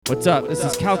What's up? This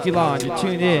is CALCULON. You're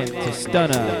tuned in to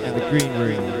STUNNA and the Green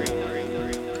Room.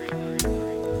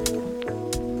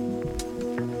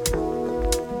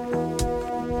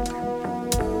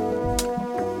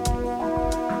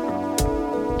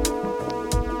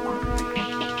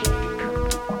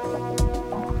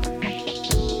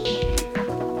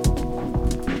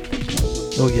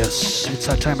 Oh yes, it's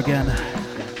that time again.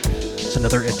 It's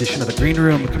another edition of the Green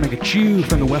Room coming at you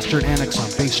from the Western Annex on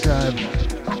BASSDRIVE.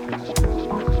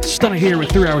 STUNNA here with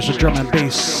 3 hours of drum and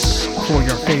bass for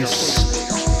your face.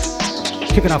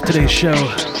 Kicking off today's show,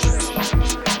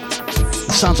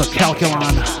 the sounds of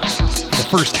CALCULON. The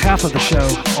first half of the show,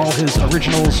 all his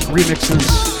originals, remixes,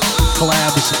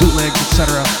 collabs, bootlegs,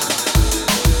 etc.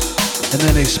 And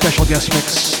then a special guest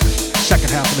mix, second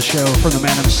half of the show from the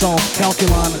man himself,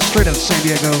 CALCULON, straight out of San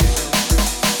Diego,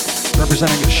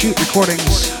 representing Shoot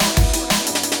Recordings,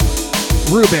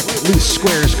 Rubik, Loose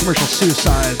Squares, Commercial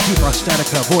Suicide, Deep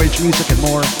Prostatica, Voyage Music, and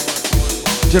more.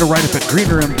 Did a write-up at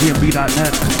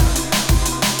greenroomdmb.net.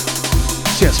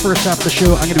 So yes, first half of the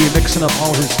show, I'm going to be mixing up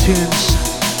all his tunes,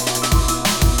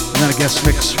 and then a guest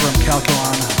mix from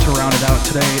CALCULON to round it out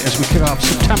today as we kick off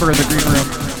September in the Green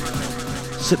Room.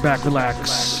 Sit back,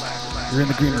 relax. You're in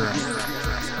the Green Room.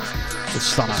 It's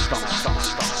STUNNA.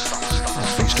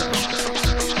 BASSDRIVE.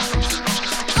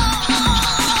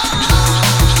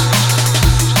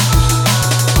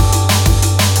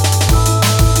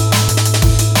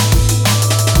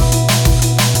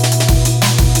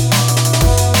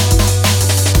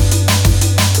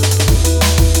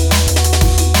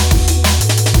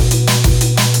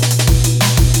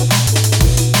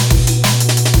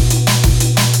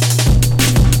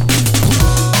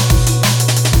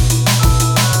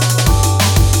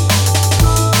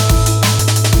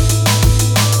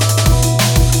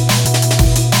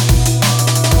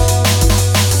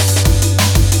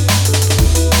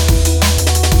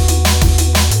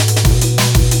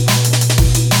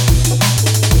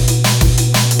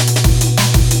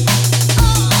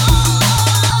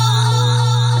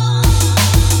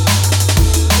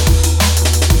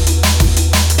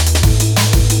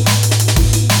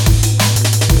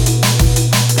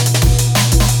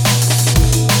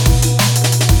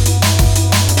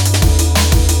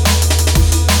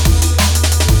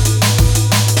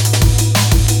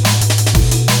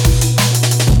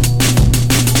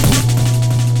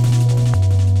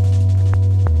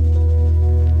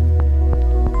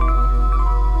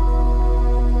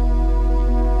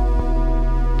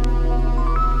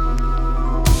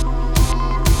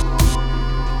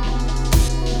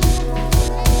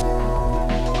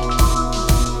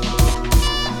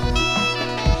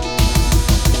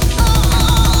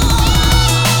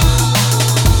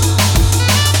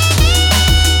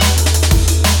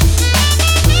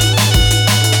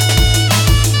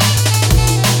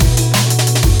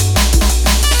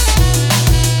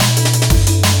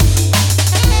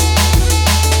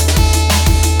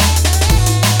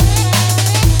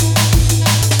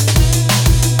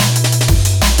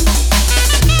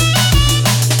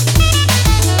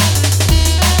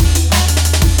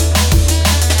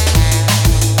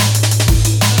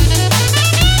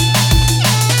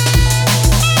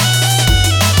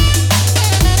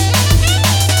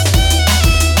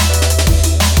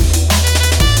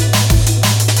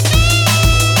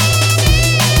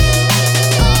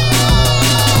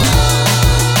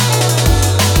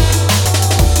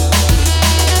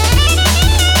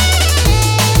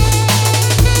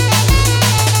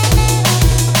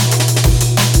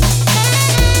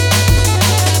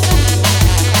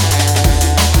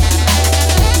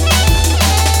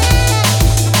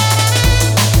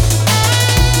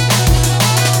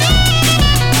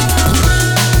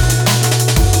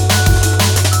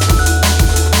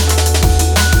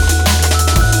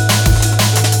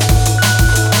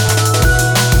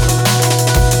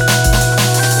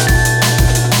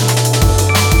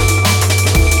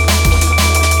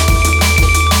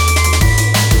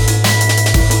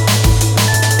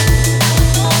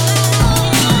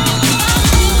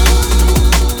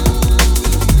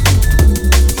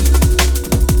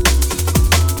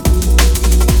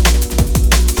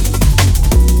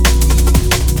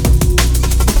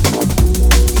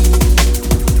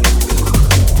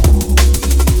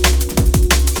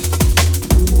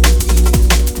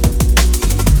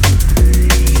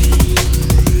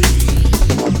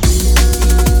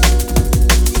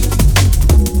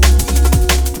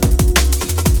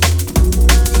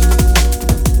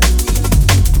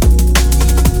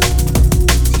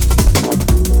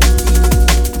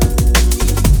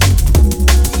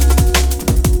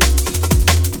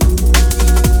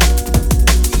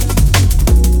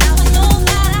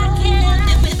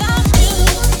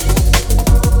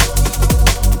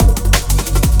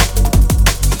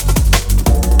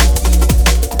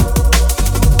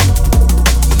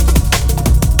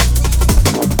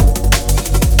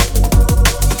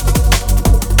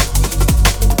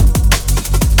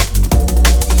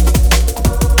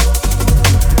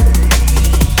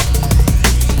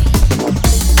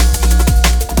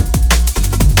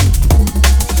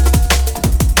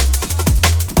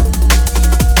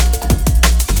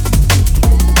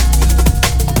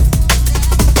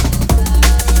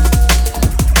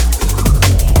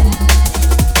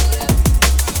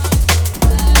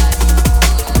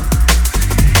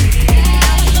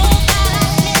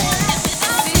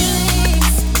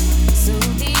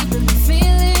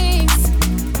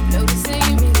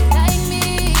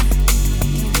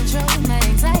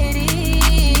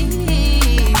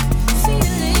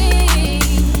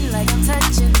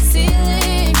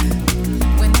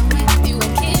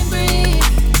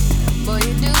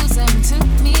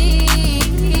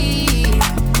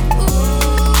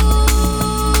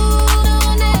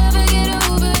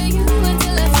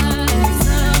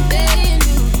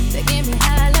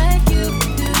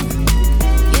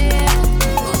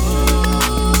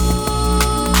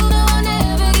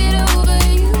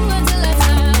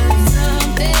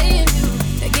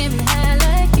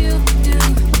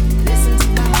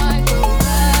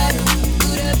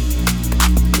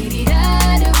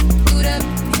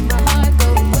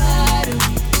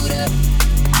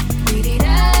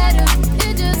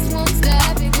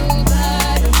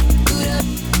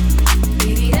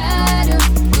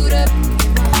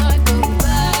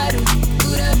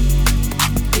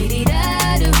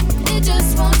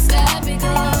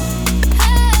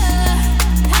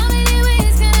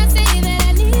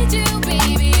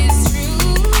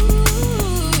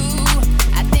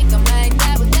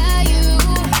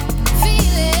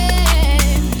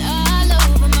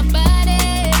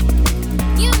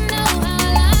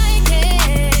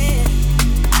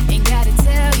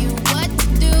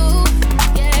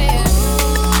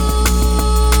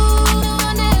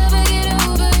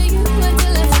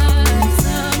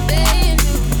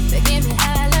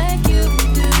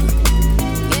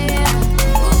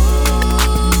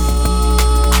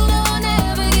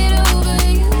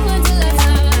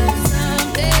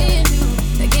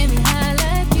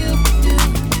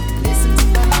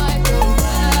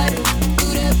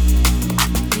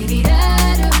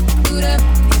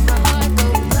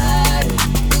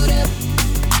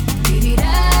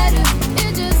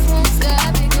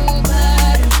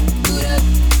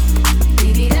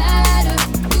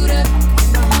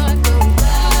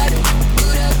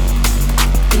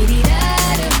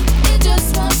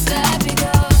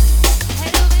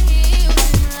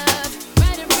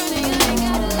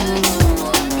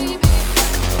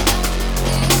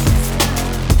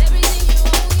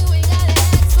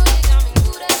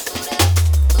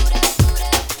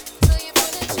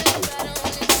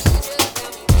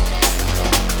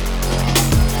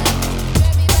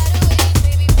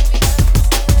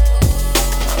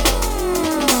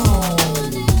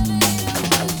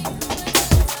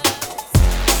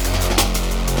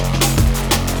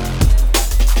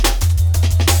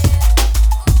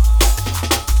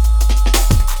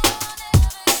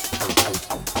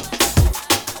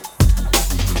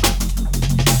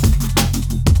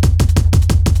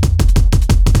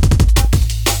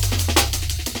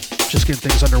 Just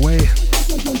getting things underway.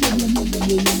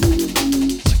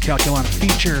 It's a Calculon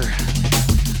feature.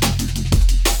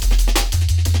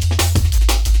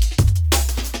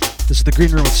 This is the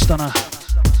Green Room with Stunna.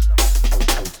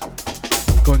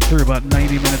 Going through about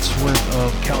 90 minutes worth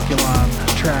of Calculon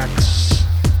tracks.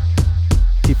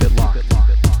 Keep it locked.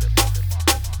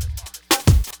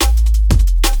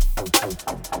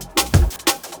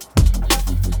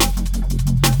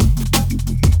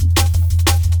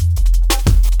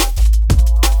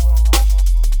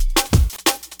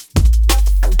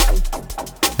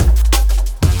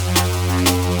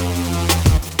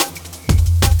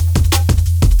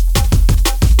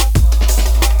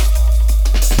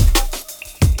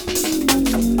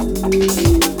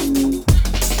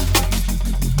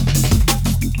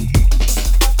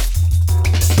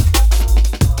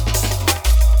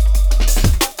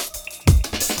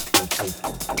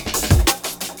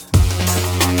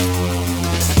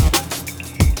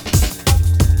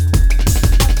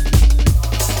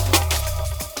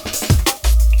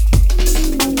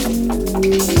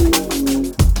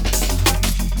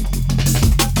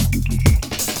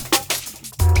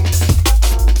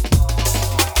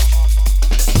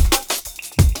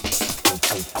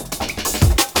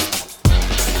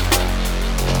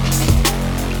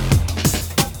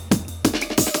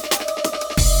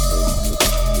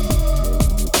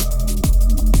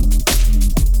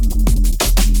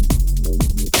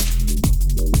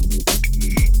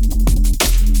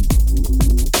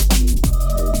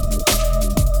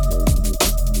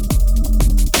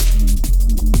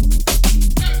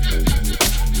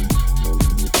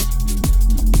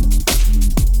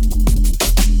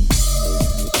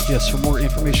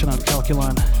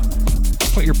 CALCULON.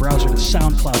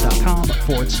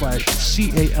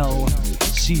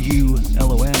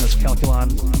 That's Calculon.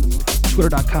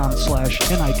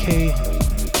 Twitter.com/NIK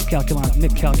Calculon,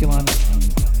 Nick Calculon.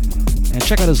 And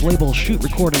check out his label Shoot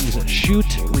Recordings at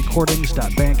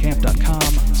shootrecordings.bandcamp.com,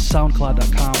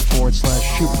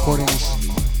 soundcloud.com/Shoot Recordings.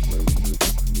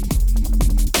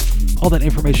 All that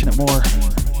information and more.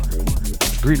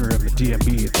 Greenroom at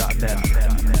dmb.net.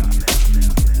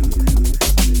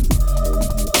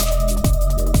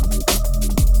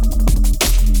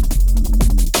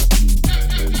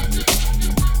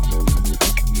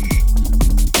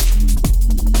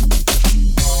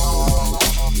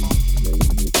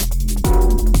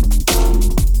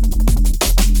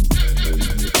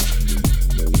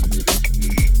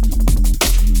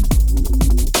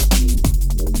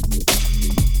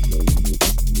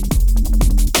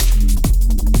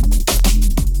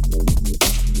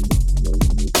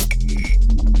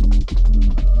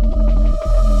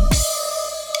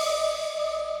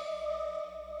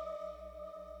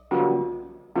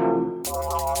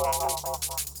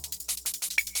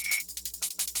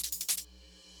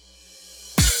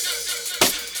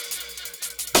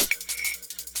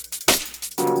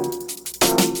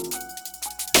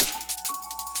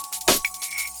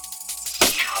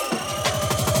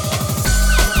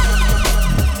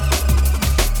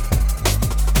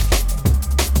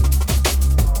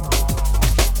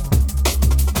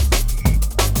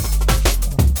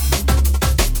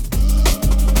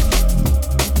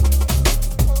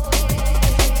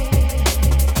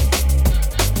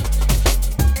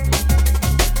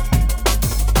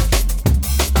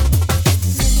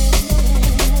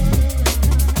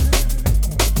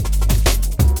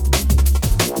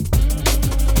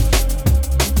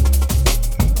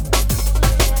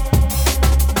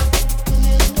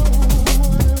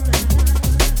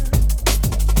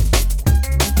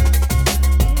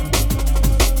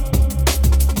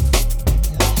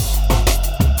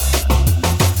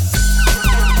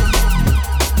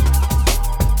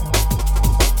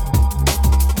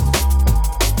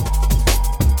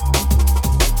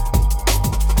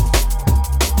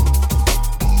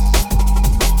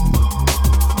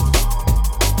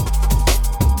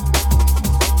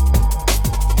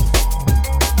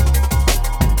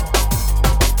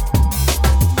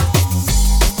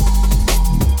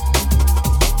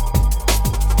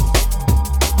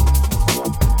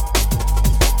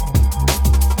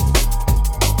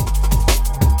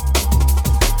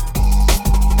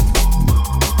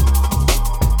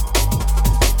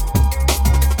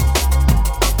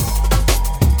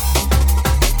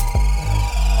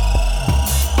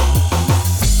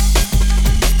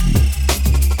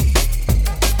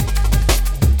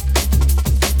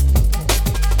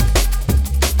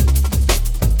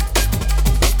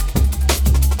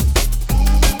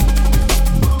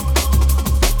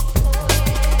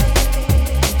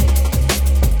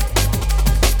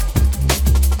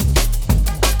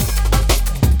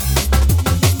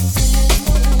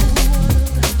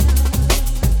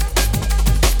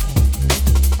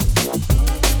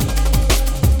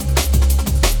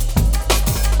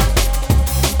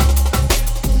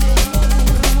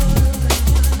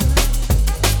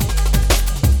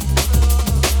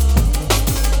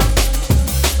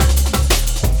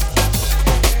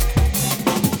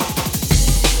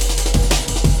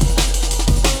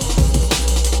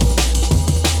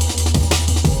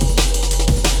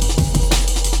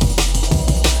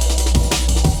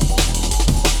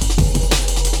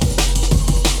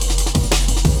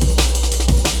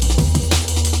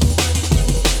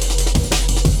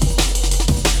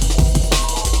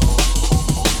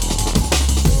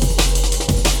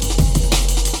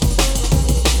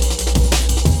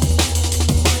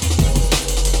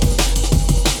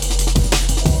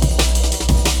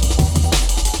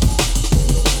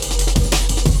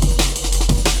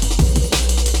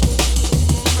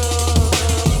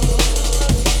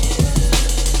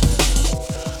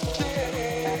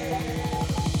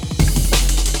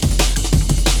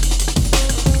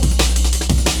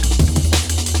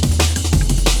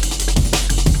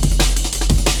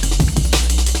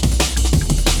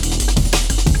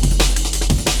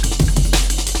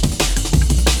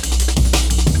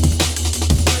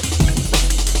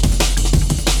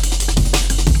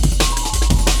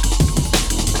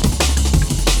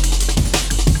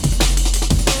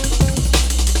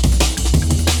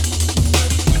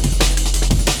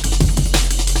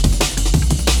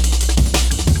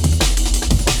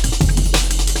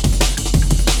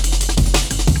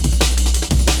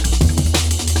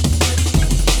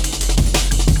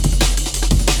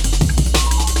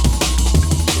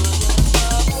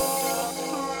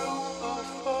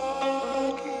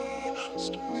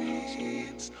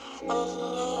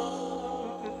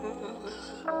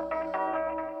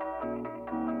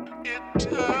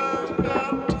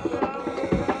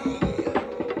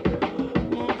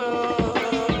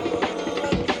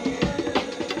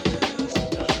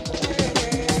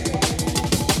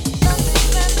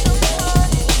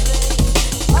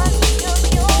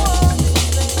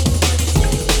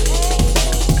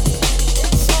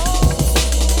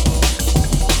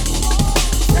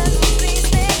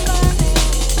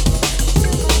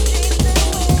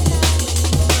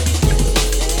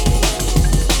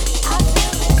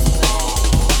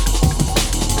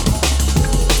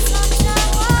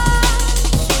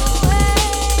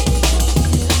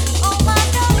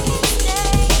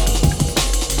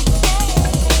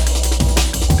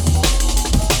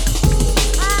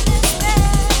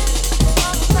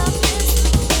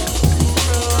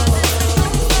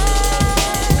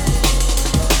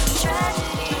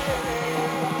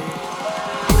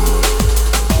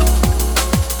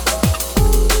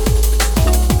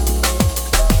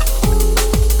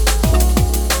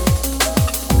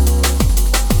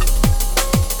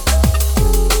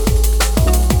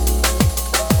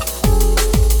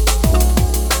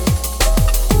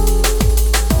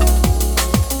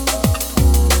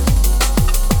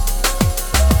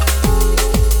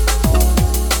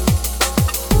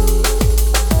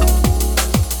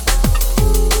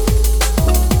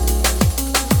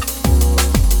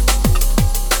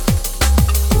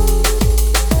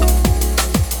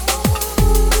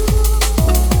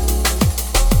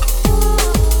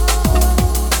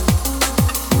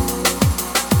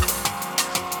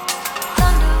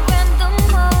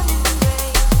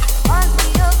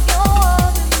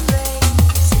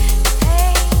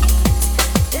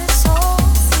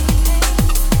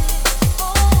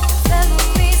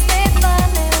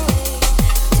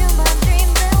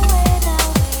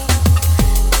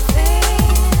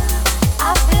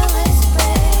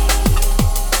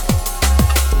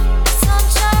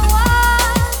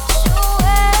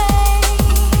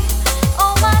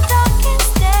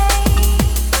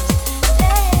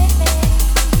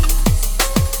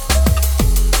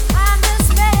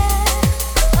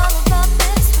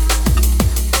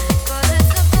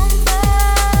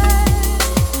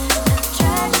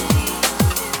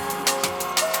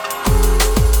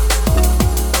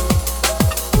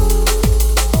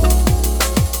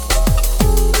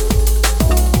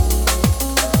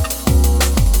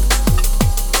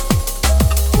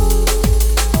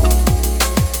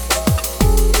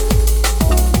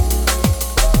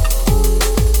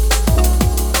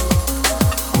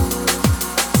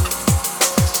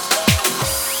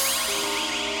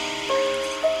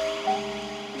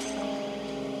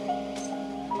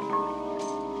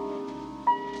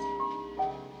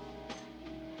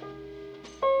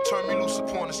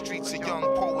 upon the streets, a young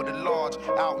poet at large,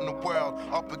 out in the world,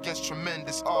 up against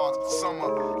tremendous odds.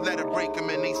 Summer, let it break them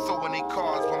and they throwing their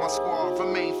cards. But my squad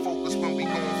remain focused when we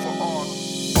going for ours.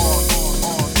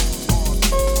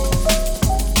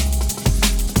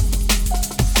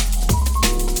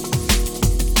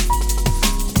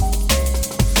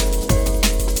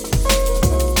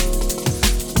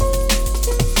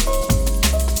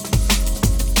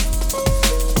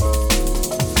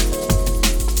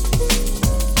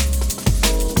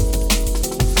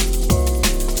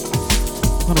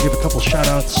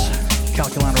 Shout-outs,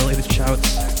 CALCULON-related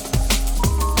shouts.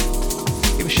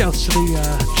 Give shouts to the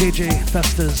JJ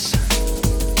Festas,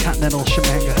 Continental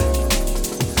Shamanga.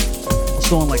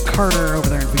 Someone like Carter over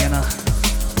there in Vienna.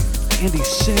 Andy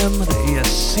Sim, the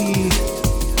ASC.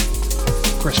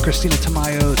 Of course, CHRISTINA,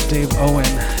 Tamayo, Dave Owen.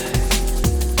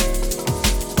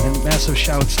 And massive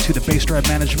shouts to the BASSDRIVE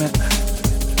management.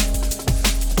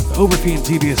 The Overfee and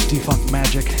Devious Defunct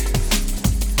Magic,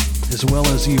 as well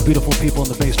as you beautiful people in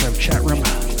the BASSDRIVE chat room.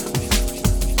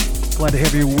 Glad to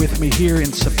have you with me here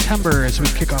in September as we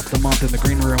kick off the month in the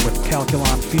Green Room with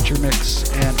CALCULON feature mix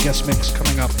and guest mix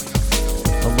coming up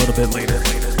a little bit later.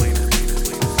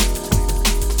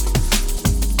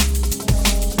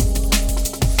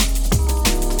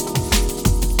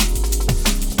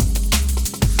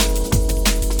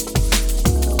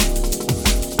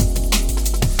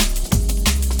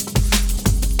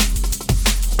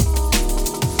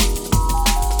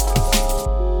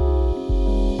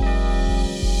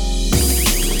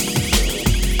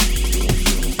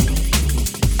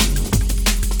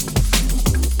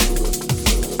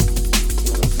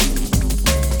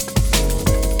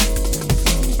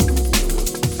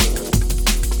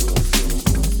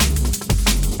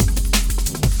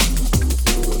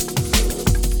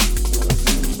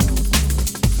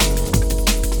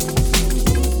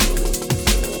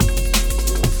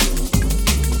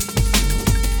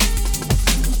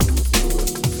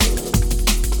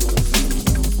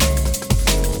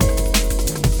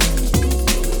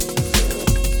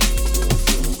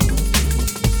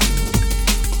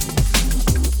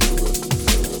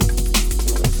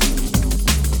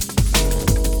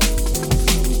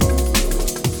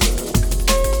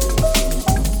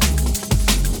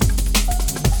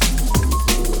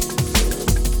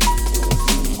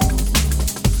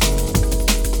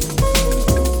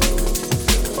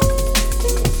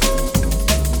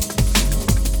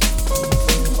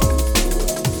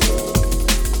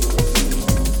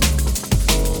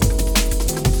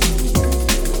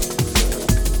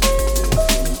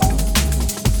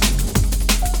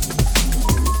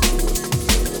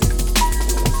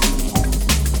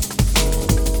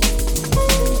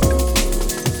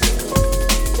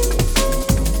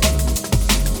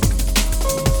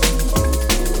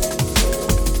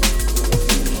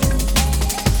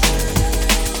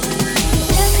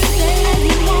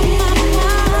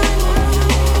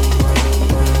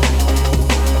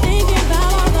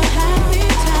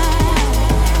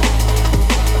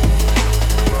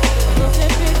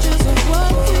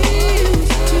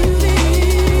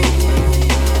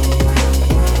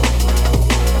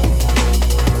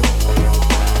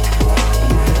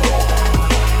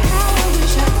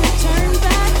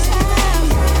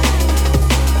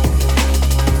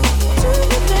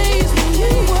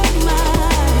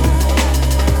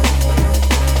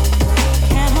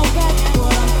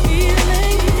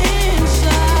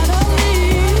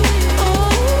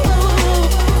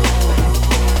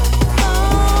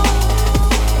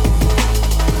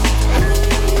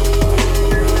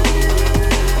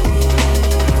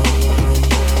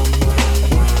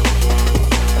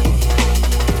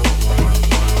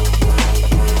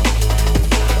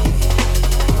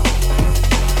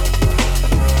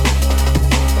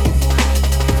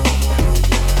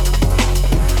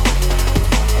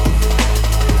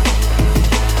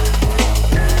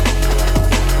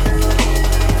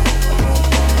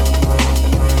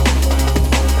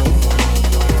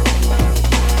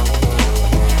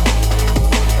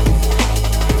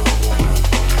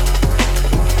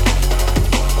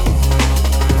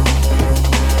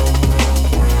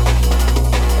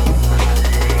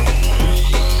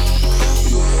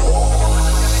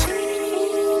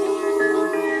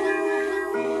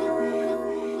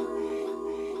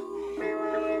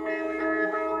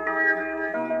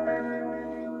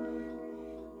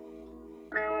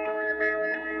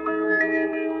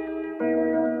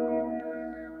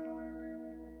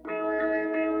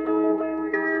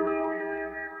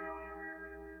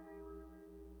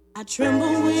 I tremble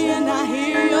when I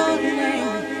hear your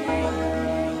name.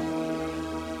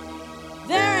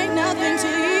 There ain't nothing to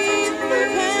ease the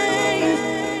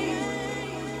pain.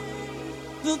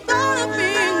 The thought of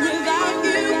being without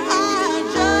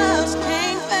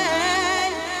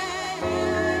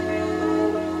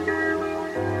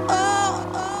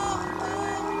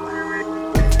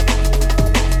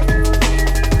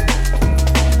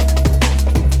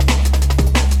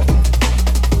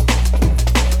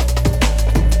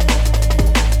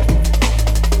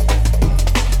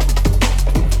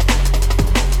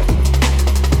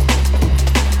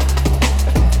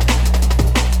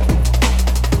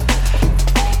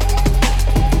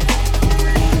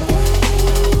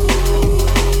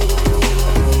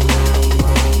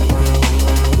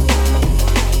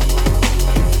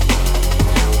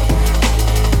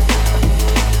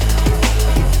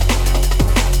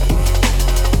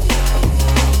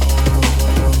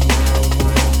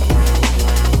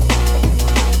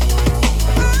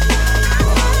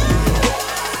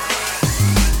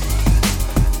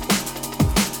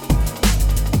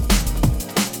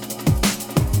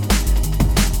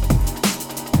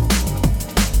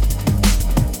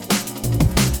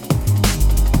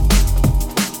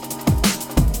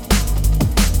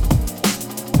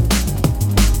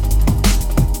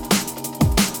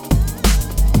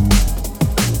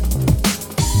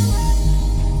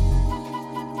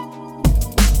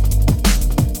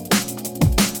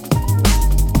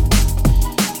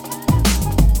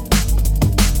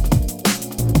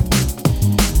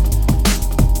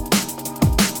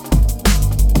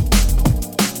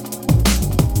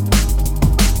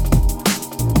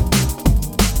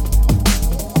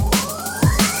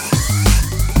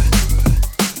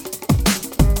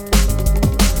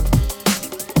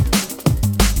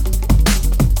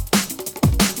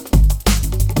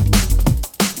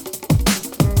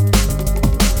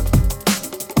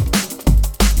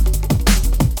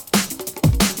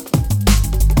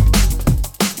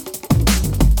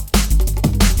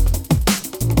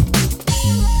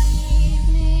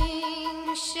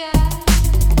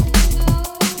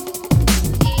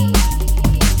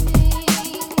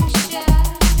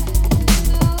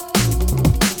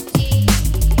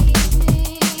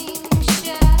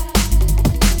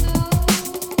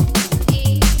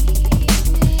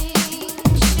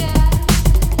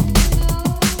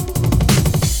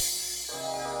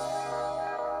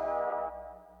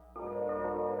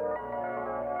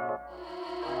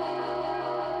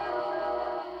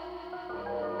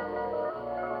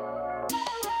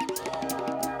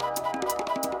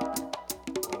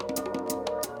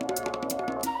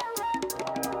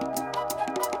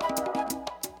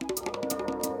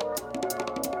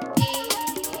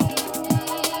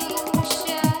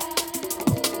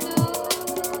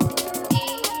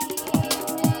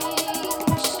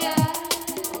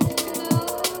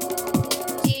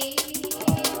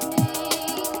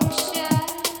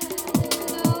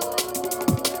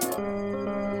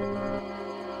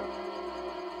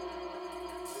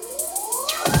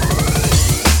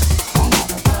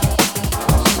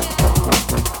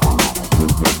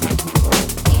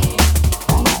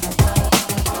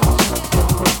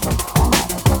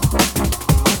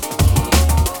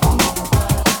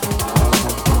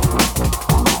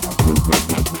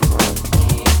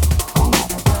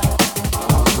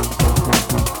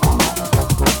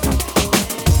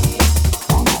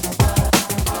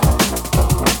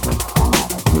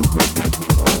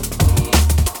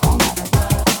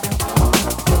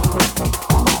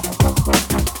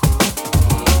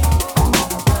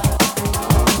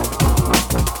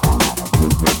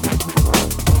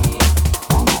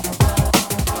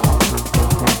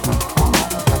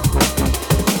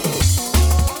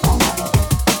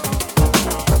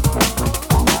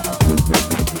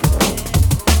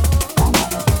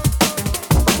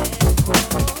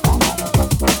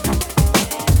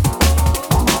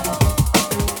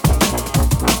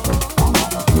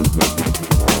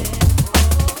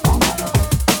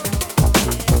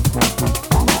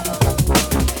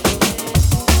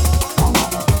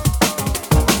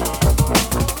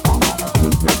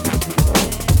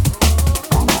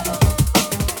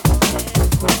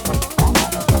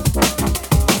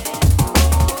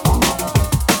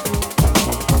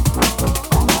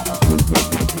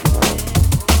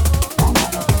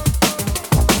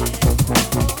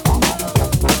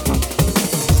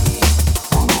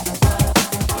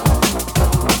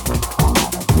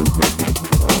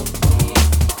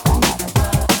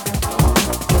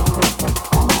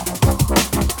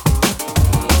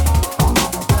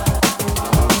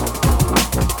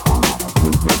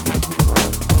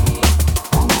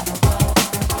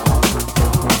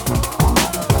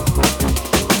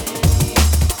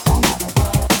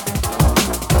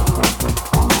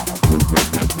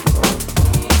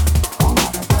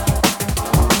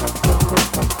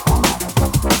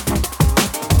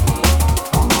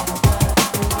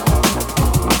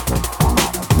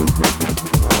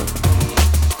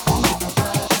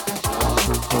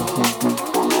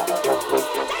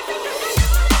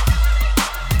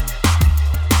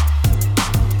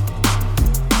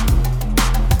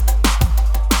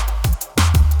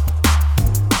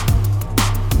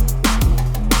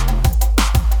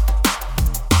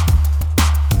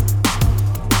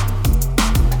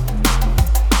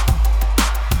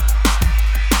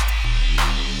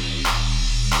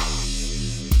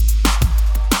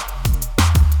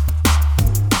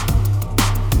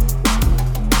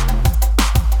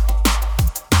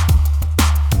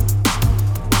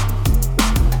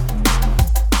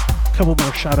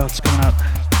shout outs coming out.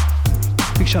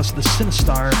 Big shouts to the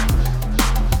SINISTARR,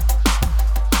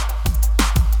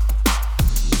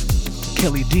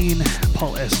 Kelly Dean,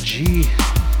 Paul S.G.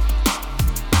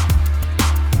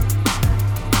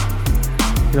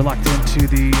 You're locked into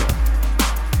the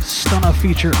STUNNA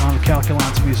feature on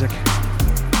CALCULON's music.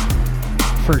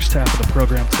 First half of the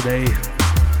program today.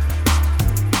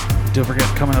 Don't forget,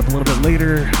 coming up a little bit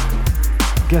later,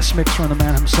 guest mix from the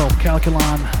man himself,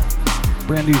 CALCULON.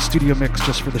 Brand new studio mix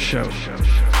just for the show.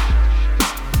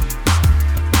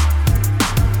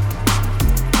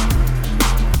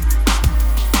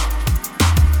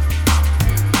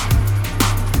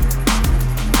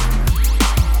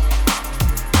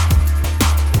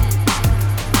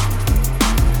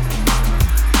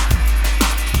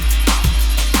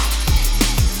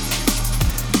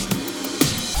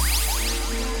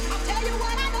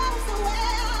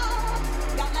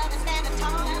 Got love and stand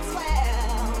tall and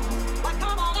swell. Why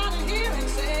come on out of here and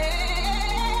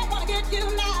say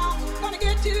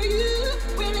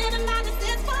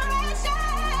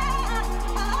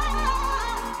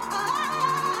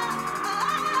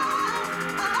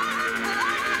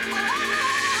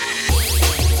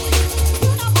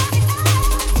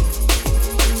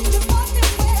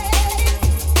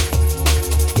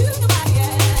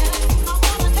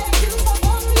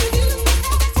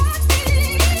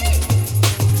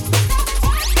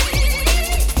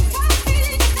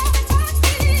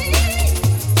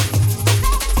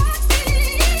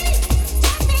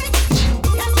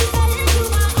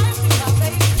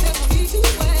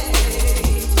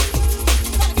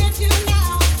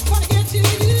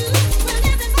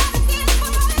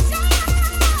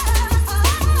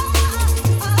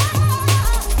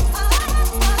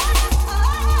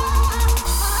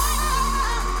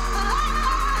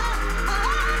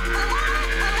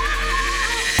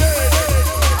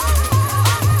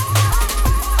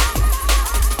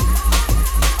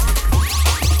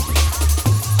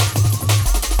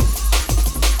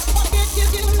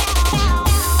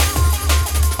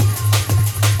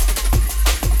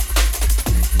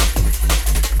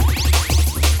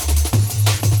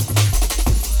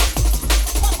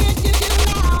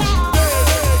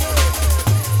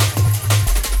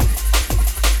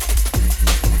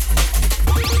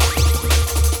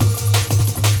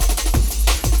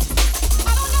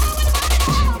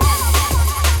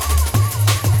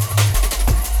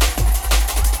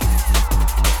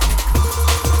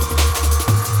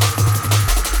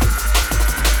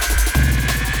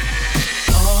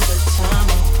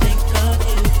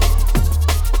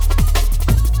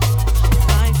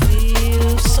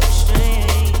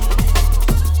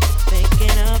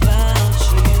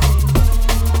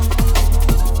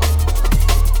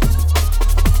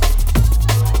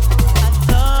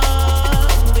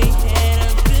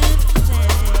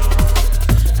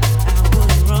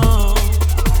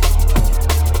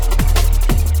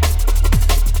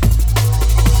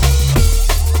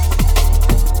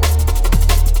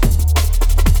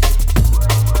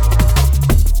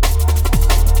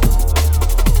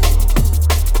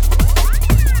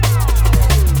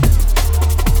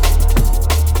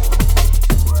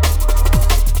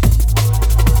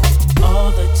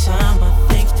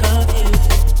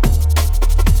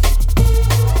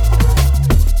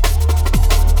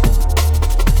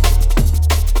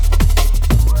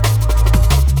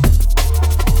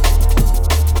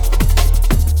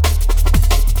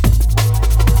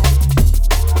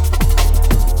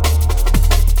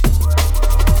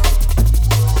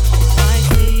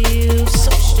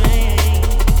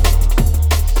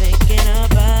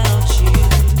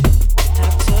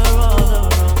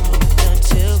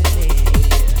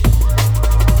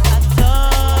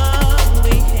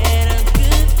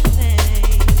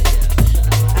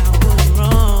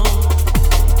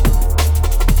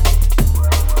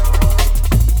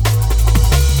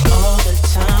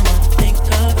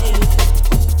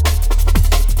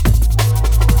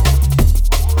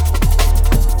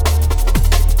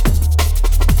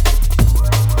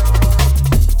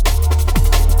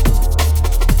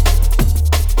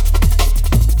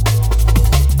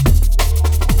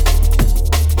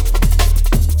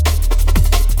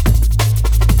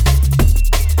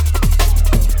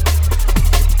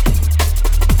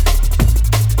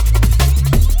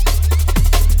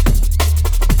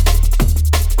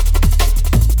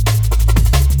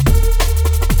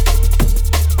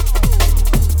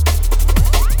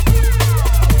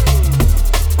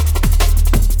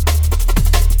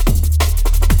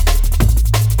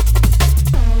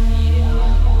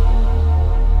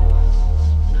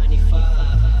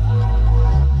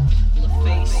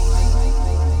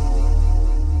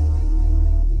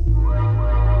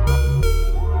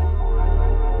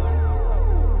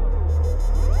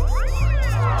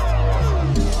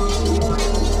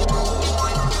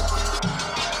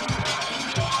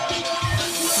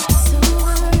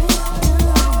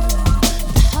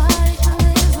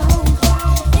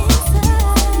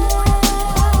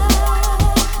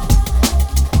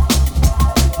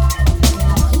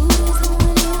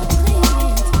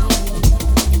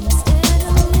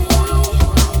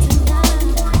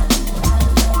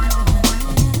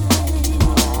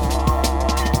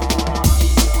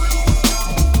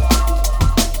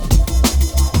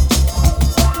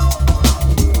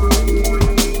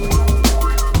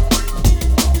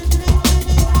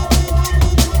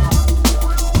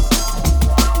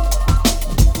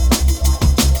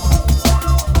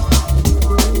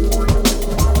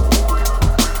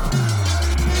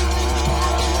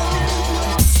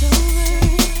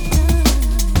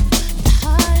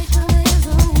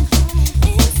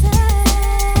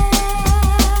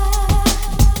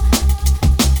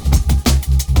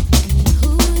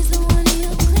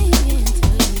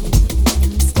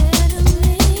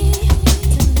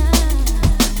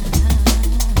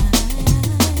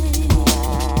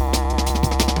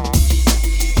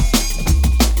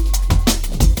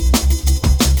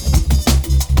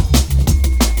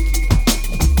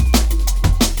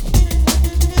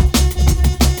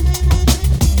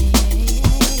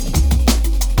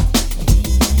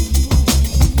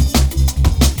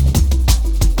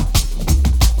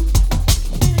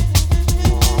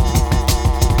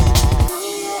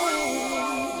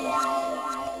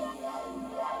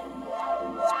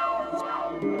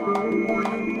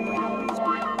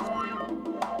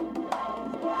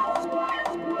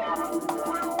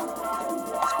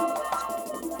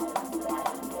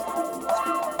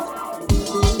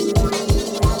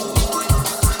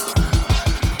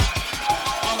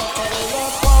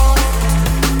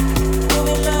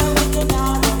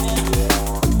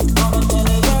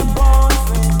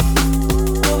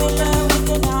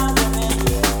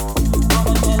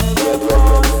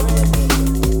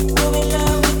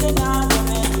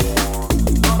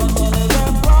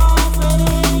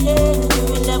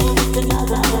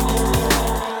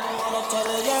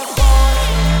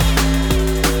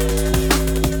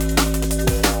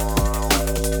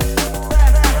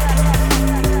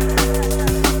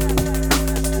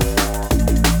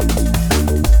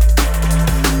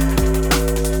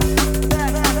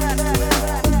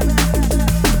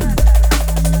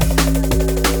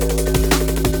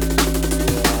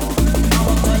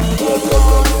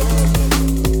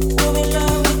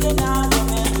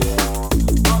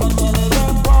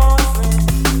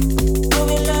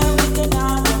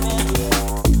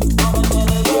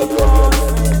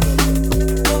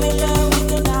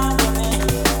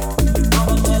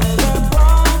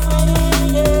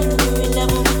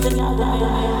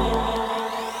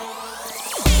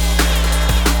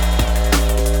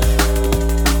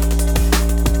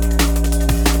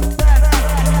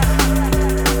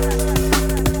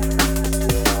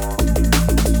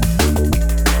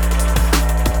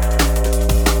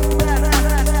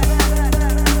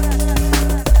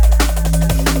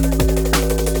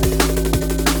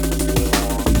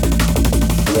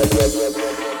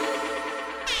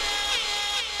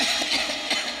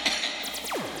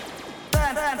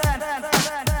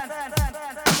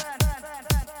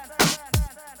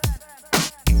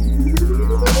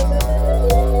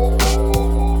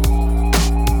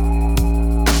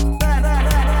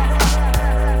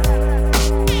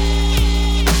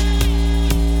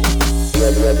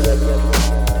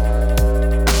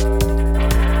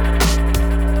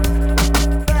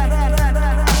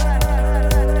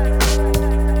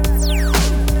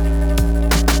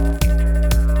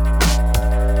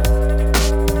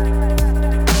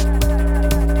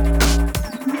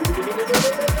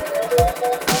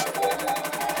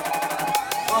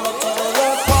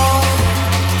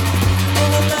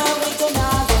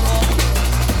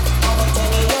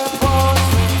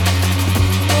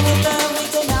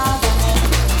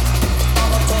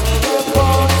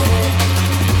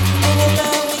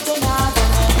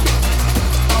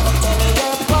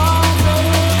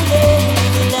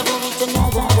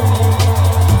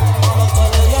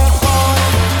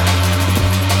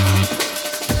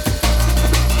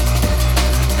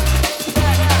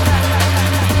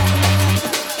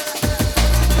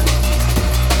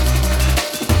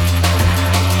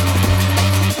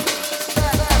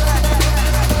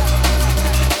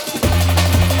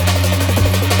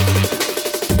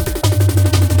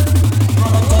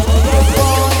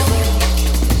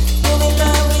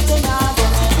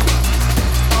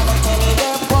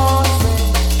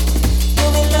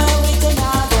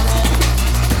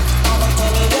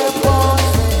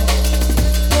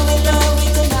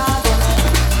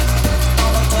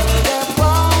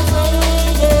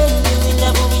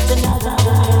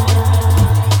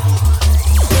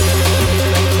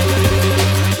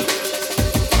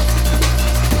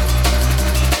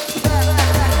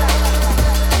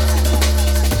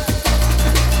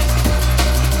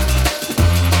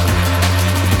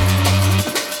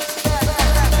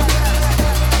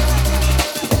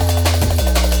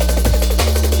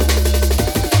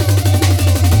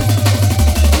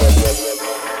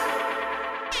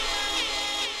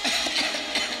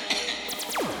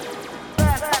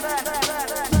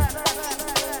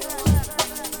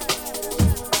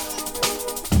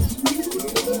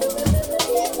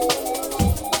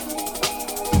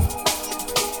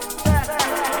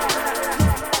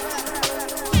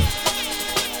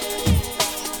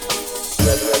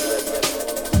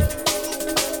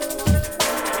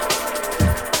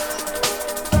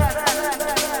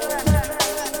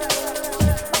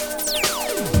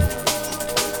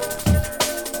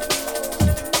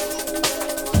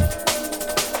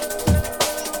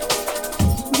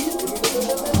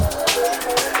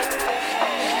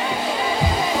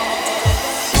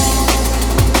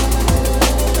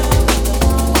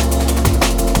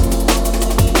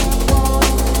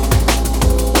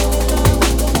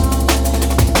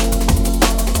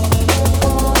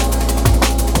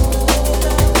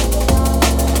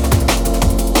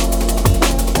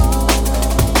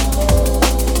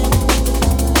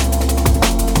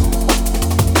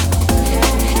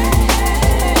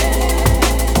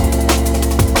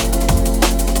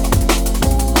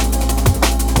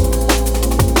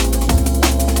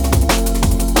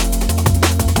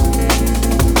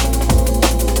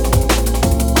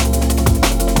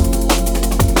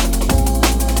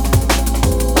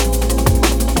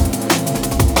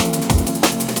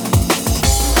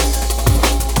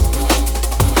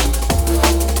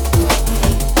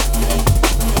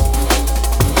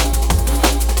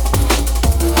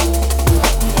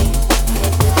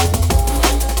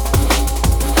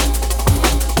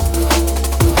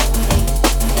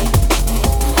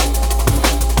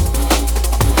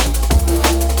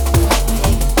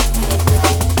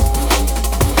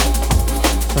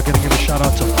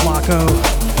FLACO,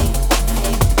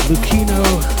 LUKEINO,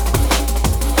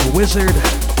 the WHIZARD,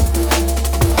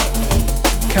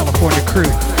 California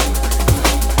Crew.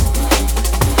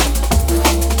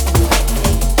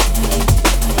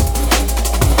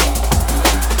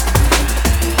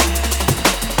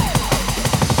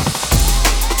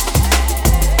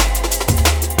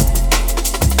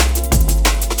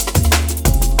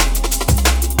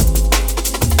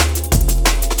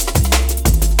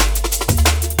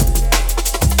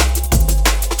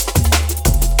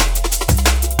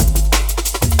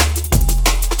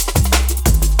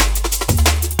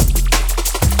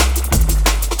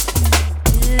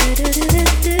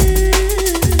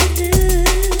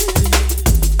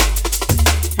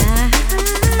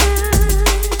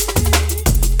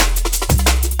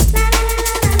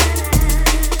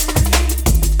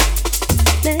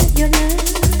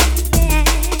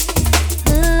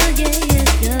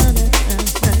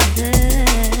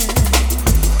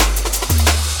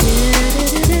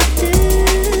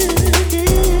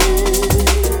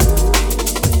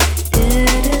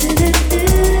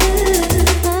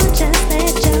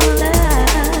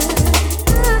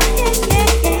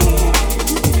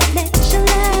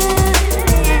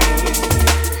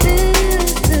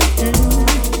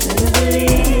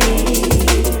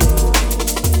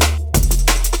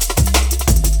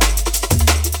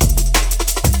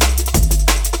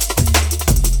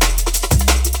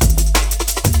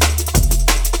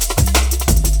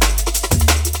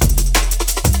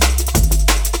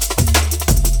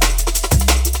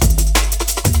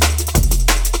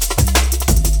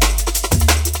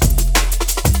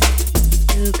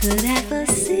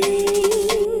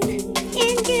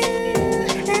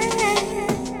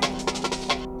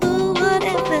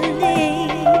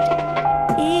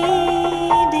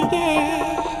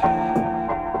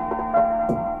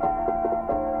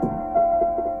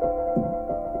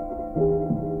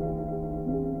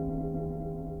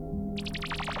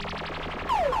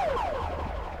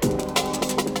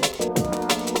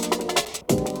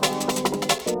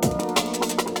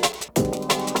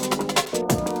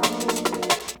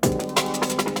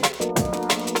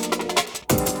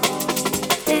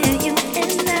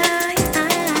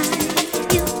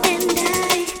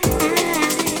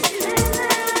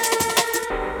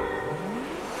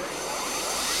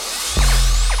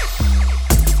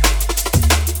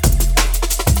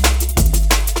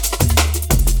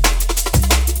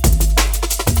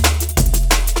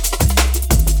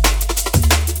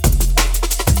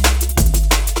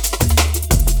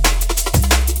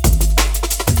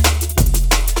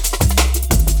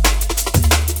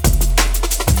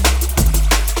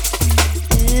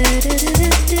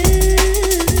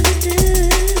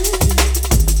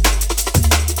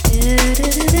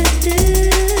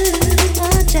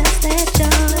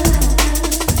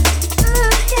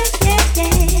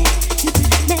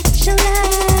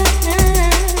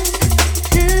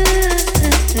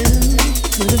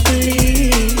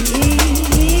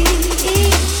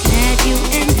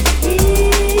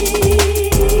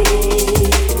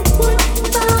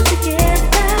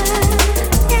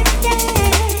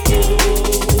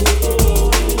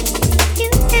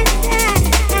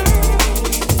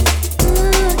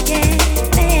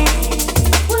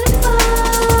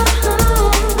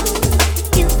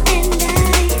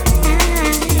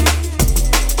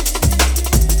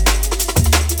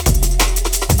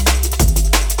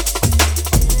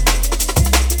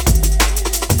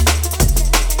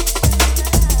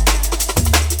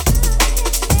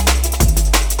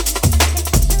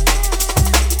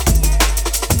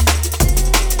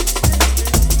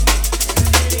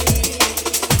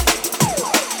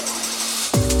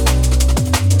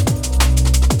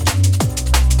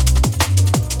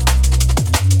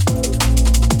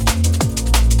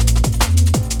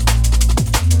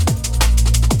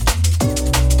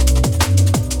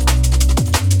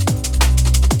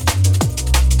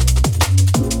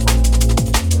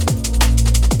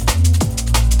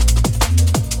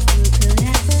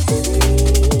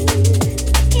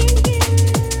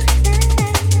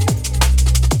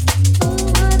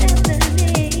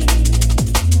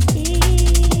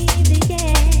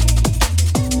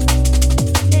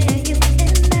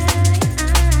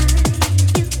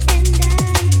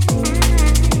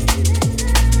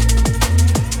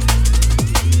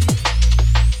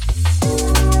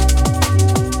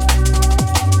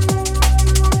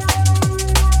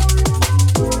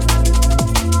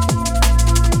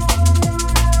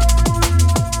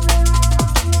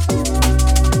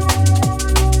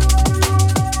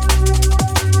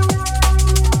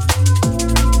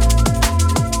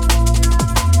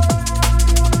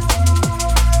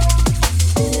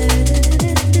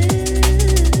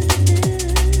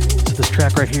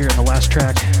 track right here and the last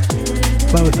track.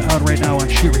 Both out right now on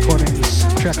Shoot Recordings.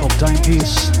 A track called Dime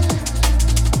Piece,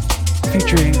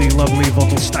 featuring the lovely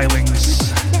vocal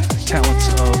stylings, talents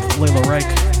of LEILAH Reich.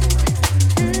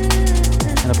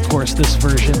 And of course this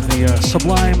version, the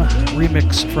Sublime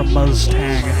remix from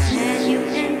MUZTANG.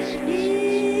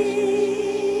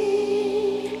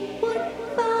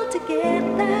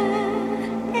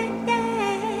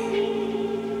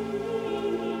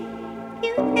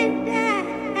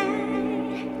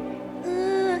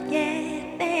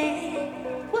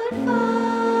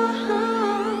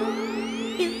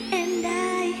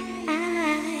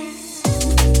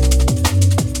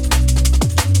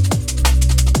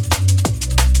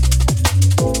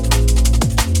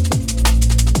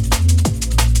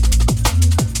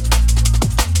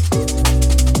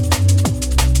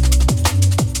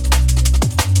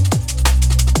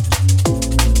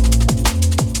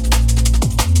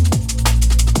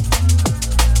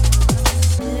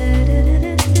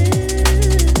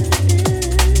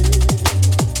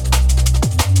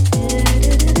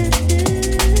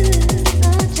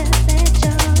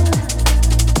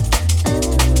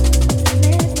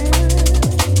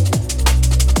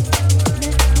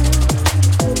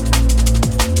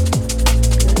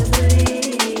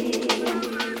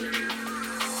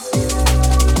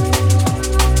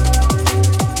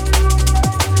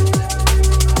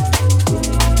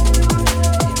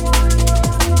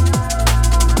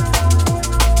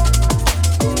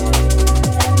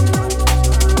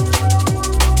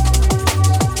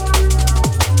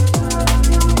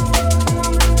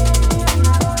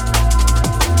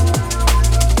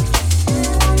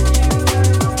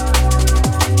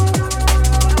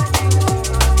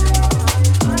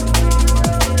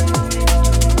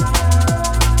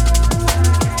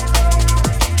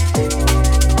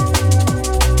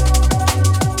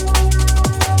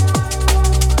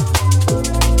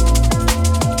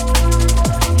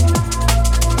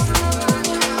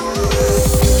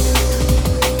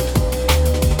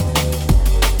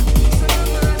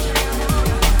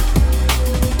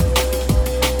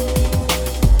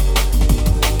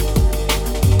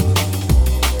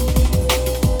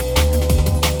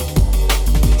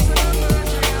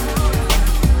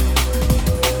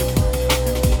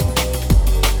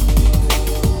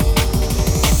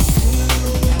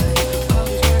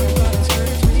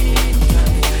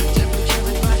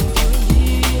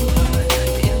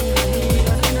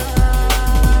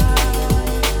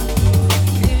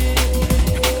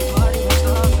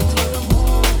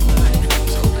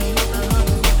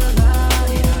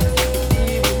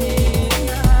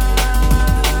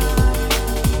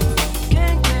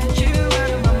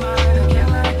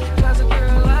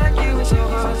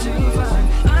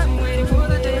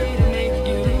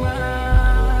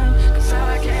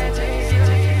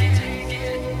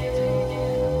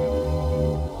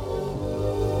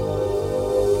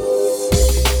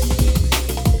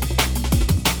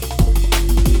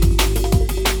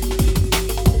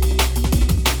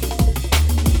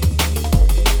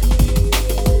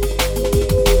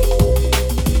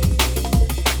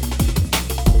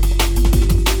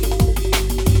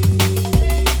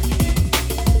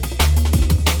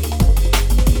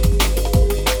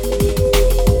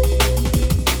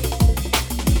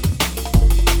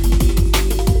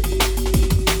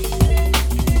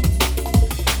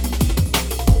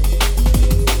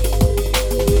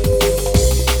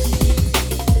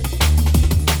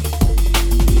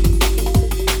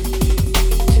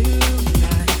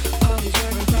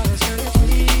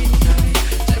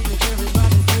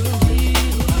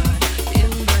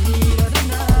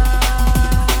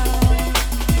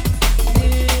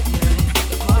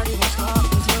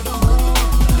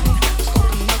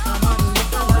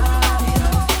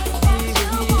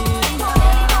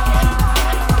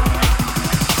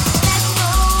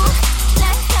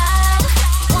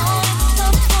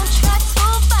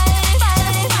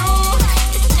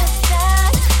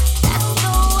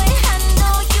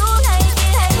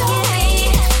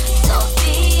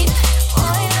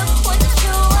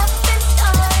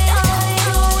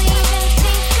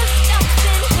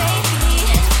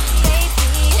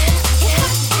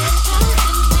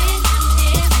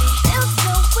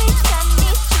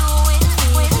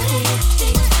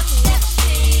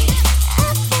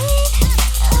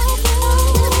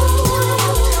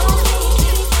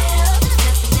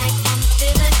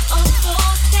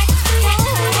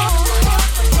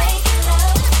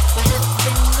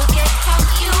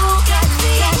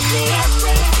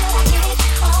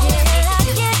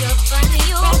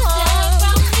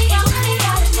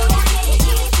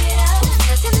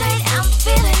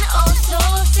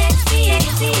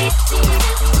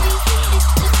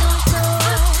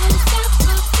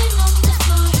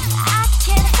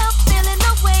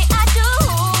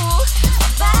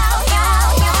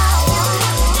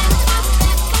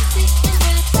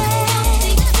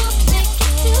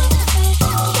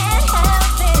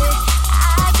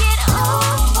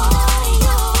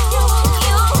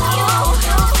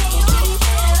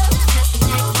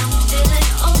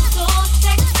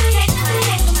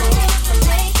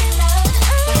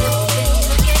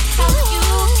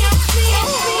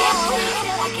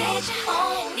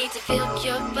 feel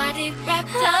your body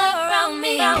wrapped around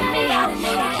me.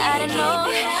 Gotta know,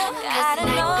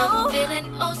 I'm feeling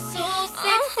oh so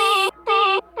sexy.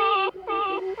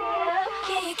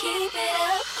 Can you keep it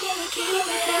up? Can you keep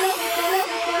it up?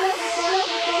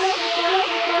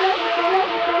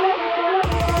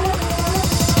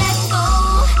 Let go,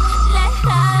 let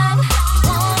love.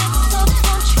 Want it so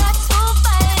don't try to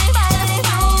fight it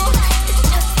through. It's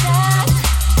just us.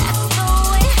 That's the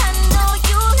way I know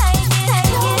you like it.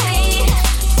 You be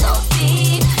so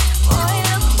deep. Boy,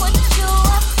 look what you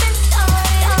up and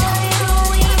started. You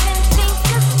even think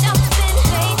of stopping,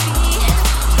 baby.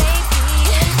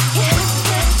 Yeah,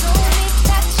 told me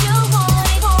that you want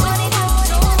it.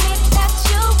 Told me that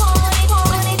you want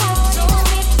it. Told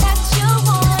me that you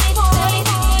want it,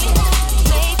 baby.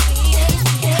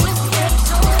 Yeah,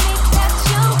 told me that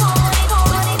you want it. Told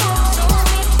me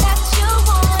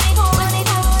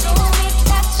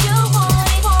that you want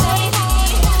it, baby.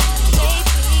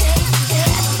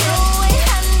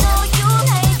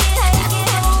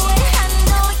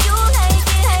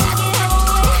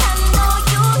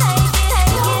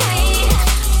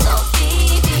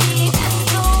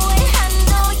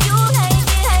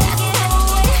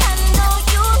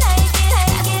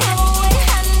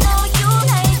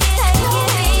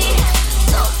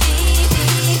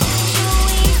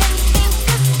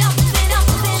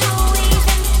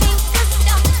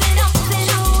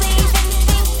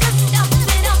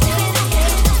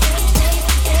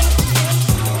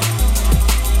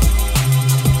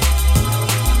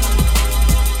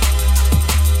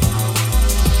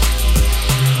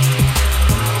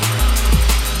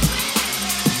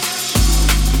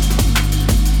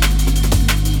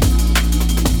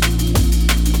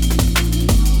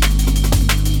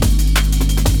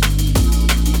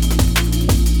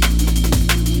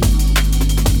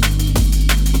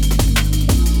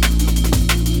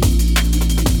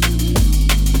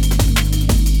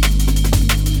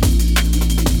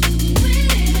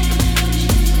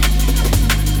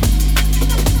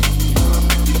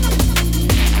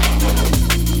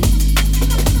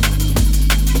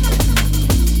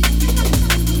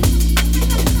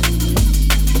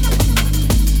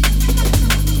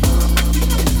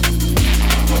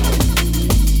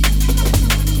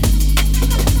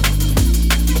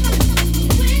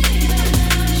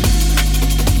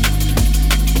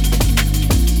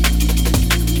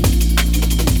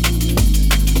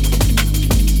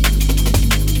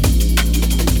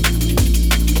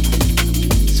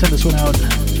 Send this one out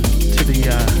to the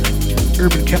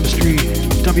Urban Chemistry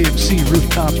WMC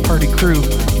Rooftop Party crew.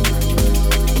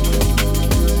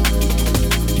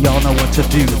 Y'all know what to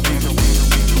do.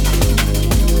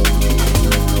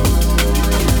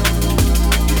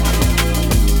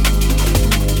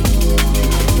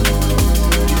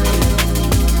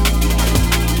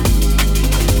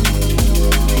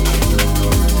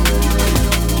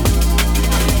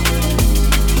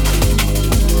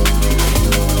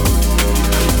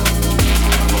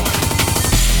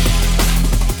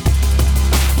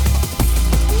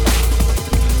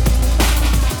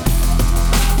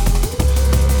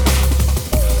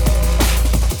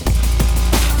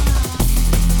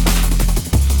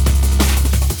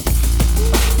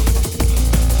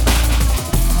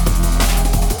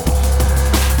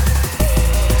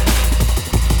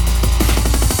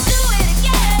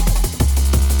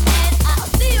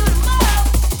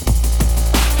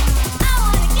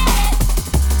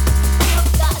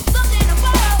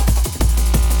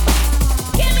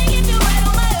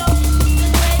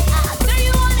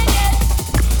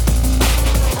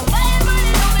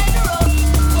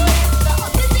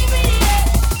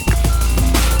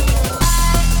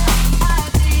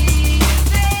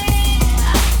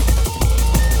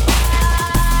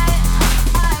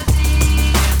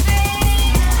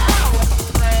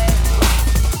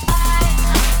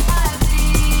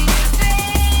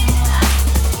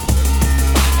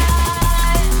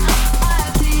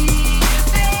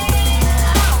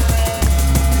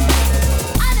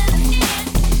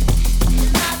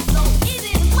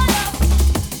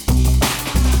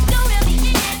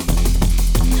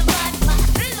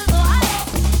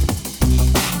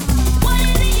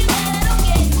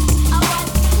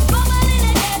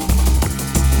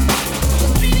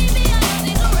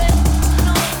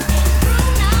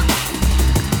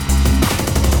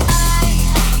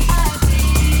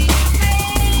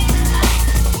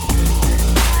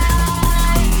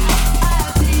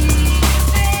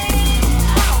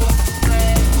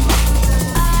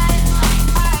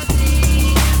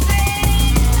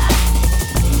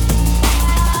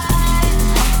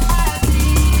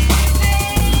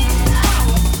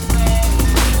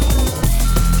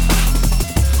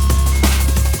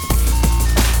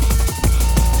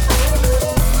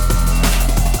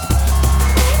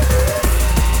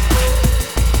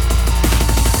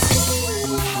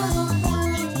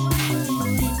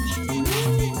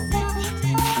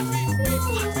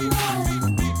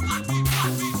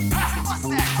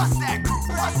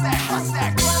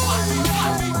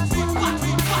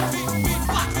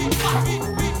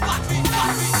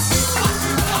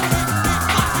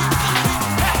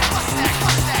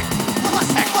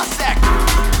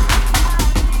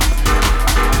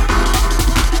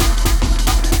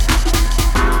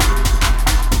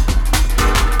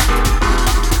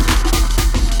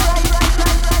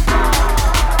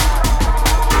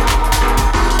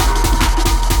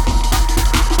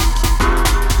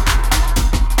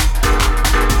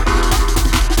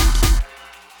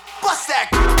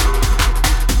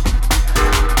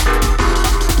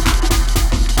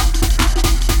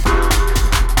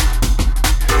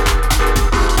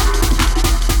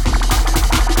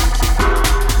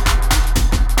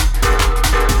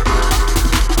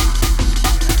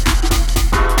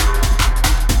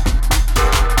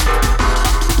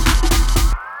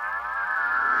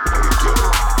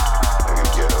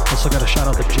 Also got a shout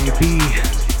out to JAYBEE.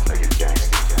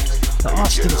 The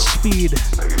Austin Speed,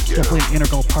 definitely an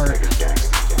integral part of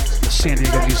the San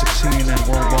Diego music scene and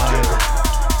worldwide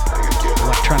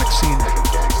electronic scene.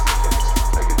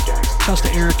 Shouts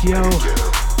to Eric Yo,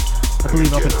 I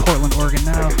believe up in Portland, Oregon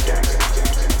now.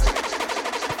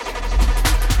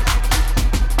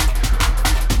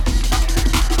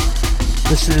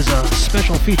 This is a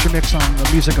special feature mix on the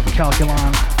music of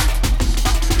CALCULON.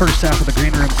 First half of the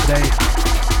Green Room today.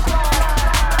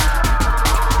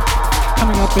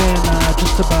 Coming up in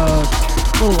just about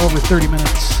a little over 30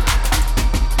 minutes.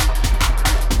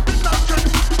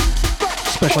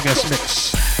 Special guest mix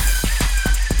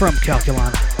from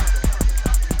CALCULON.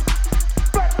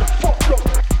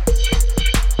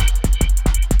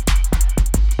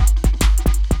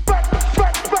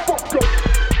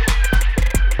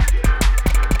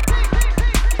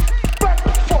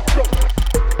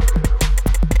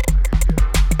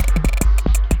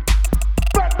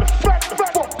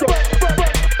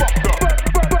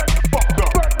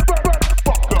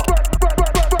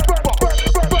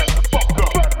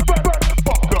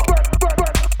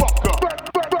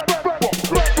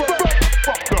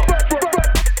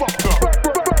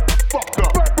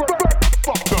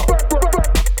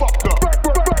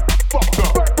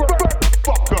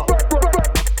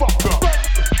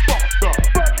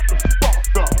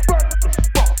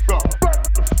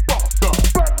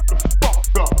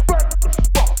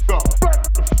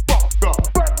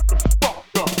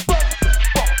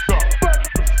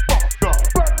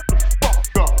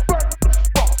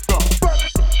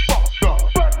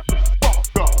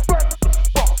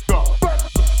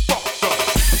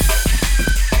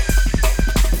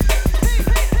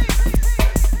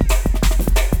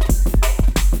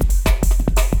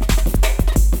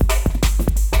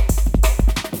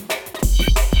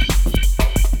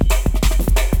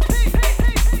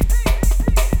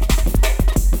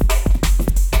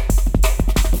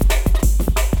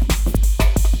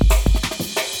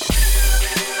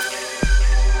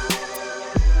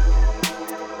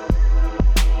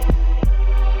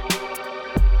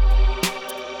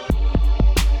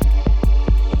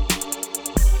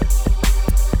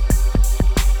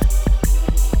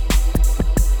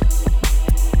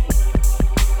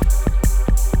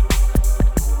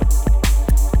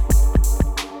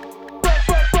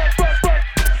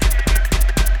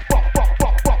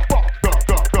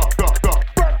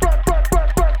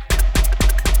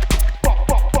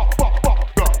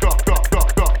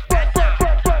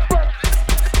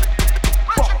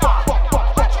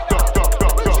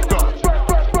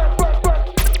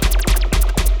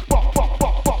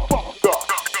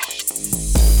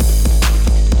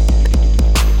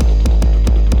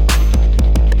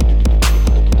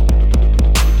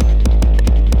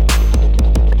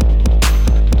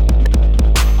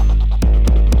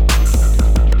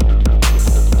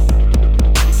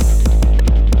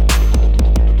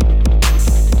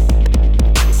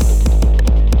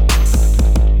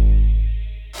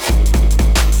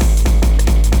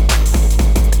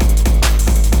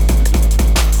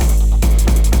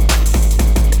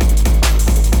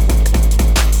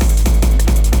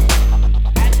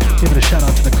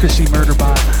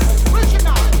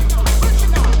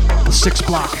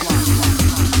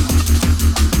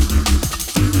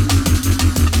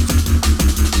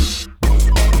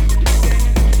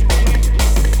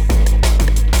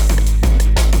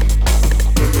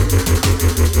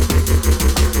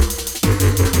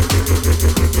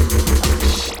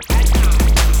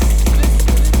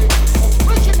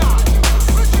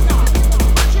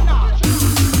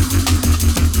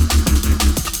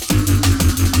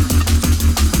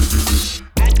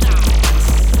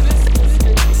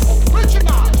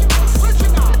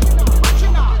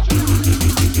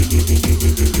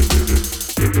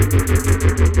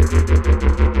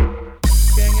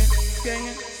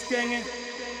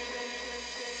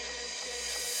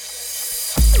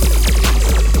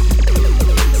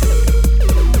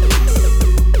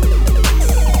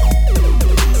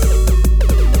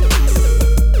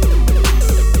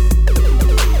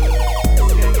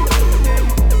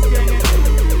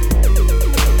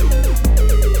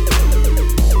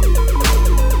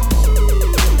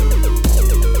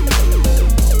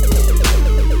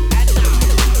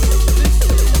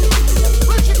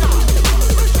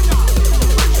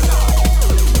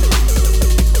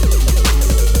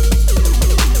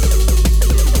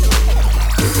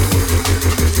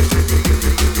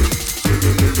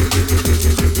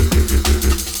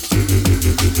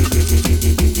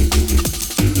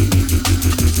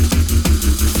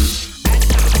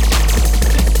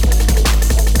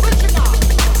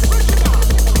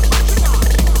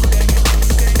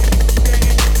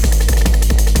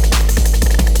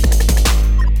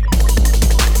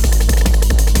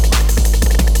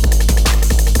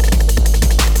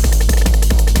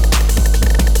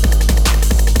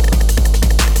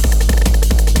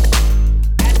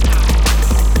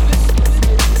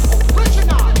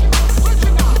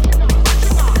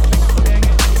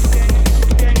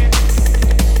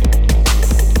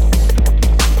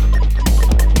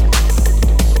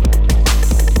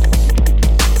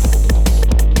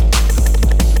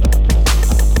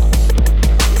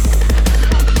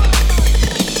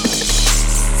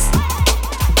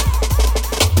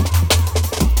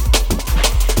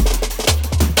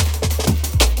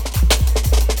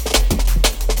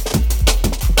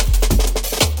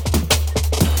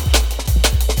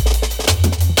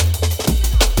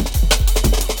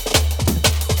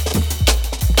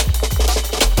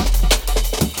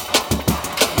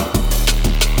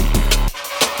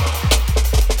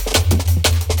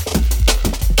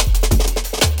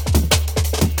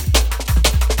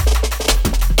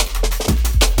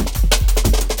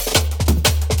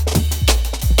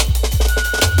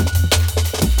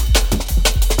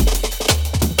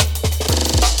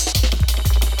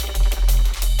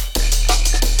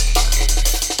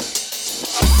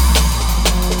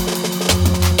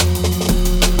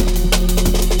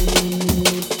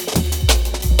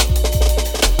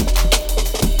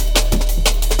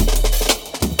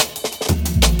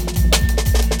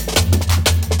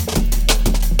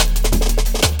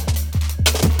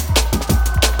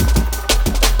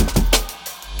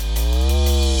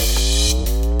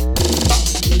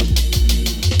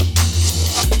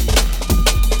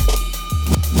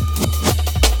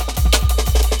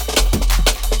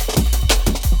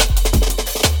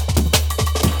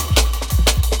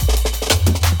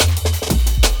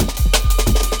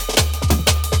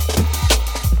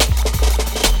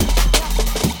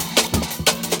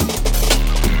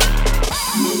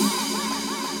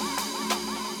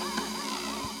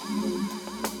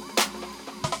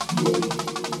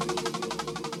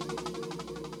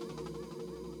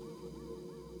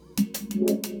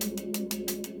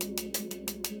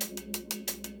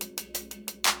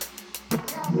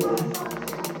 You'll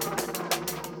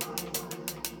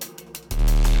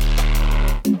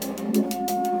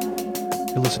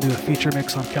listen to a feature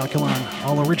mix on CALCULON.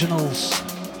 All originals,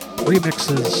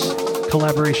 remixes,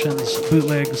 collaborations,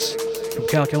 bootlegs from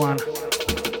CALCULON.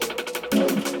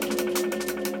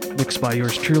 Mixed by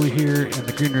yours truly here in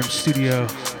the Green Room studio.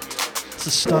 This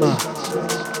is STUNNA.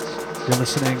 You're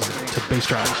listening to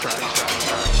BASSDRIVE.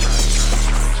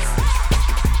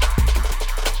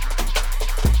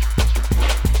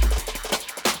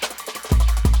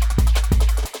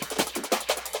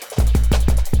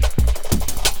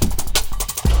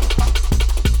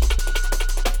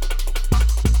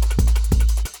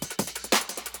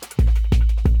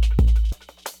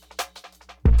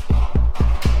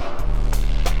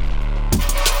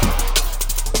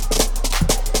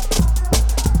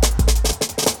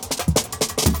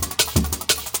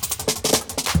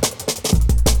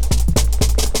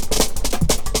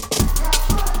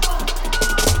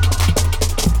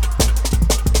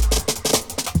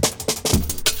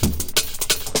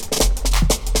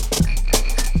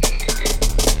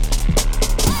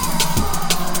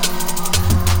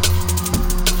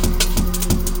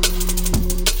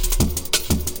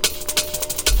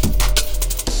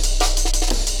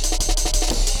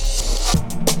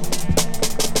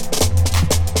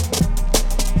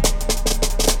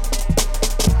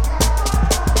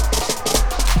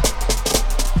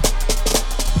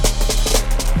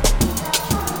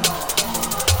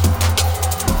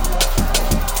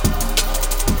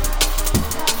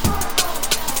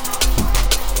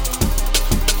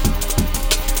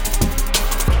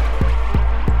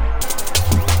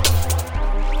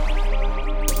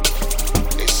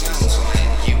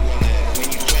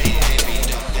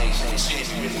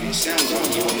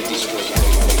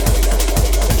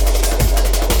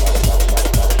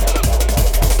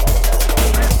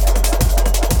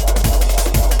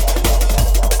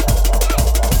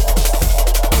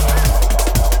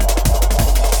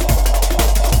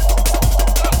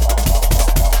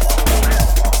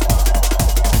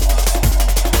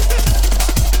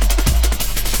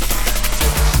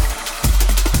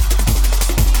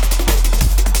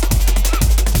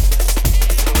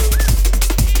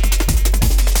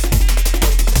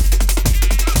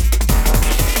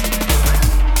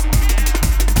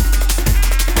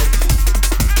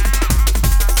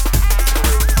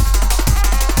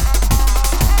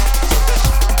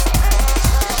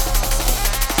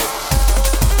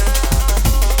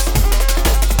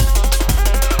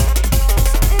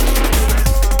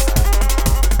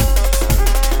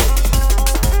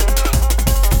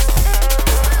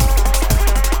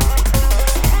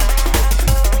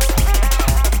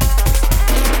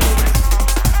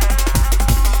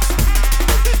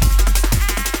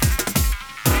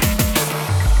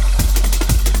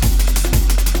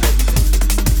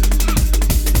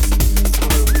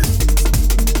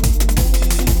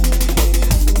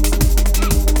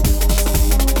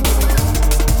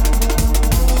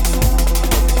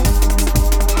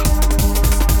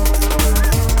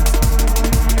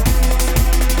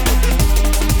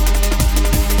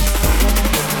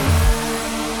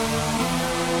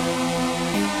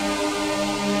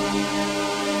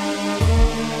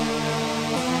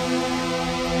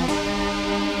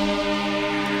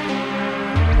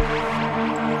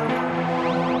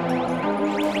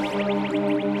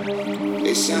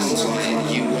 It sounds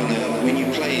like you wanna, when you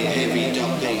play heavy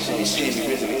dub bass and it's heavy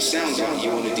rhythm, it sounds like you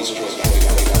wanna destroy.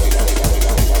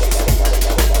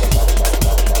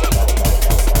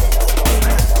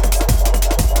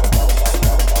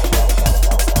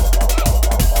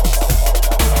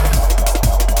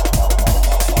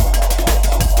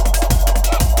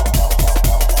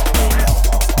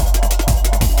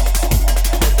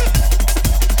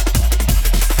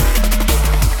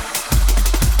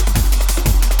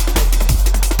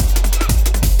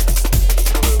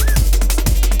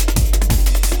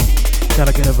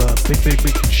 Gotta give a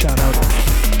big shout out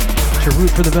to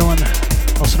Root for the Villain,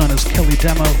 also known as Kelly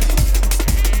Demo,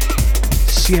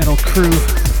 Seattle crew.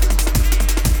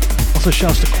 Also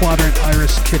shouts to Quadrant,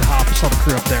 Iris, Kid Hop, all the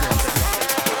crew up there.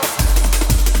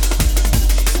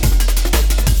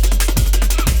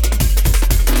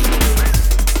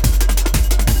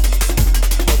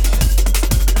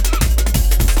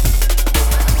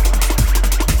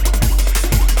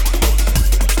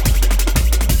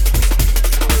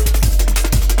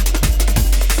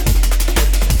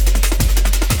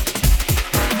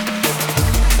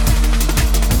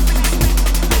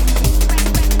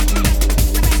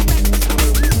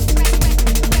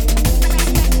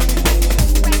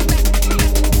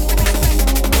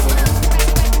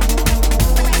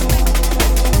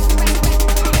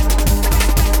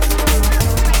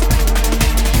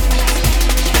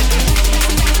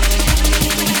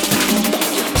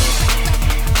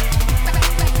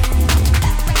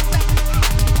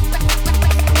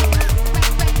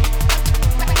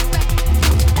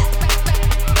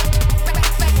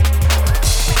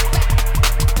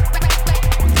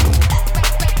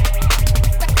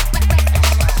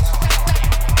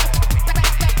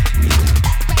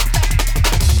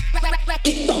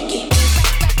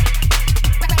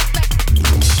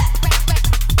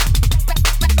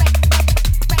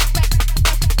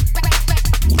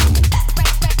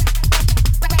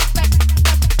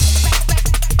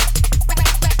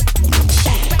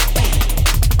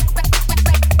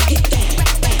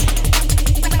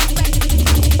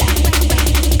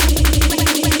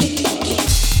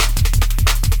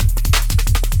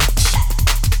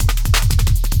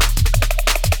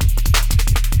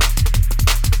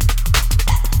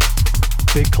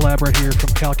 collab right here from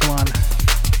CALCULON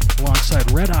alongside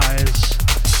Red Eyes,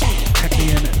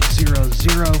 Technian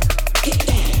 00.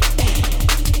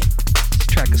 This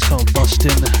track is called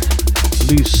Bustin'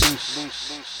 Loose.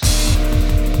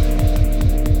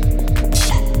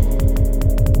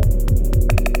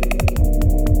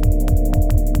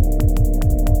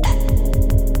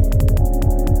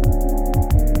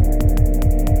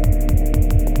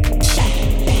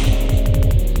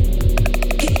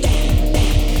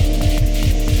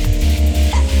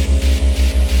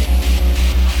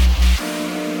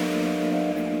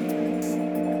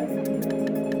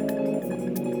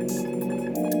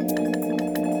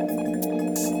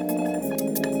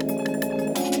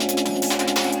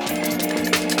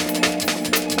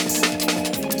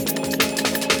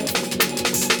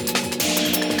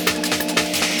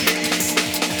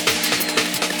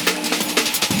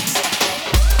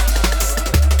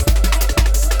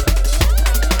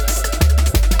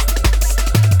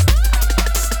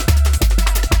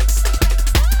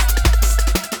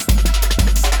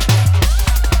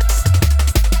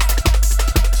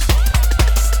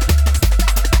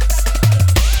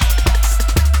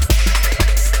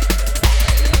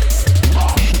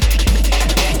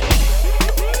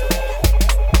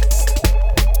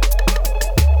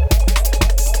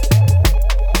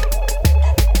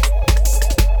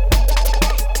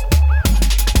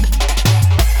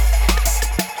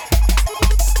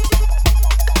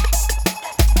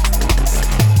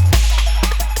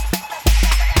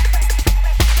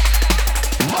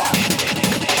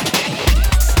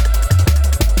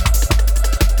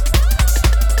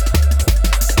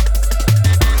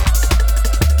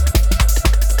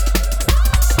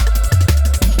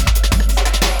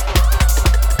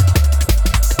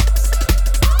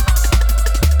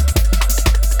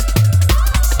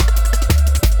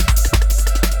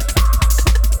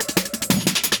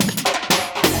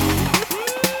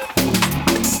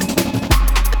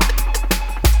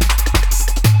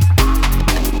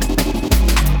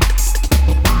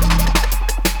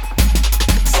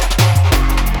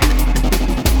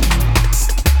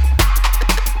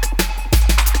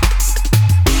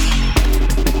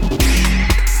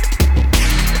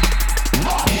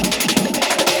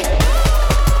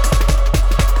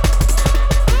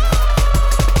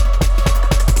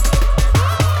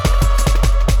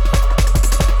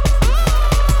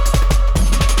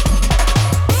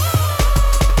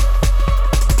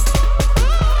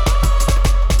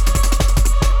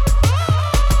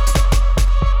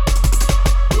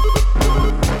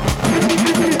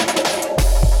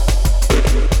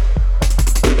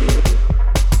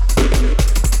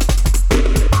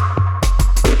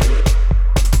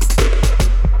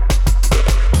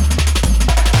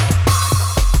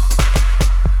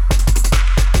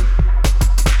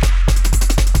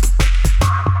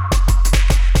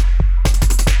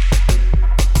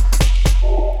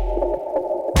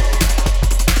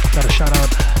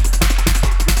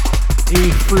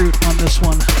 A.FRUIT on this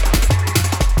one.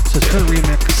 This is her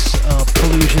remix of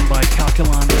Collusion by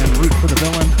CALCULON and Root for the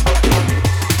Villain.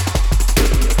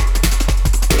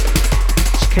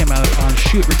 This came out on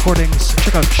Shoot Recordings.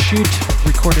 Check out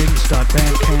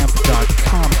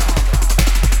shootrecordings.bandcamp.com.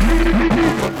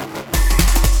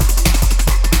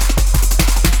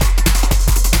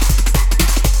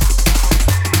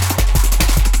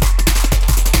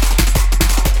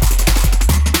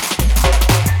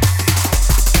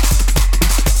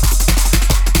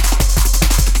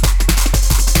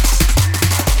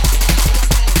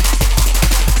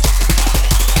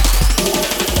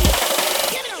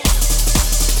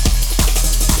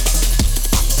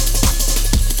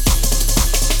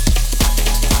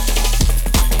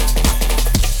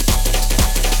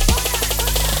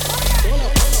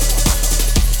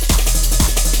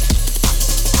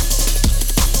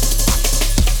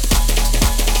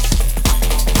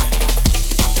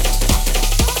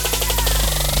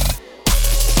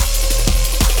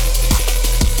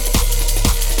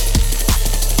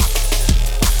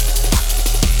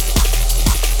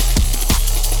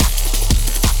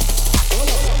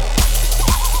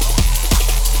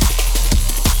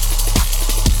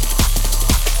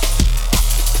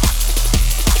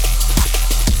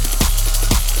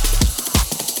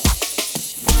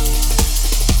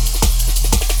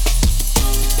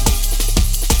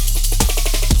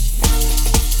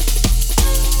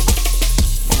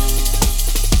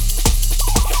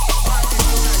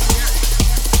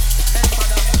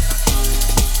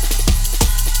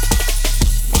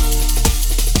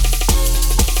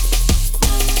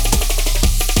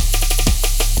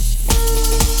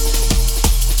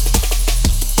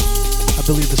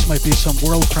 Might be some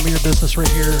world premiere business right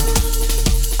here,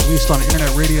 released on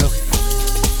internet radio.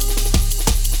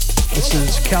 This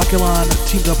is CALCULON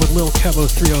teamed up with Lil Kevo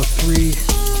 303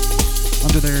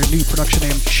 under their new production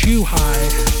name Chew High.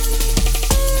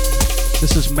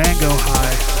 This is Mango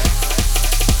High.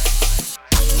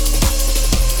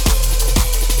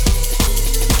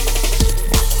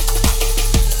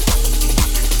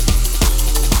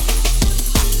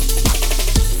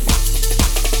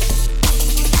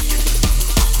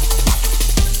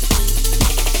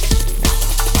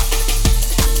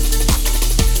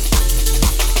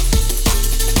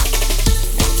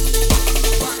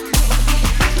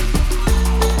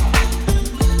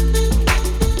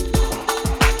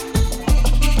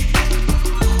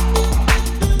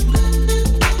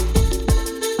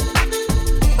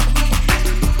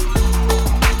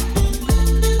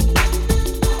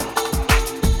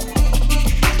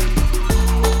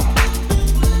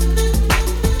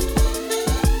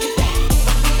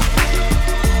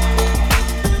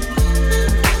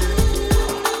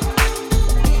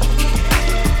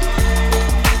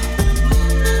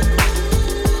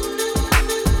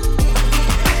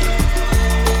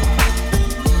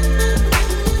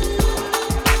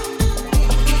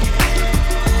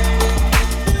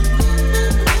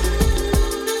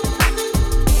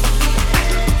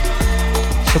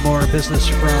 Business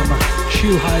from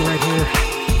Chew High right here.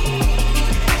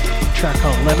 A track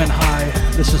called Lemon High.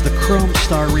 This is the Chrome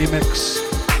Star remix.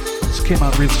 This came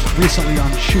out recently on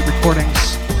Shoot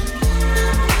Recordings.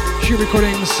 Shoot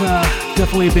Recordings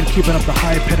definitely been keeping up the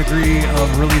high pedigree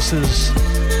of releases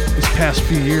this past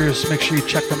few years. Make sure you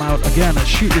check them out again at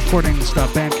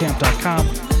shootrecordings.bandcamp.com.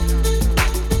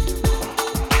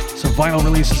 Some vinyl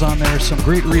releases on there, some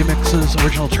great remixes,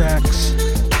 original tracks.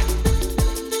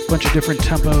 Bunch of different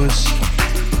tempos.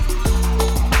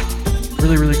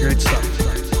 Really, really great stuff.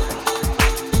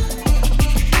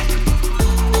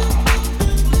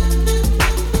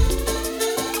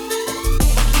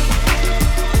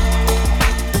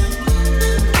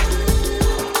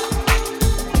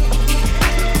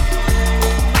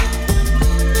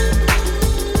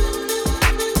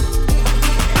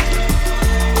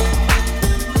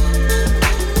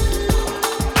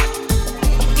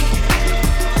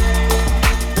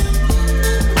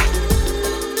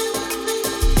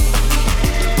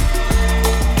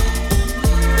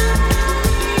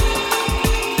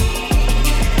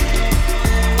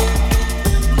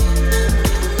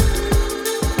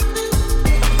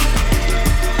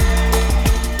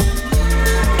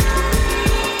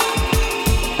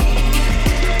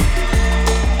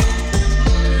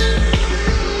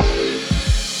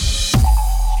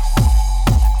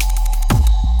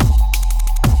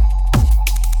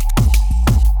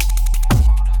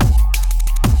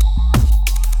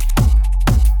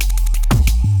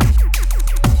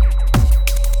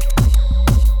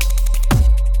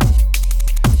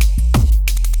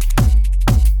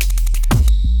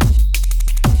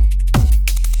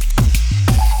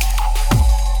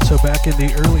 In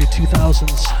the early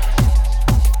 2000s,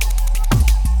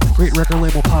 a great record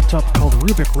label popped up called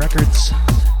Rubik Records,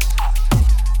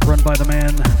 run by the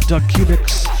man Doug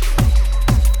Cubics,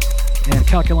 and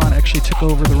CALCULON actually took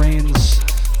over the reins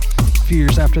a few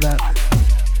years after that.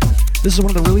 This is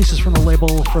one of the releases from the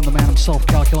label from the man himself,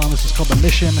 CALCULON. This is called The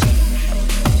Mission,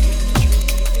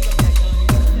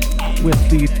 with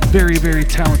the very, very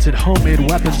talented Homemade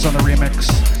Weapons on the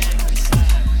remix.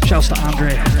 Shouts to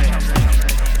Andre.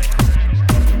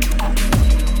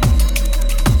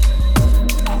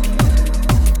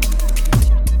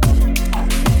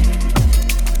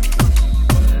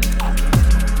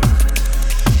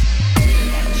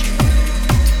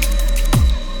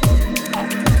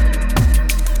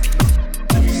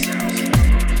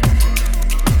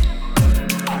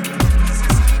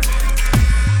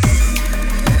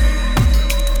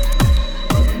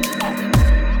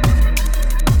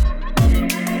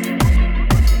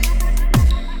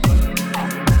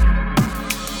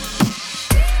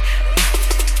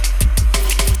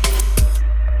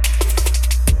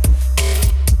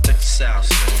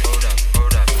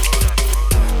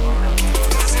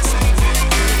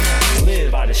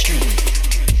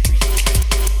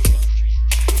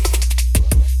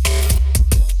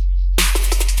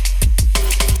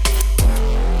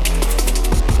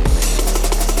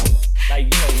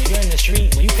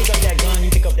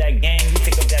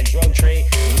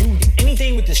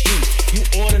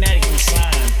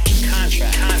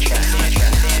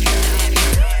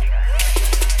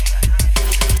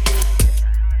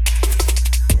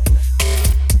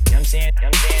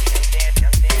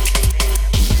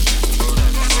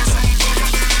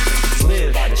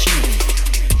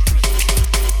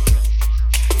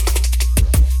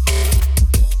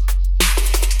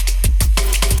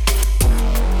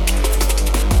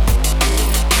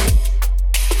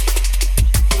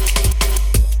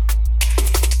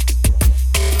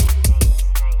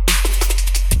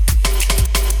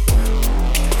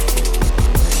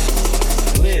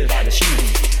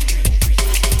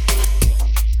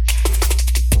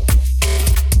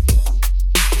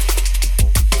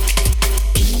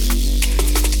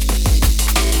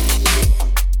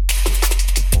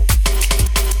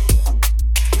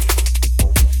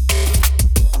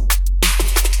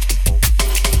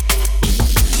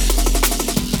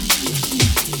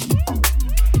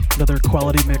 Another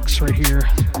quality mix right here.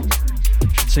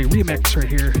 I should say remix right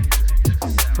here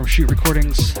from Shoot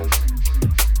Recordings.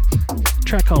 A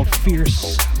track called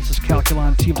Fierce. This is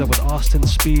CALCULON teamed up with Austin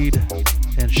Speed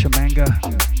and Shamanga.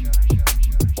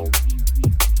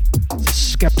 This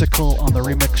is Skeptical on the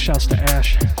remix. Shouts to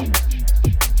Ash.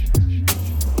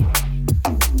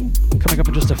 Coming up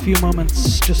in just a few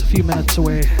moments, just a few minutes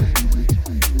away.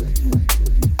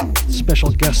 Special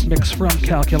guest mix from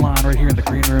CALCULON right here in the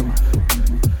Green Room.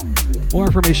 More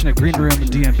information at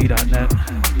greenroomdmb.net.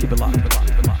 Keep it locked, keep it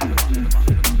locked, keep it locked, keep it locked, keep it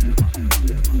locked.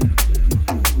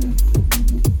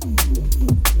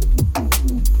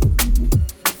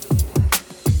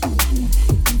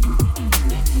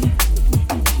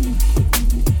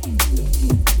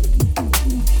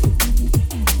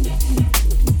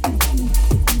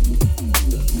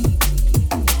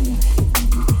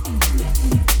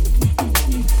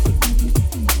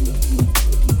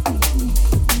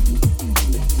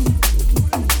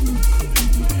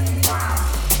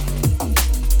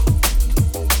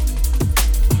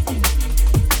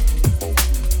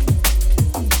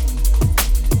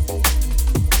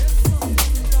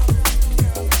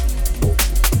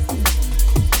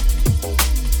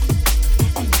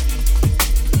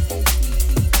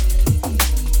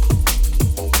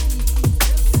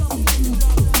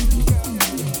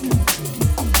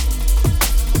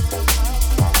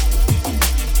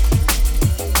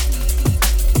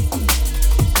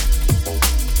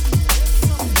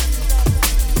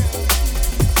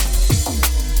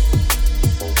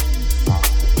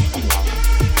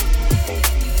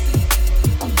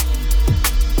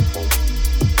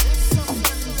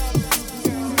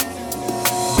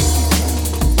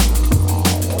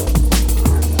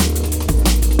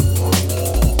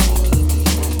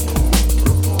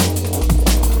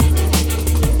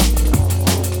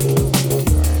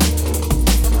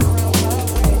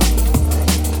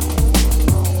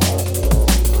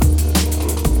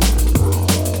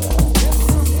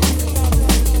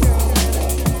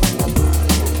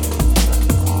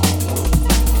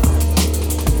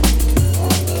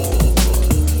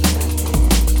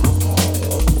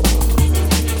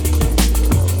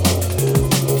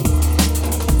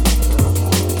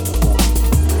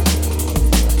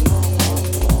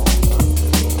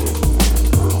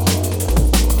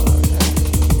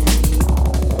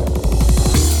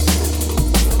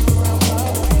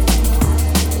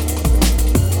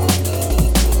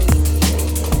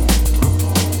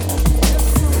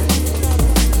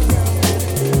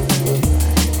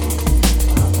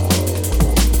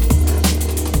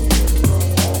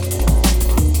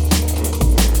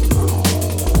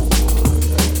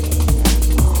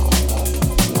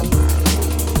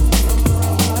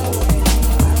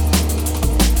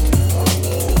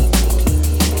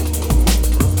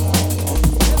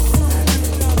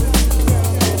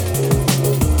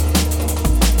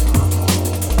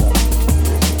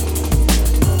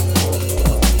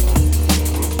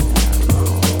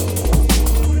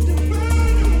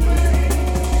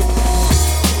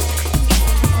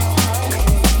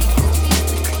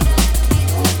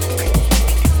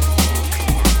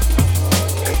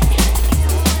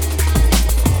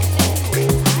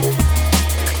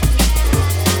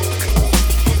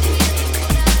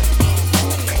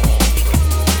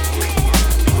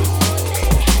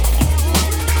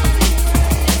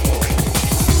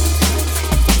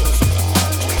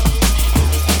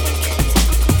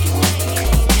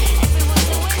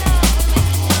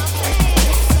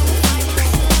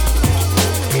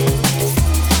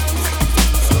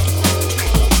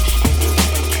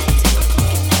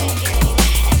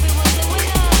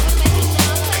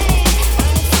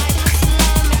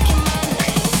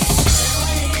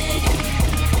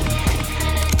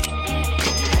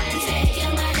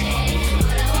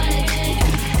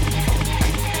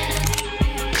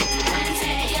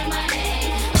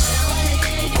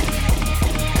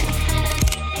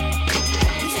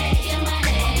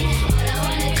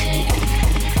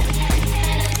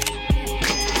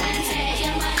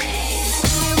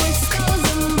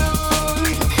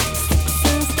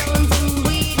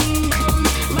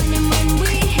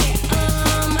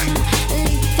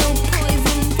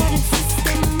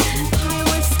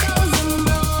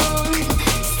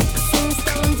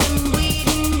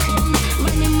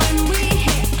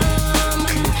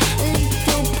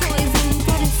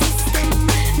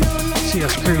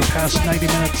 past 90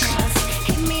 minutes.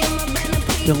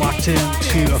 You're locked in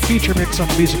to a feature mix on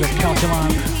the music of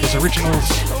CALCULON, his originals,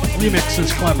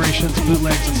 remixes, collaborations,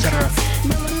 bootlegs, etc.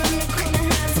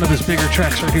 One of his bigger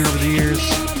tracks right here over the years,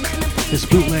 his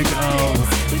bootleg of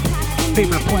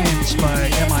Paper Planes by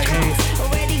MIA.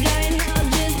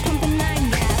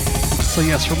 It's Also,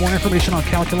 yes, for more information on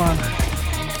Calculon,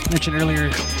 mentioned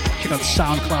earlier, check out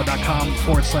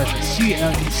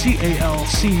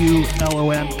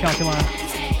soundcloud.com/CALCULON Calculon,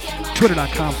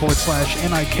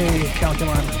 twitter.com/NIK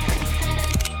Calculon.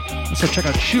 Also, check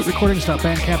out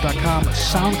shootrecordings.bandcamp.com,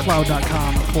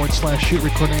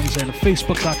 soundcloud.com/shootrecordings, and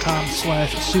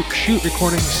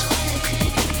facebook.com/shootrecordings.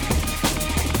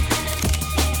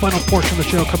 Final portion of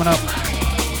the show coming up.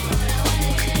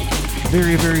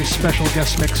 Very, very special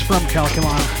guest mix from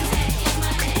Calculon,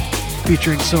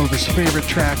 featuring some of his favorite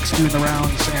tracks doing the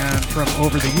rounds and from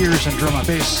over the years in drum and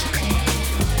bass.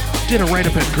 Did a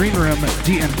write-up at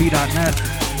GreenRoom.dnb.net.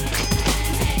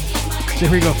 So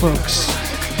here we go, folks.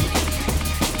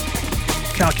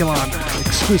 Calculon,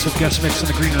 exclusive guest mix in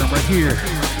the Green Room right here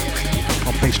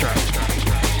on BASSDRIVE.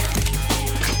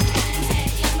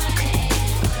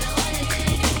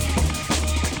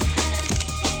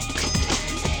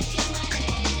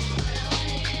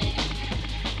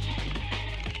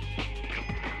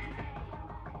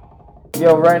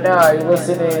 Yo, right now you're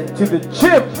listening to the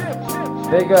Chip.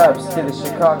 Big ups to the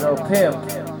Chicago pimp,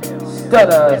 Stun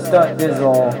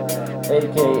Dizzle,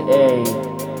 aka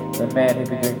the man who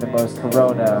can drink the most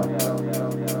Corona.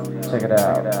 Check it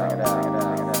out.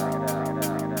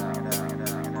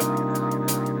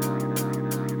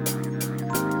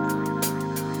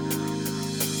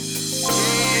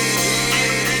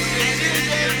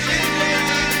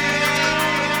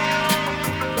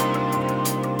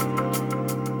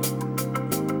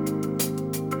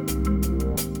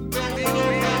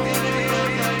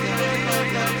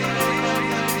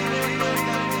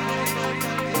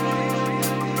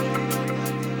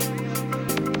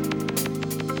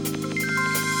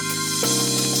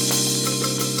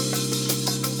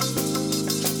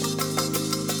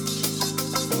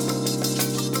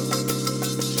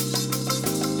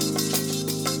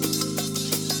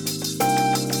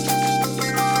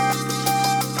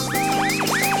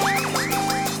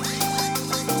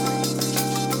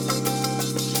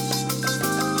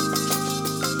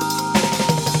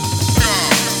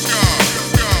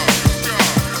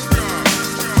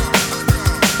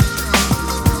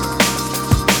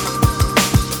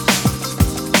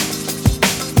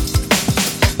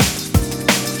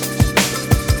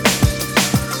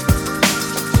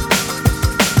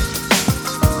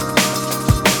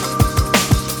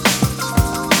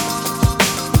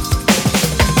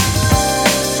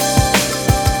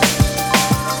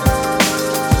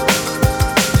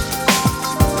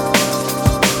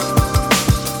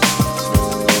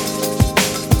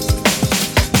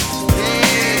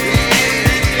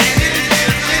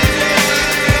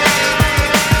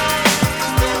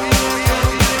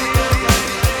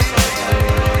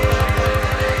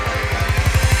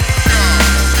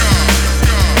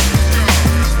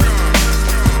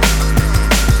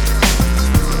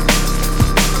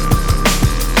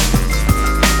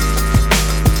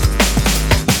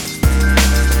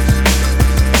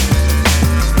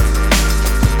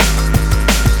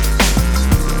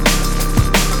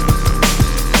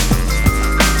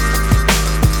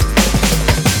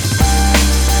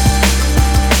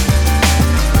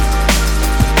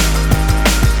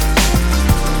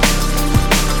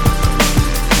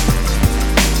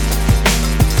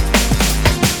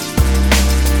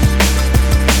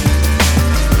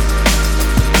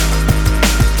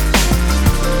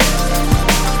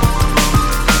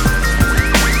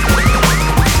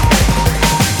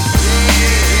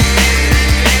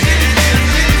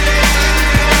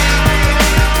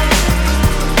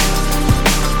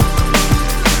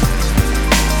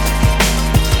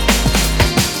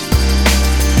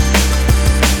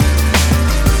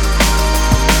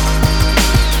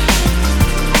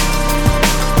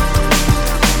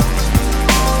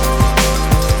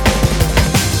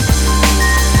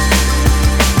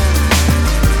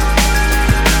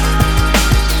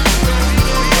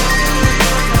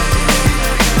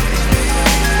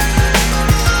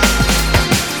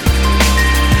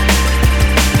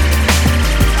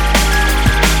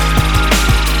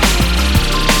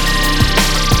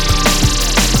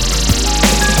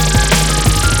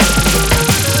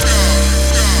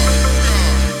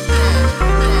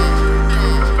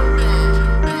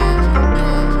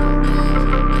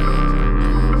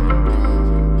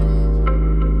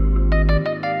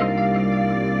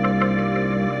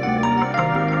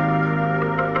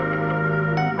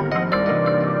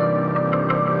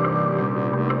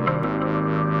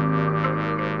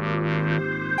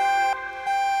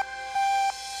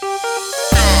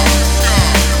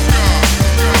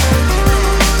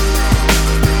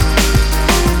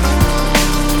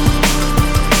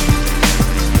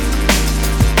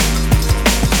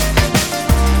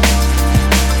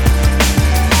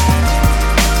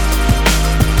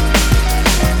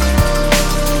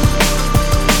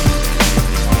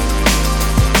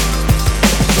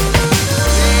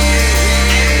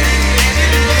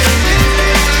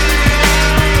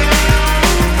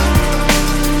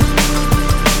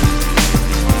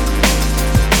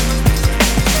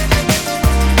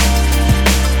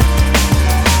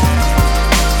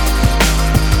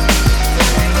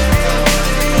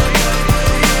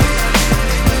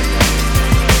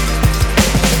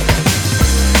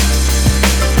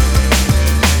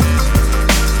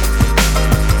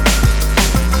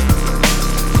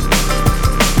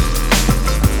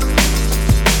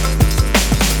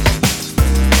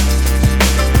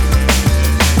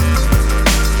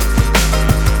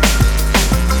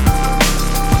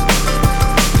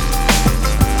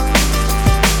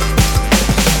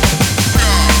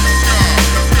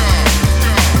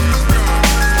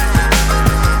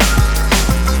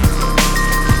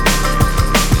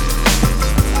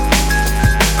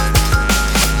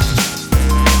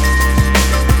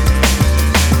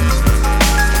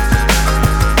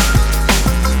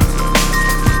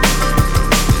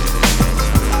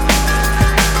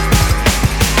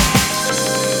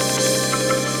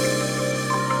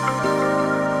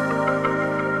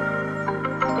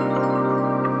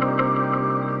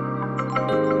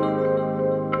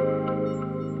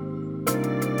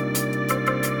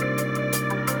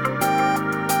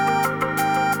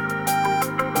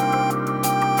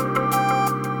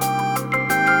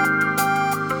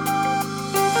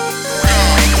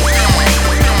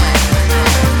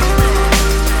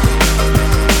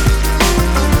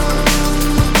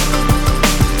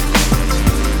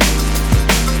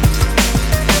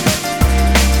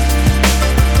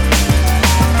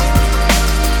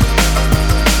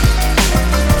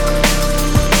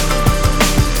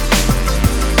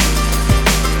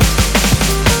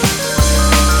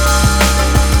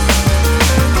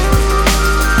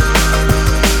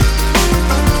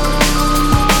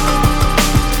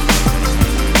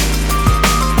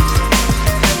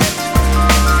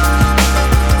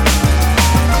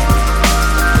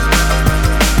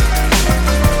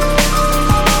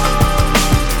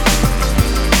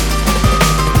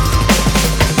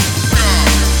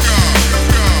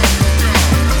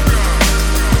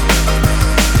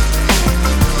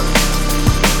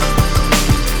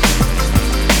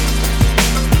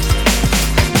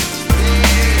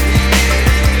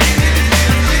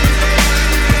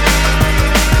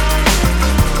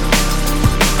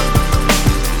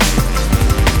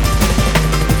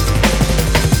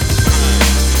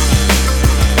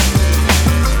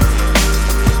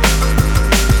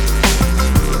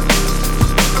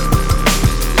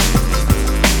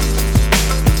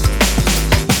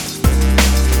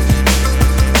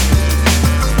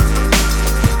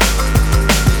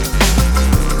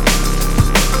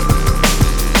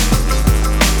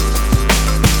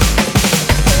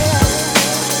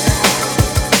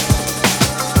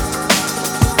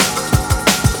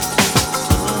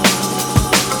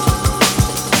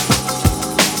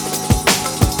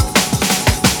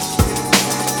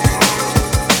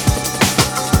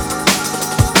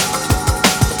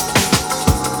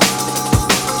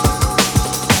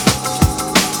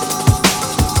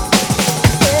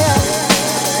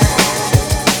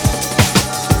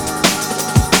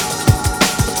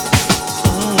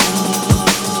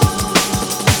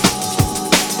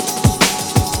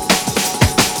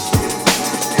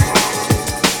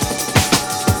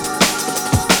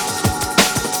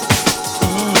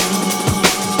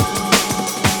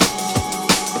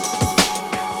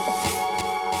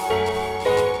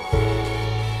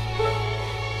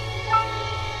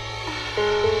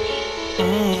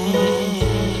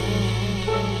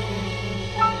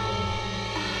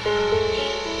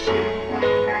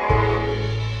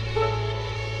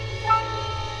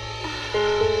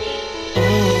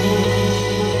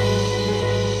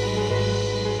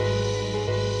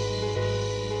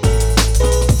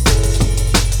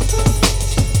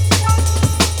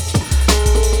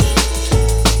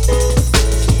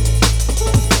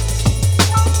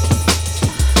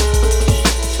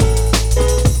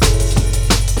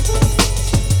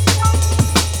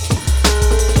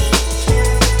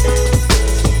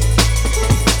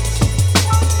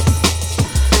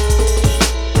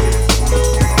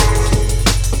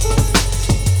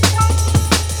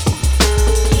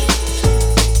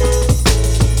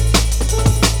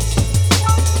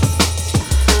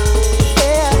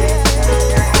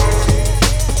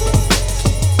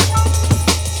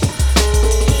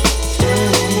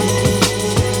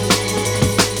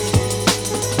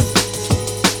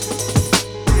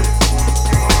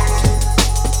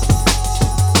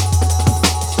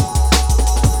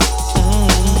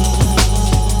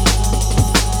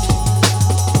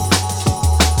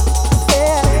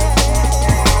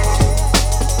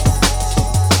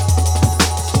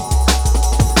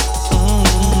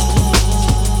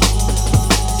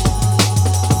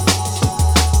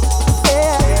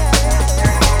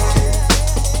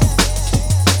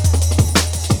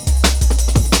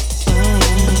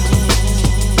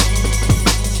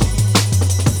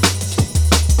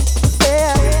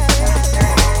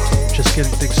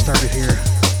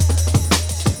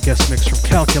 guest mix from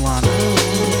CALCULON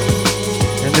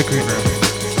in the green room.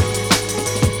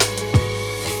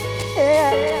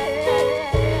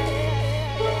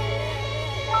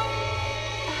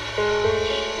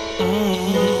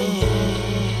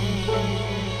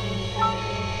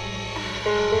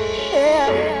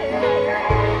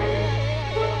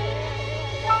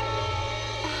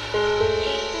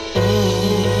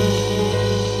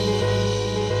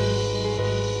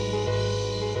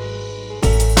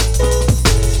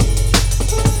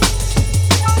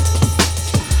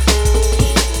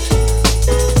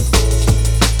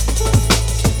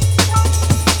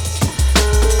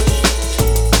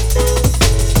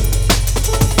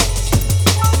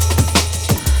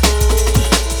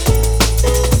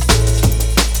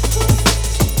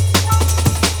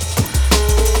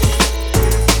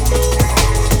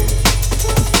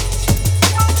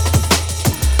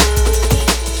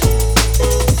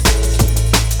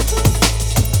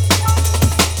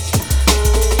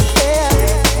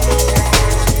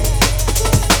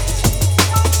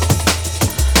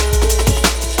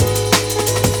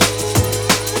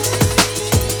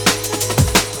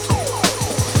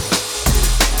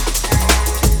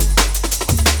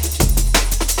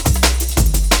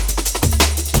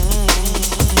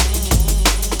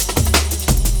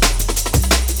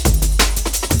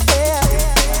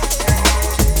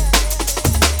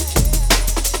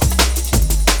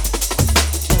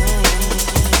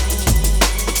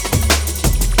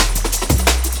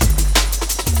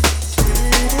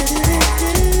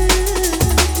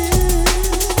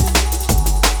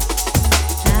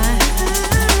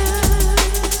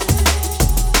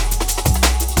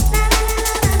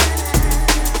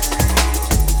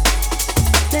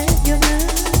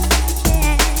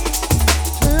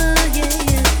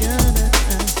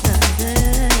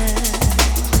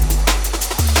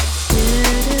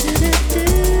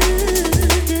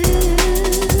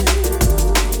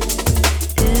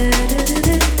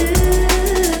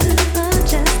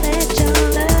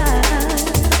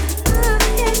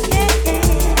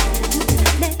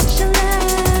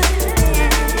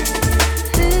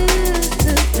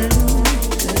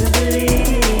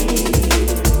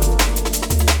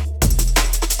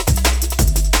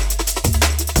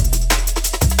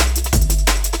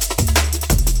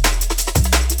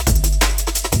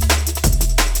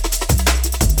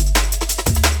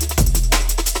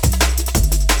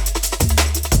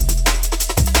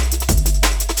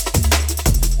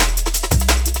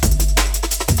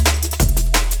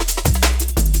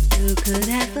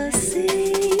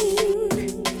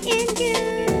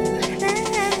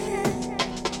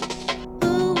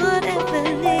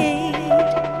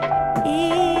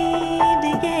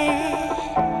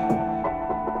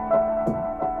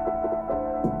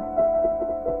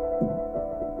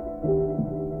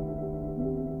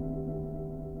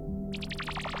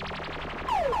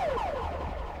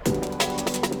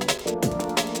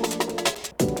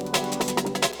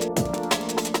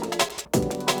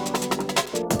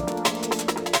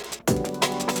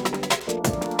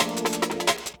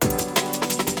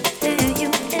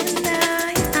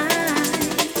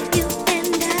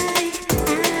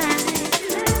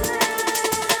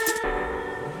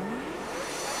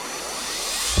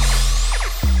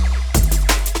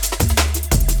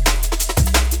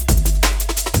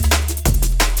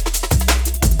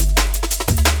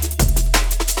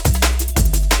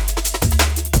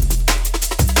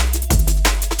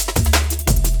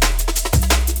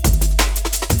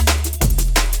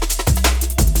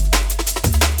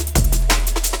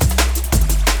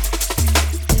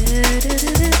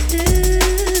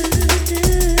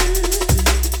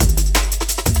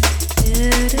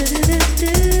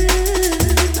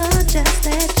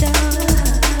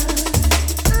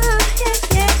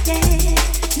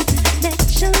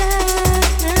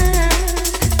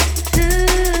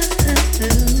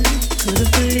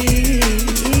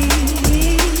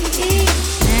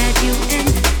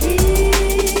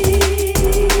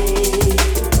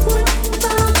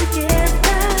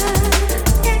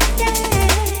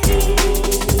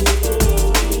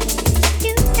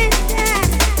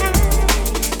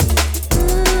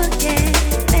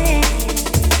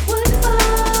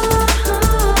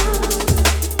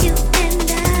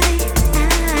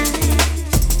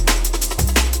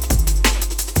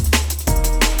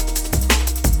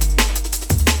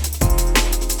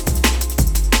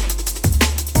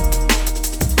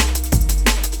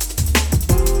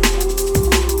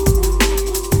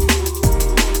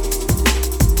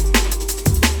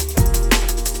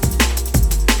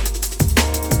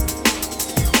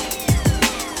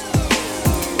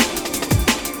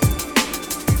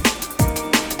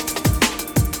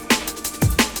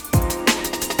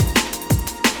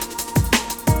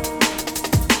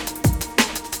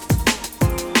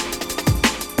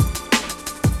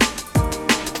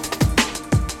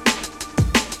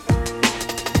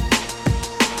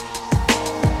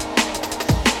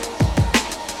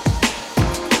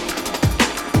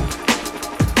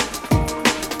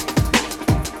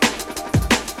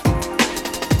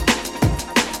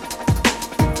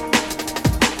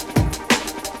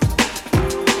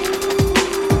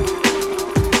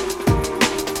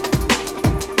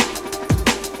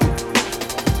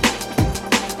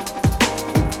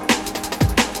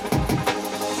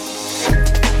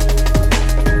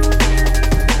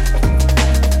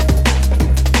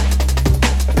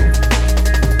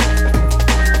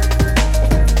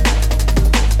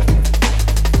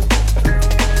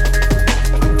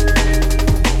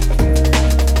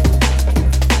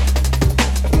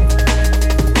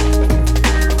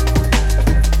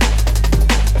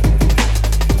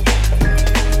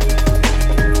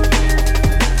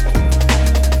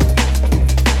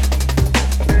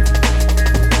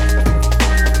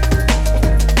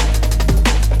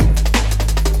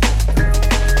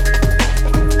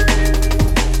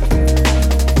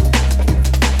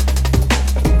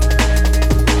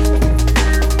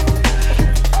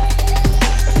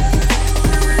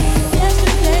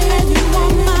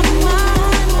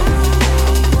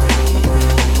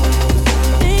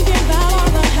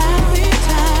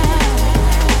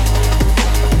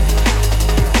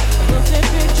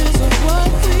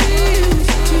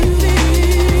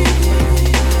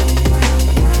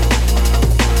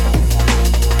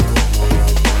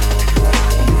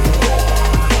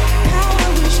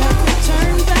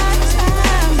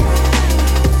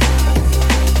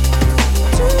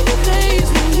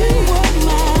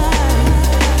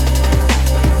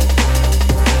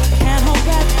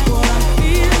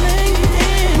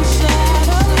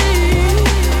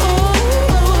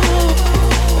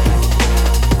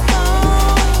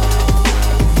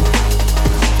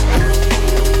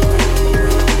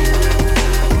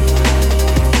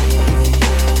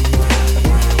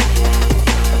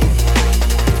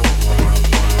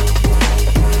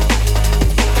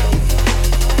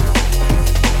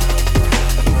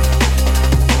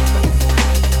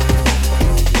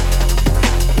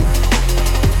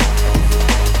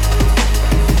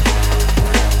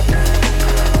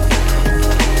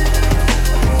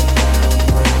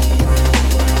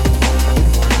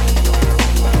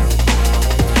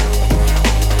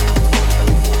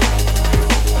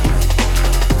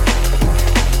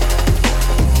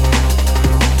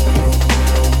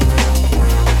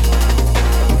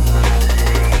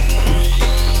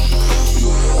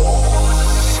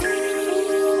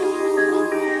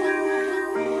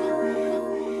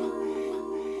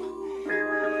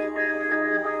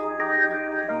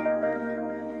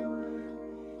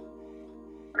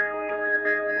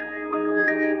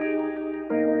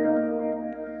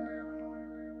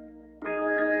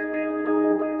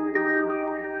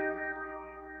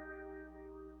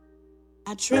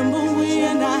 tremble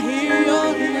when I hear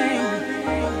your name.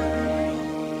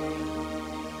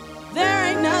 There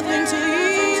ain't nothing to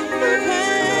ease the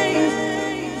pain.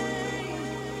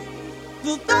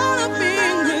 The thought of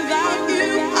being without you,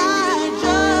 I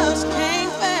just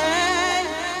can't bear.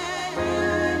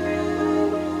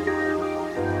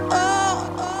 Oh,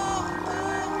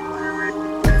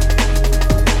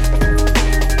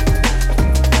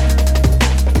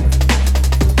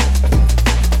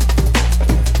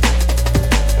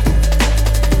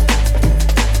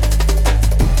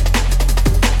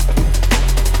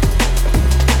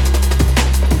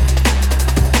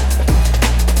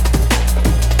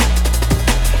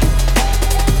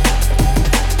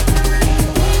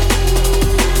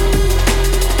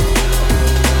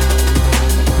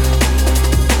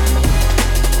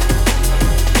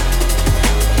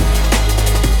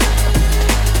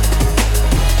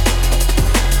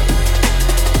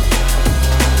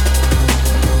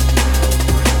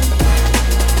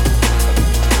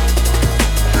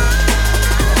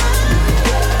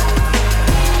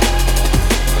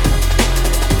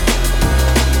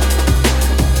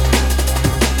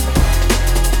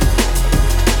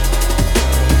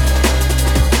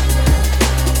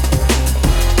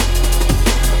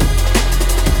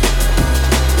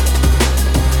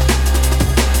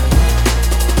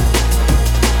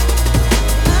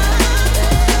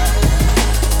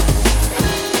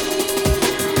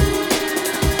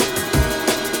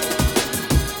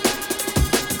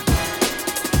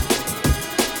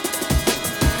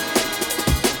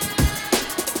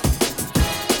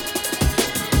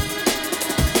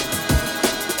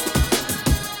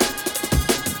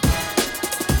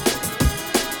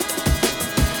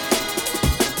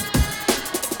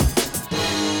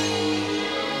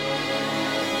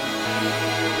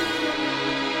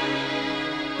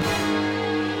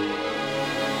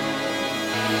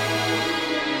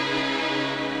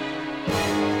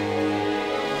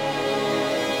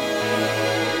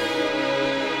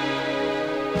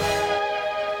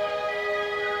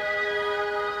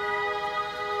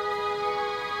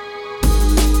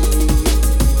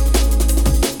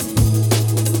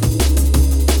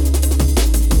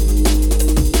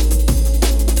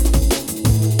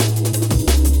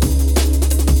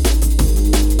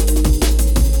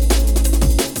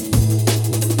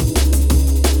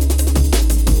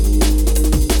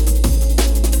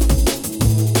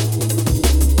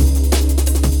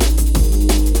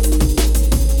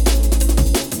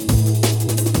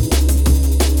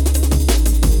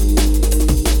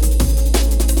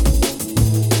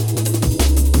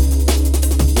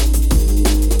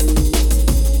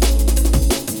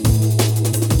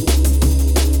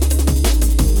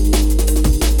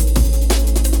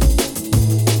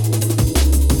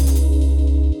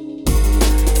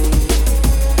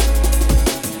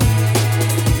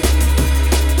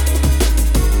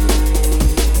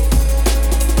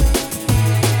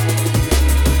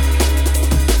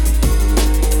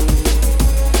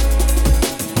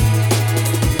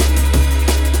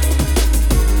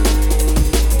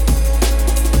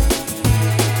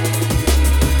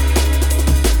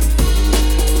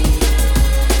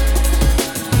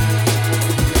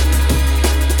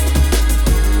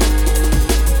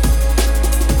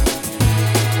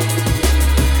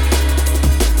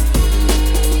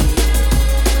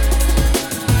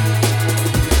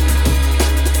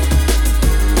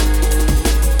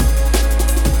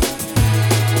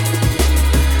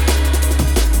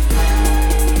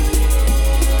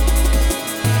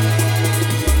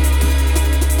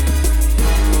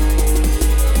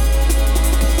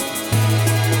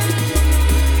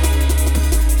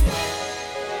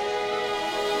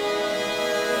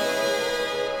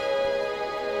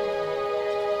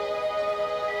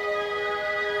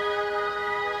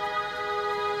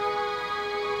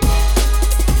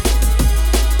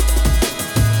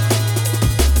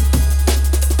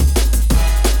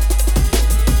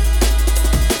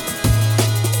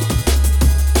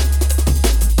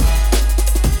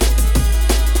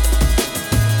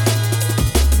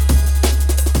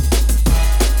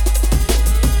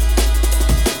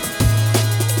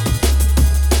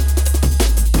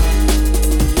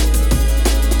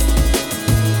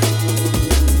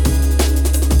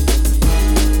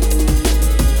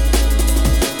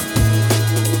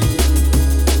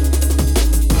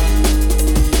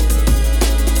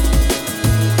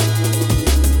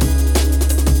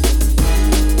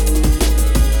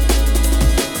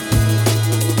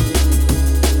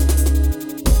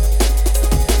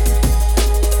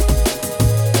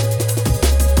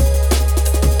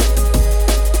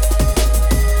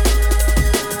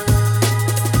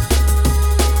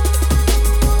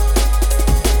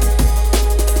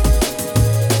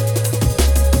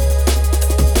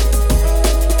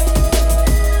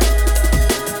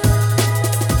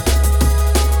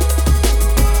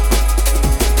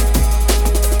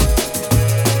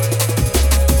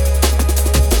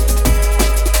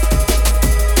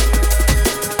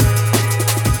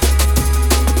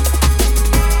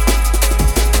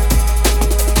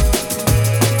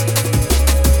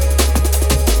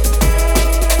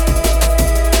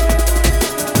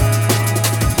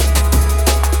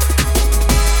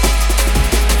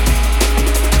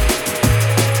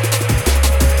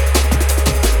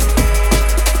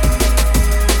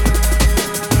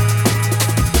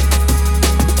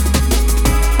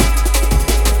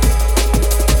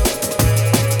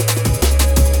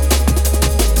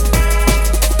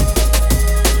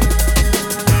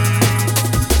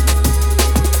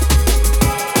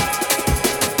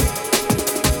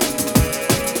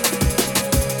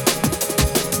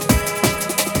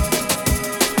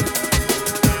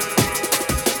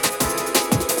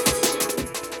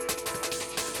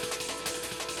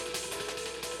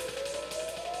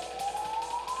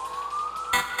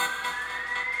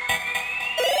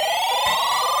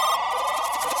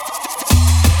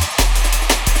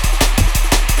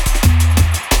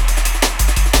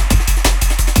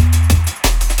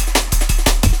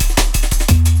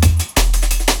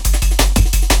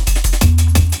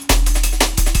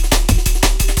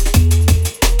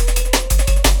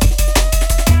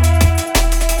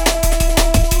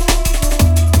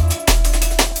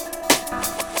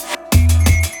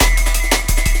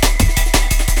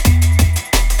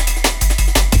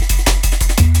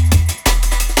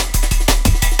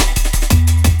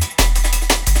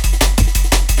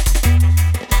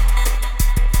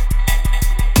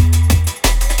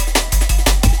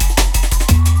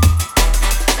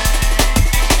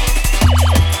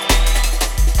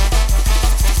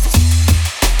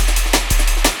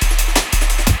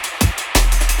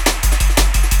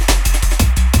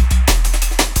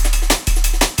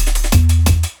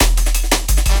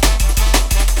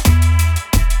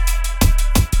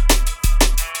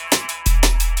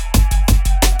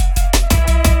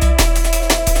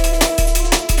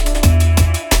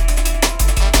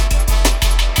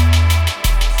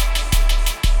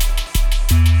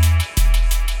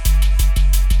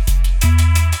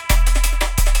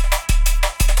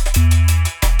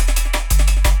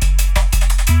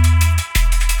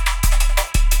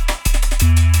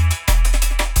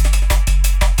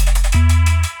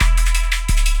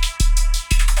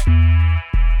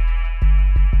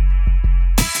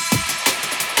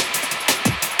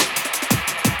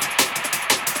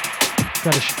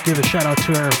 Got to give a shout out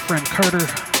to our friend Carter,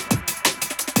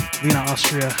 Vienna,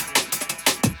 Austria.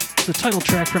 It's the title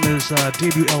track from his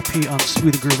debut LP on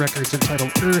Smooth and Groove Records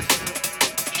entitled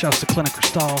Earth. Shouts to Clinic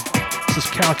Cristal. This is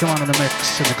Calculon in the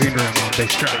mix in the green room on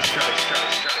BASSDRIVE.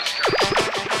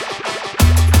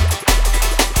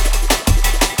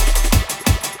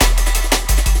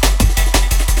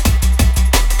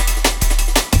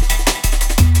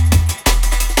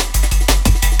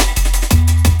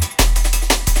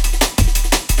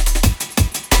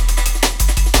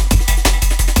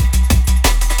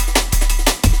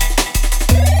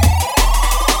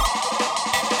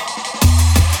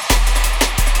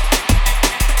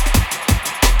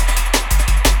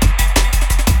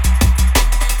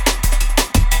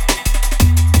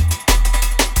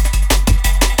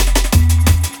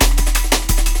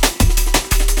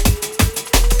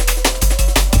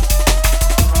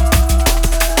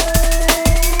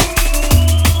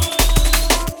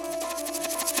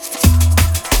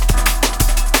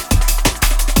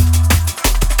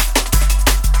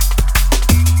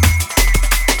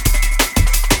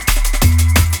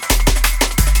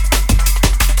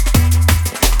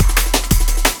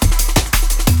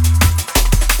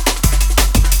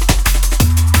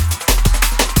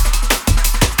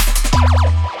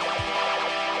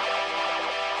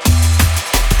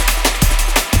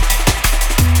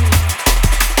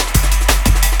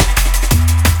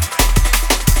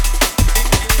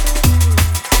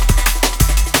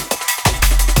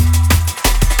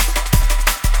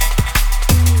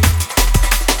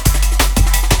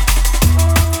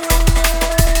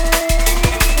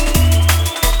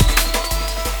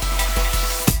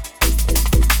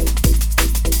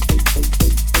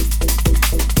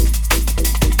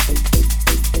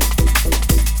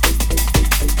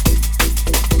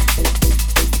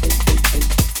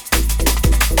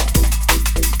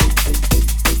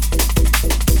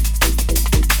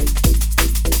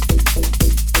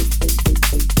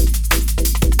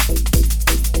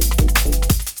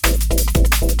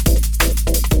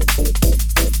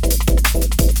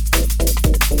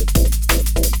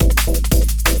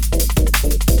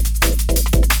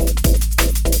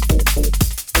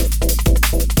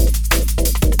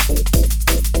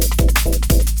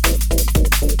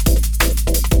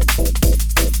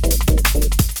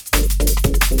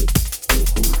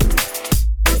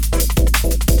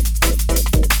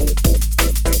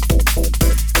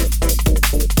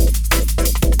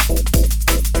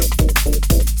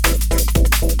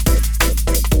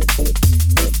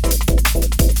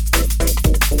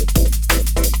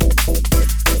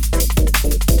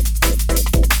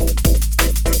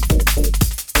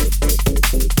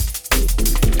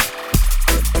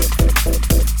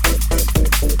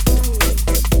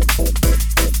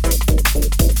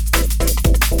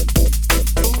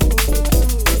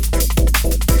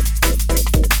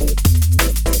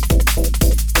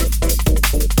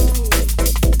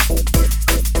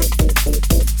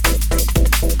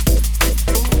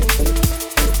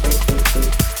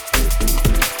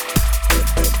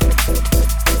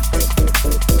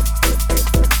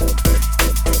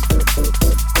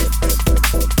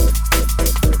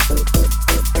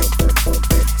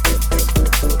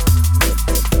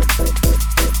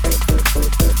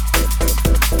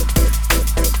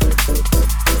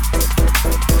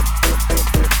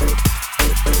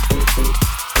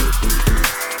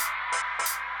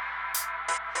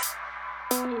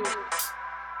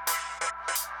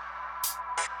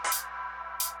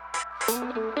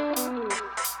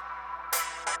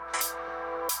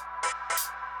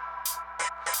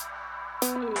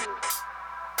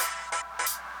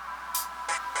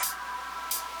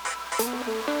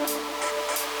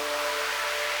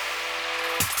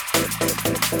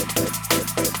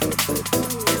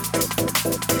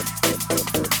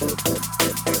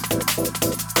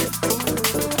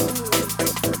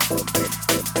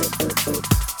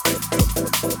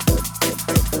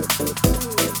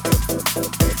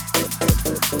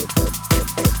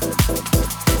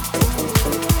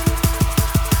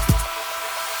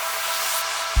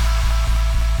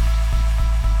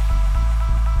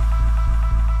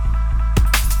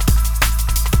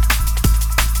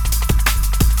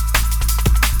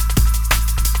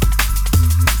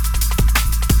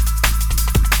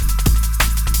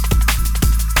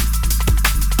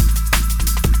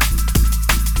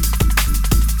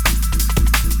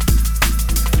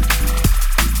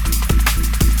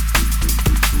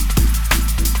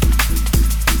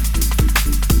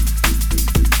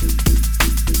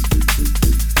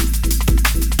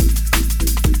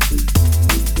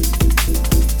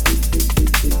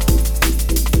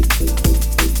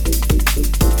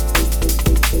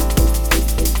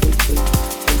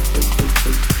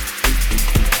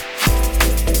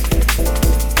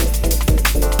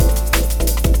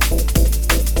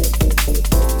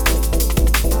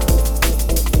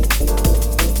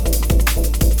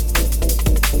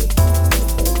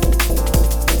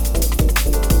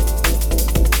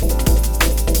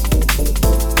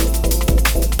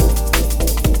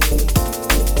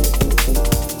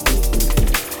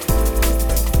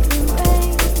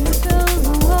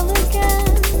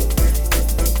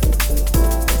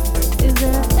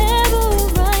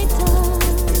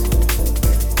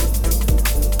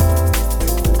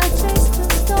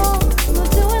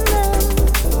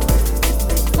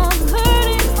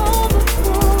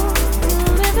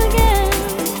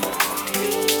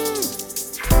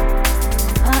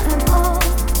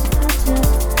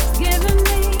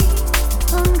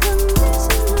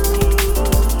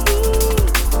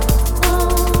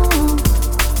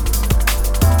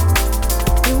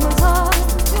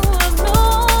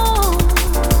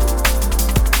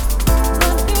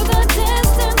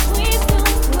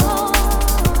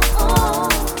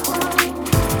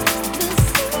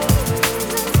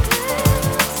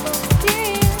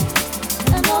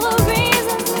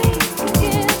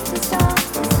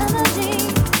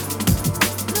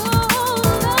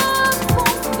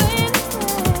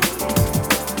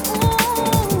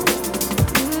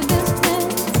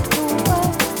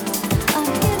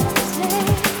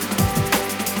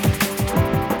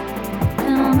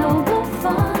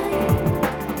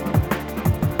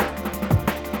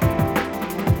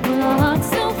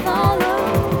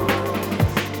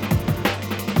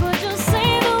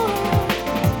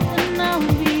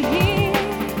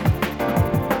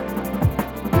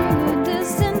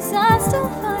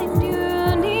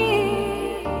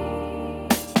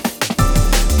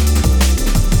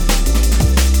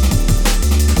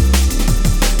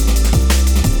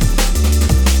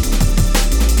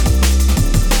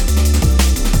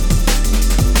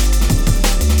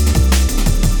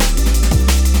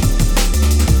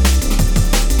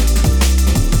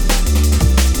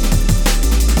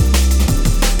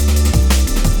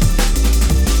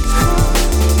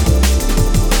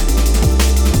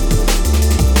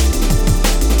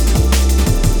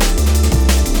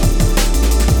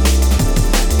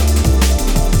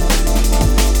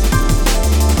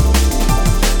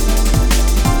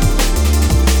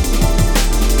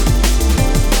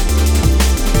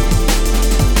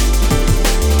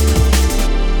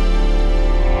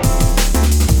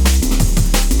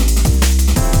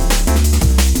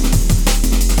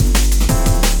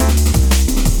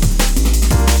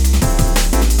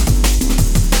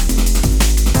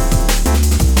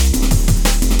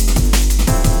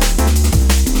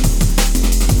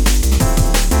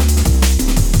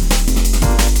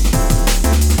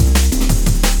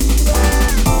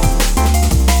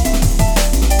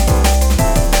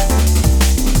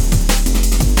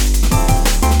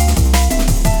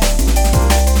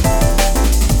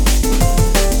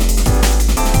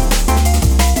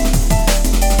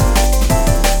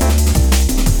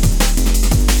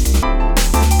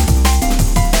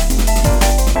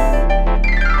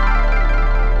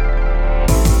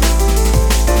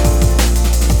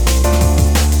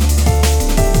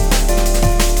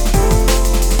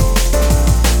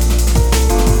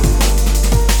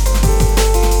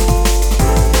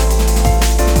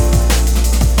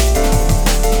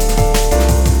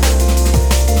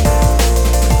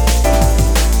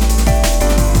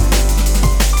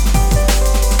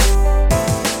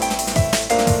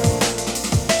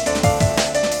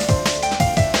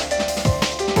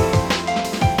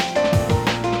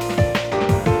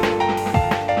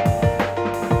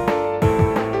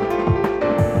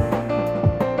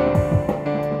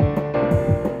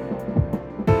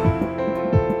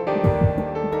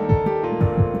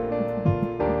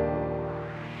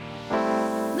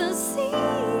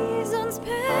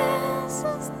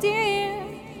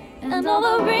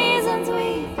 reasons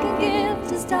we can give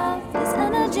to stop this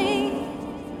energy.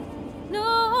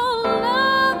 No,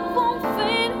 love won't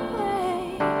fade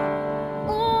away.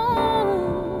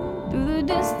 Through the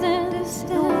distance,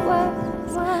 the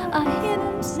words I hear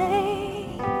them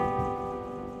say,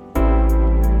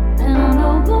 and I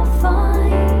know we'll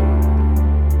find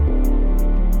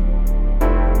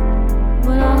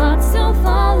what our heart still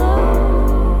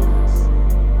follows.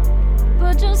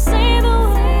 But just say the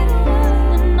word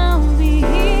and I'll be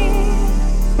here.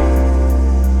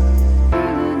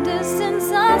 Through the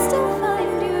distance I still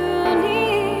find you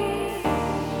near.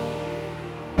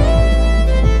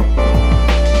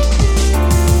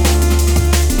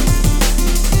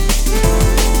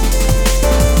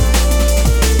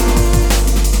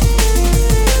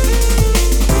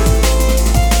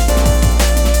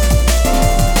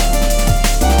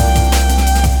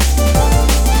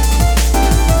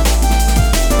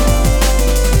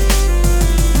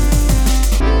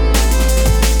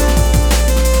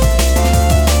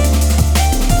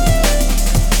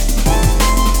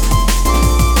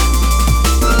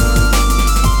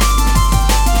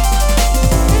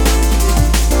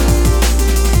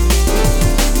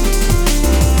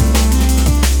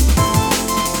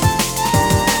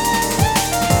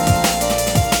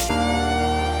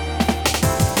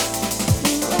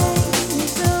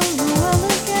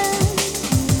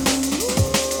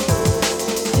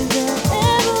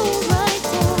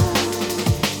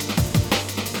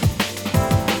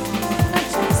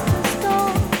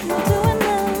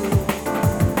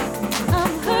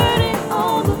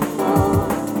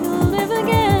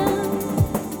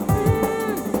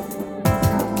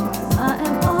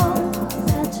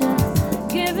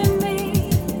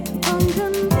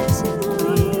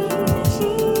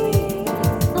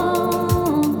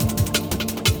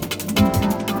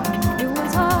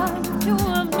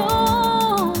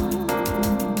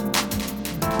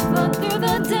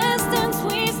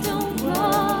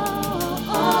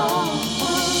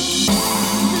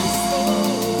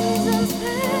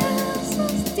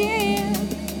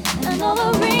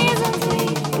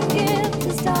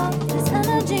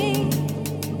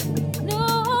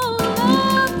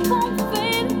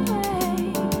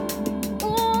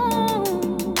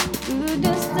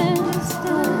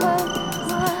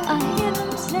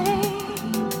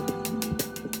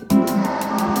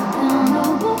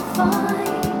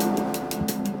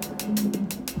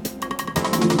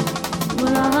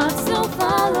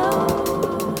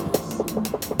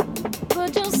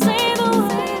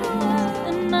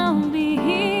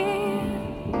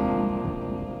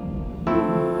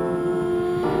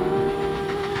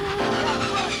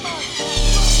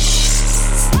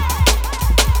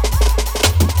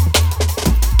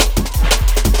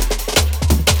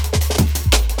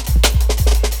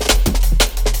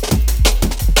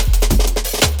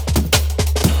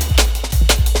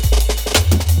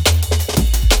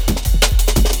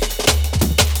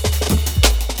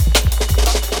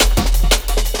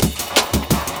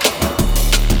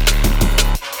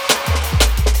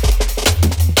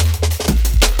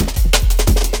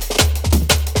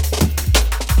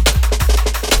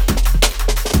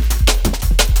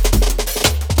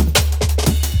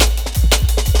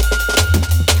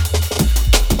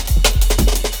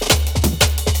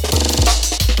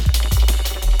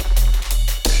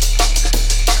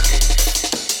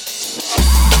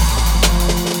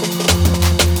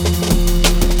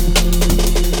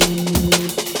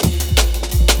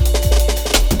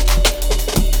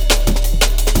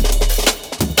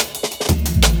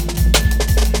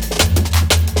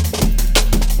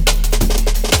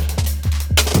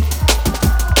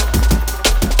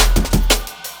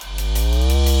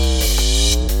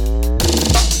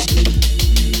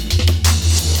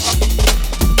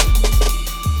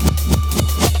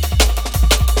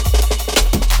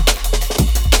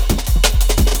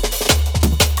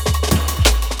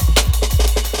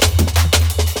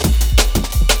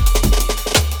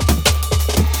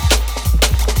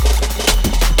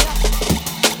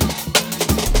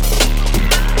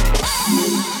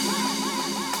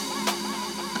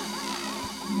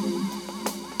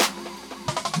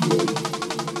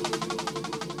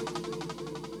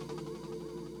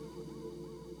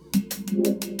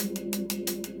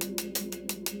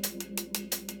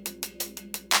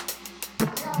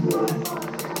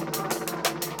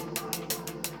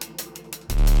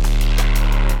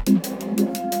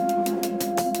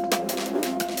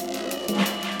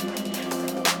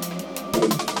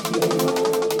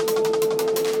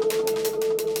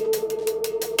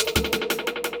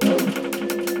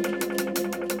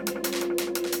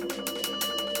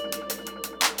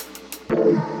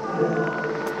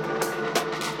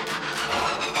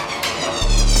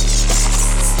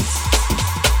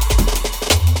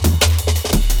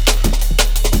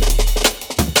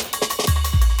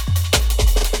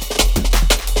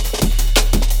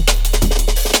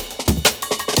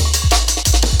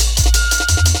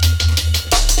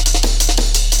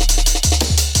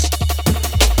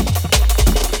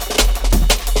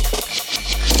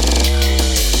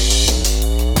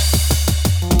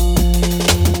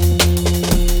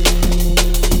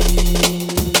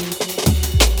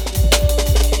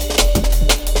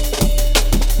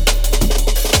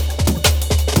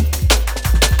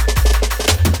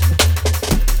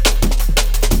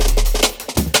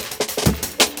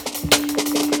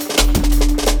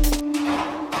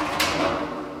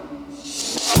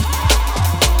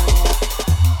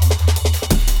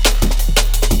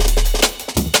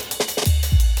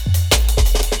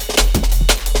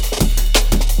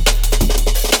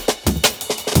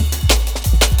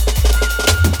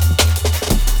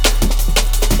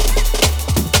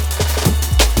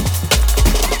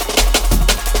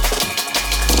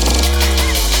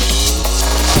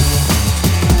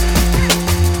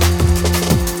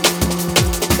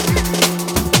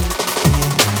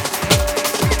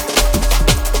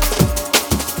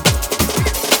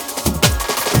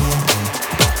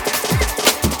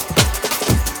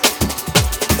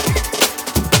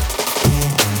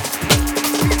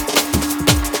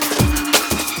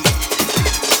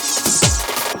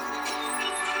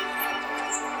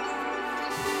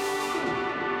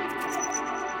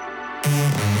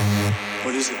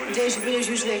 music. Deja vu is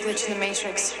usually a glitch in the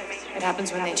matrix. It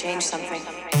happens when they change something.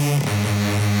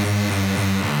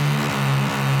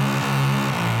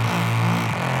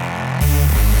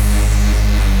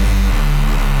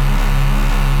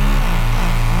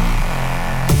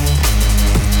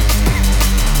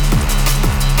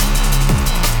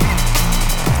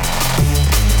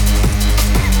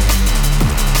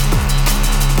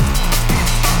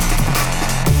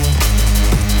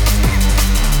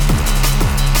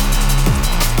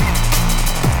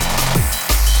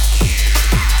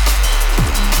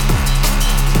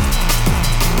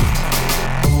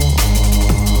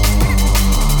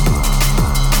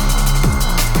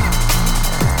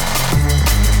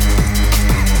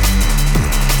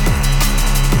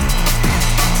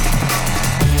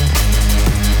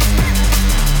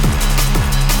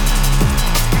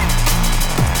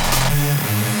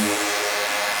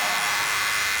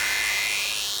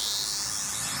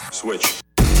 Switch.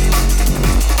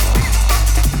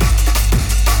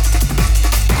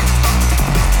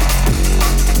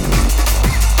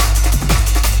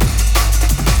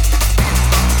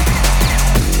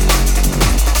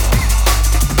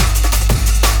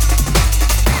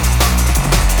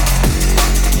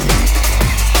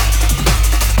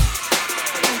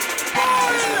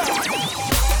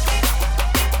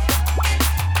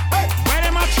 What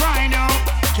am I trying now?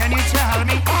 Can you tell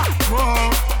me? Whoa.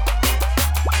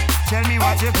 Tell me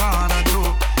what you gonna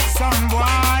do, son boy.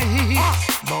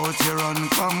 Bout you run,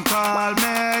 come call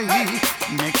me.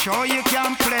 Make sure you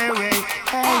can play with.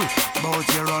 Hey, bout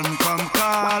you run, come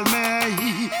call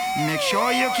me. Make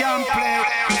sure you can play.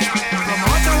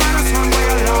 Promoter wanna song where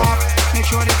you laugh. Make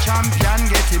sure the champion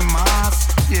get him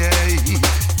mass. Yeah.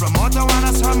 Promoter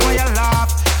wanna song where you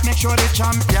laugh. Make sure the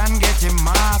champion get him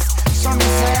mass. So me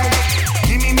say,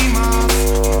 give me mass,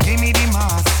 give me the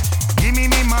mass. Give me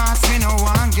mass, me no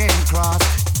one game cross.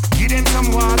 Give them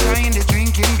some water in the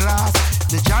drinking glass.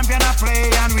 The champion I play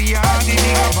and we are the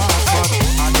nigga boss. But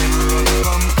I them run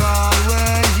come call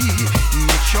way.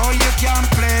 Make sure you can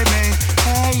play me.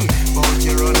 Hey, but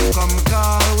you run come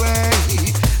call way.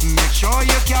 Make sure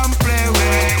you can play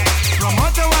way.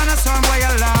 Promoter wanna song where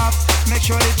you laugh. Make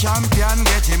sure the champion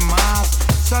get him mass.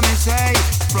 So me say,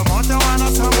 promoter wanna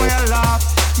song where you laugh.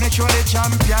 Make sure the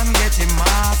champion get him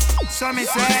mass. So me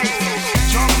say,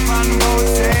 jump and bout,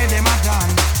 say them a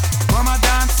done. Come a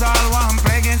dance all one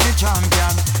play against the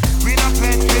champion. We no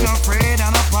pet, we no afraid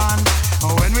and no pan.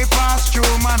 When we pass through,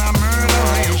 man, a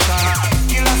murderation.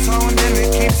 Kill a sound, then we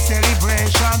keep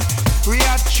celebration. We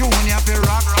are tune, you have to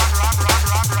rock, rock, rock, rock,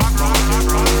 rock, rock, rock, rock,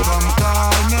 rock. Come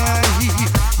call me.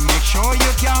 Make sure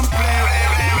you can play.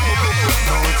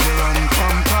 Don't you run,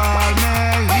 come call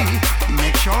me.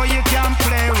 Make sure you can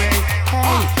play with.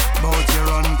 Hey, bout you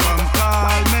run, come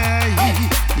call me.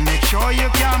 Make sure you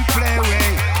can play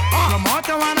with.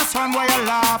 Promoter wanna song where you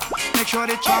laugh. Make sure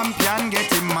the champion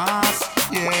get him mass.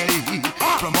 Yeah.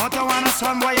 Promoter wanna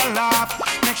song where you laugh.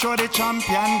 Make sure the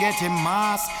champion get him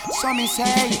mass. So me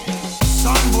say,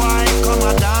 son boy, come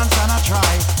a dance and a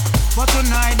try. But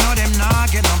tonight, no them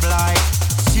not get no blind.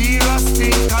 Serious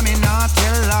thing coming not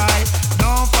tell lie.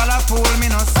 Don't fall a fool, me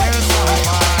no sell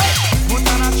somebody. Put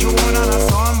on a tune and a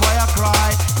song boy a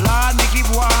cry. Lord, me keep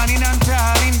warning and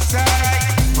telling say,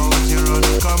 but you run,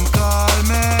 come call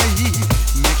me.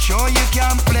 Make sure you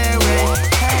can play with.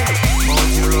 Hey, but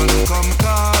you run, come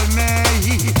call me.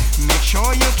 Make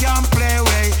sure you can play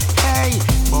with. Hey,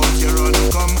 but you run,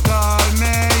 come call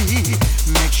me.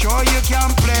 Make sure you can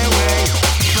play with.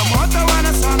 Promoter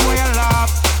wanna song where you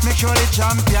laugh. Make sure the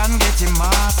champion get him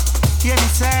mass. Hear me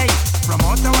say,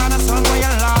 promoter wanna song where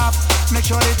you laugh. Make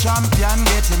sure the champion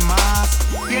get him mass.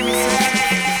 Hear me say.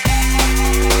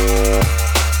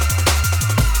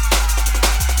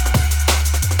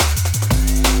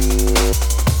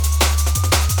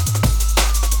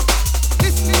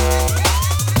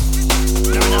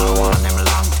 No, I want them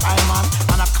long time, man,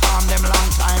 and I calm them long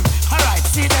time. Alright,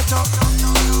 see that up.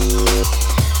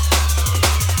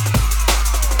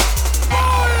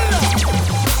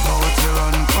 Bout you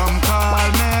run, come call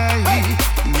me.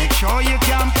 Make sure you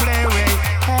can play with.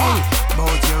 Hey,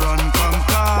 bout you run, come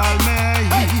call me.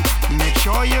 Make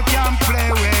sure you can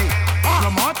play with.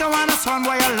 Promoter wanna song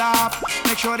where you laugh.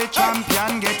 Make sure the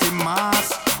champion get him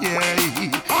mass. Yeah.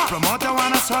 Promoter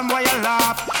wanna song where you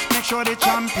laugh. Make sure the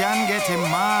champion get him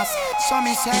mass. So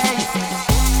me say.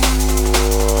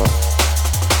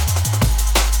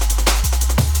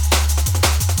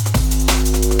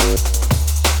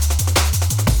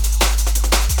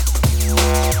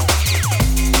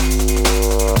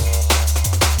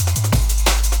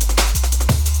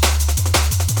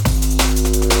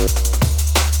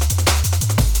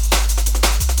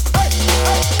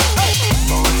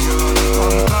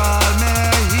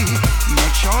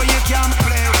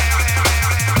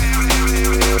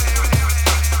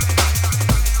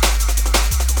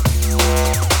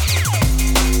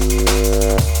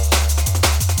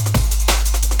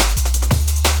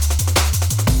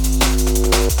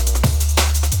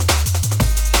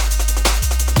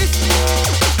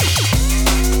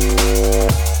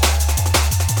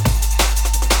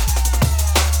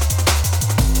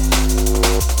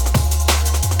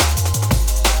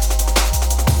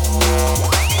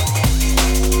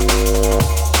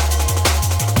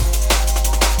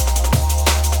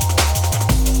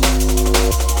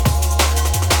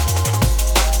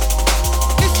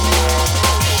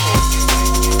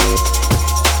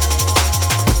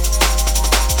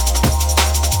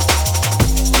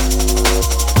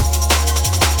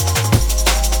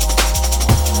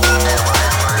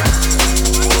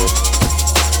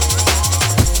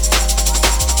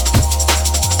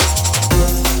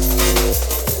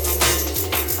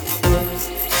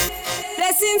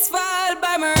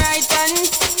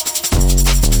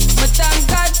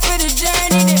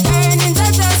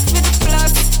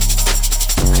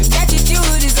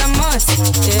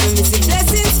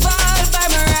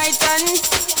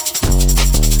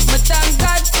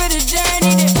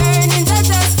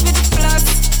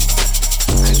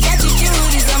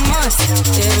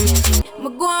 me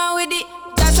go on with it.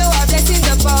 Just show our blessings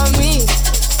upon me.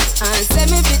 And send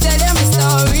me to tell them my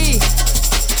story.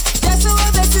 Just show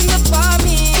our blessings upon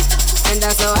me. And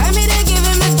that's how I made it, give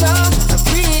him the joy. I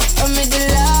breathe, I'm in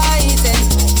delighted.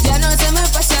 You know, say my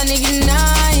passion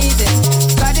ignited.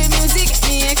 Got the music, get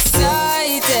me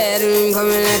excited.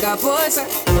 Coming like a potion.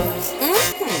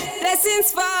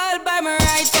 Blessings fall by my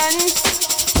right hand.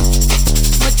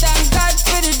 But thank God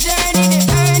for the journey. The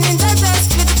earnings are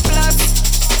just for the plus.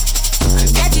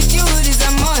 And gratitude is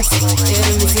a must.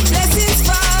 Yeah, me see blessings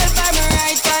fall by my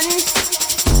right hand.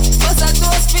 Bust a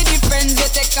toast for the friends we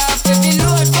take off every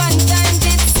load. One time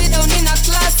did sit down in a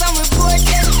class and we bored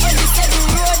them. When we said the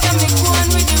road and me go on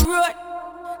with the road.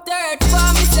 Third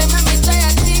form, me say me try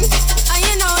a thing. And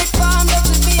you know it formed up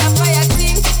to be a fire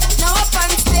thing. Now up on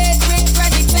stage with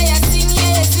credit I sing.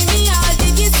 Yeah, see me all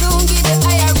diggy soon give the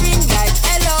higher ring. Like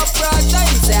hello brother,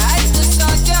 you say I just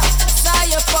saw ya. Saw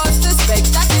your poster,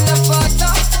 spectacular photo.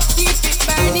 Keep it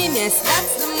burning, yes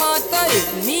that's the motto. If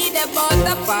me the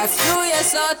butter pass through your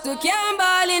soul to can't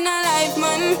ball in a life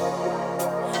man.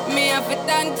 Me have to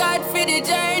thank God for the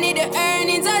journey. The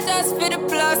earnings are just for the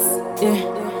plus.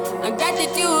 Yeah. And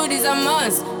gratitude is a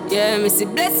must. Yeah, me see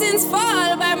blessings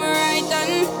fall by my right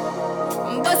hand.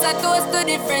 Bust a toast to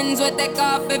the friends we take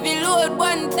off every load.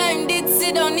 One time did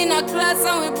sit down in a class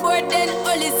and we bored then.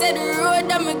 Only said the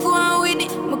road and me go on with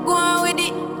it. Me go on with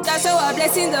it. Just show our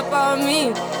blessings upon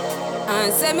me.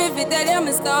 And send me to tell you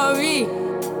my story.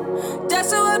 Just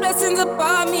show our blessings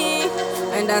upon me.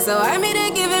 And that's how I made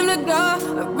it, give him the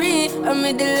glory. I'm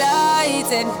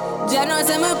delighted. Jah knows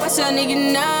say my passion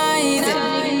ignited.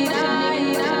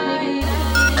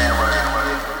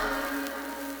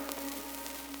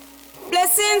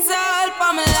 Blessings all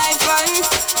for my life and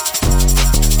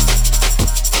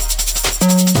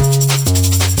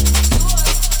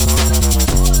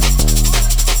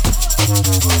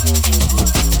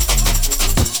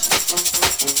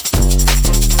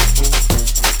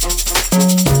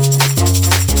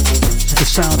the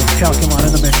sound of CALCULON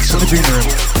in the mix in the green room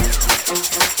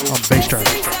on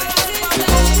BASSDRIVE.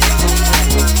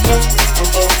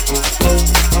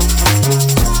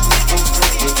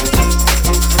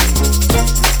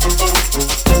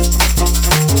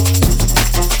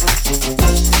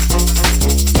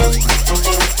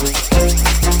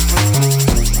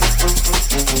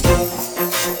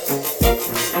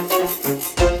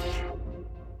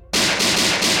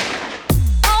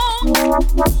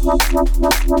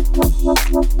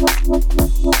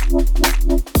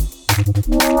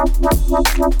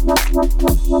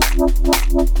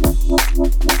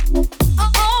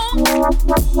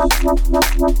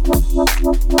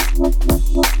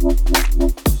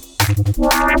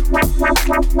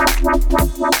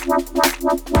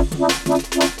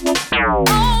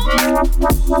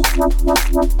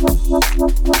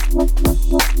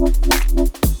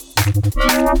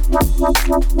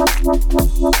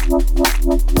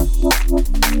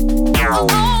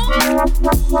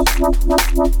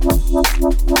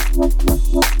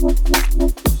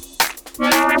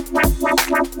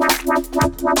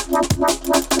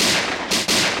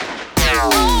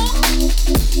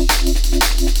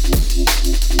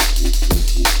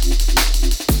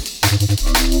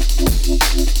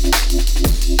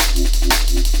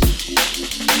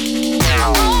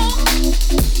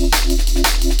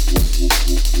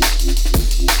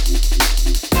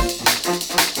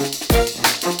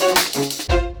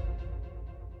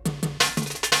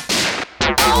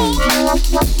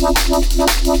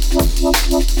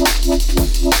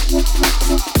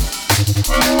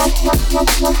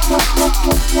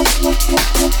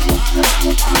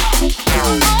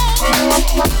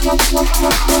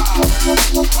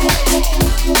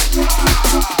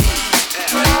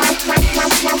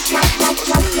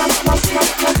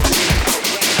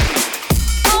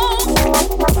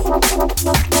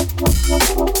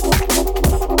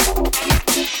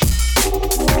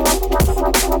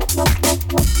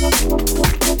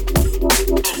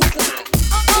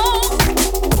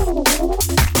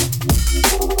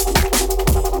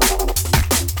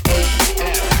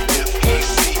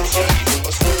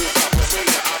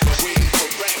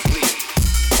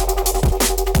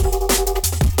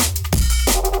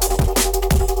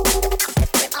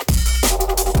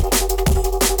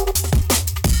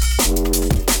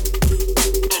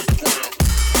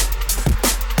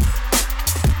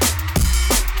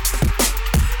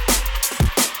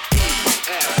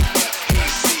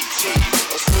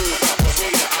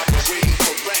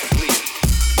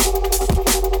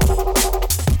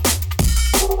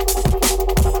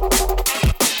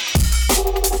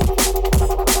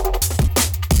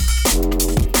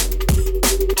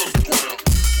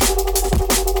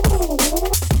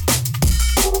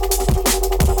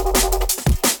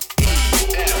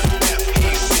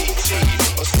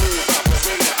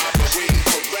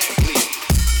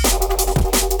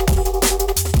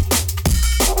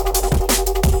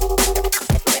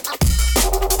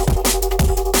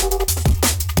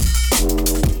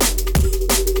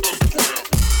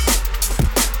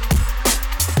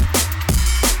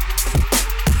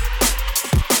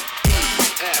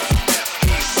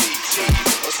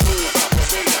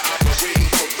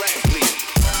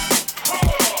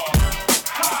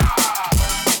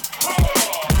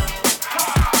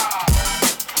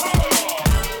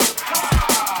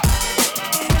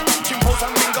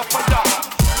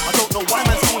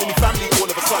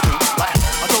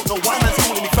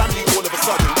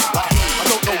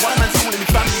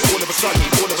 sudden,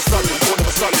 all of a sudden, all of a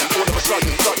sudden, all of a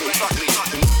sudden, sudden.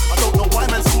 I don't know why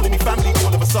man's calling me family all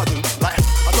of a sudden. Like,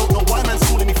 I don't know why man's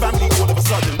calling me family all of a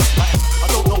sudden. Like, I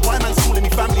don't know why man's calling me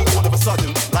family all of a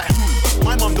sudden. Like,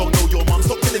 my mum don't know your mum,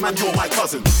 stop telling man you're my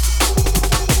cousin.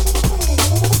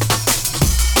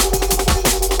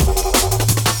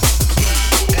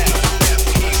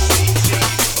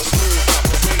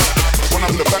 When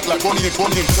I'm in the back like Bonnie and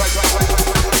Bonnie and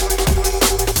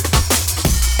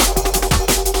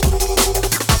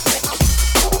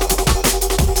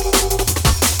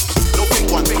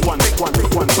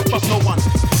big one, trust no one.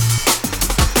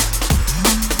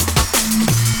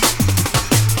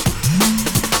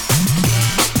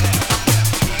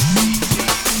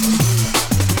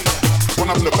 When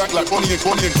I'm in the back like Bonnie and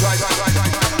Clyde.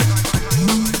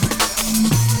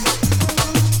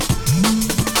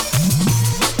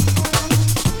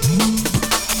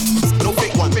 No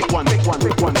big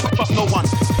one, trust no one.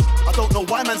 I don't know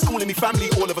why man's calling me family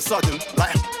all of a sudden.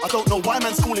 Like, I don't know why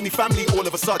man's calling me family all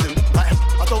of a sudden. Like,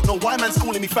 I don't know why man's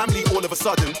calling me family all of a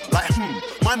sudden. Like,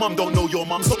 my mum don't know your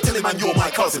mum, stop telling man you're my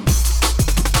cousin.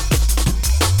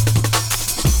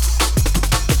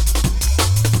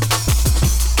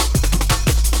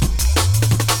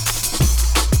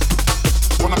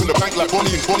 When I'm in the bank like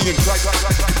Bonnie and Clyde.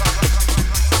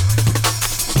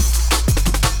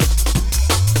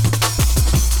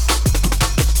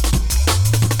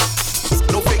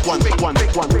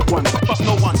 Big one, trust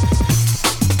no one.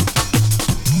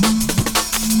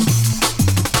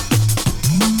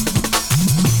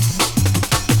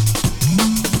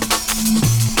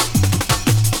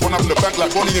 When I'm in the back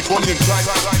like Bonnie and Clyde.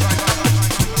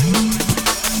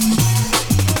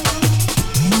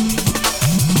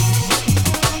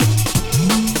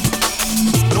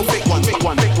 No big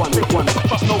one,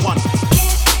 trust no one.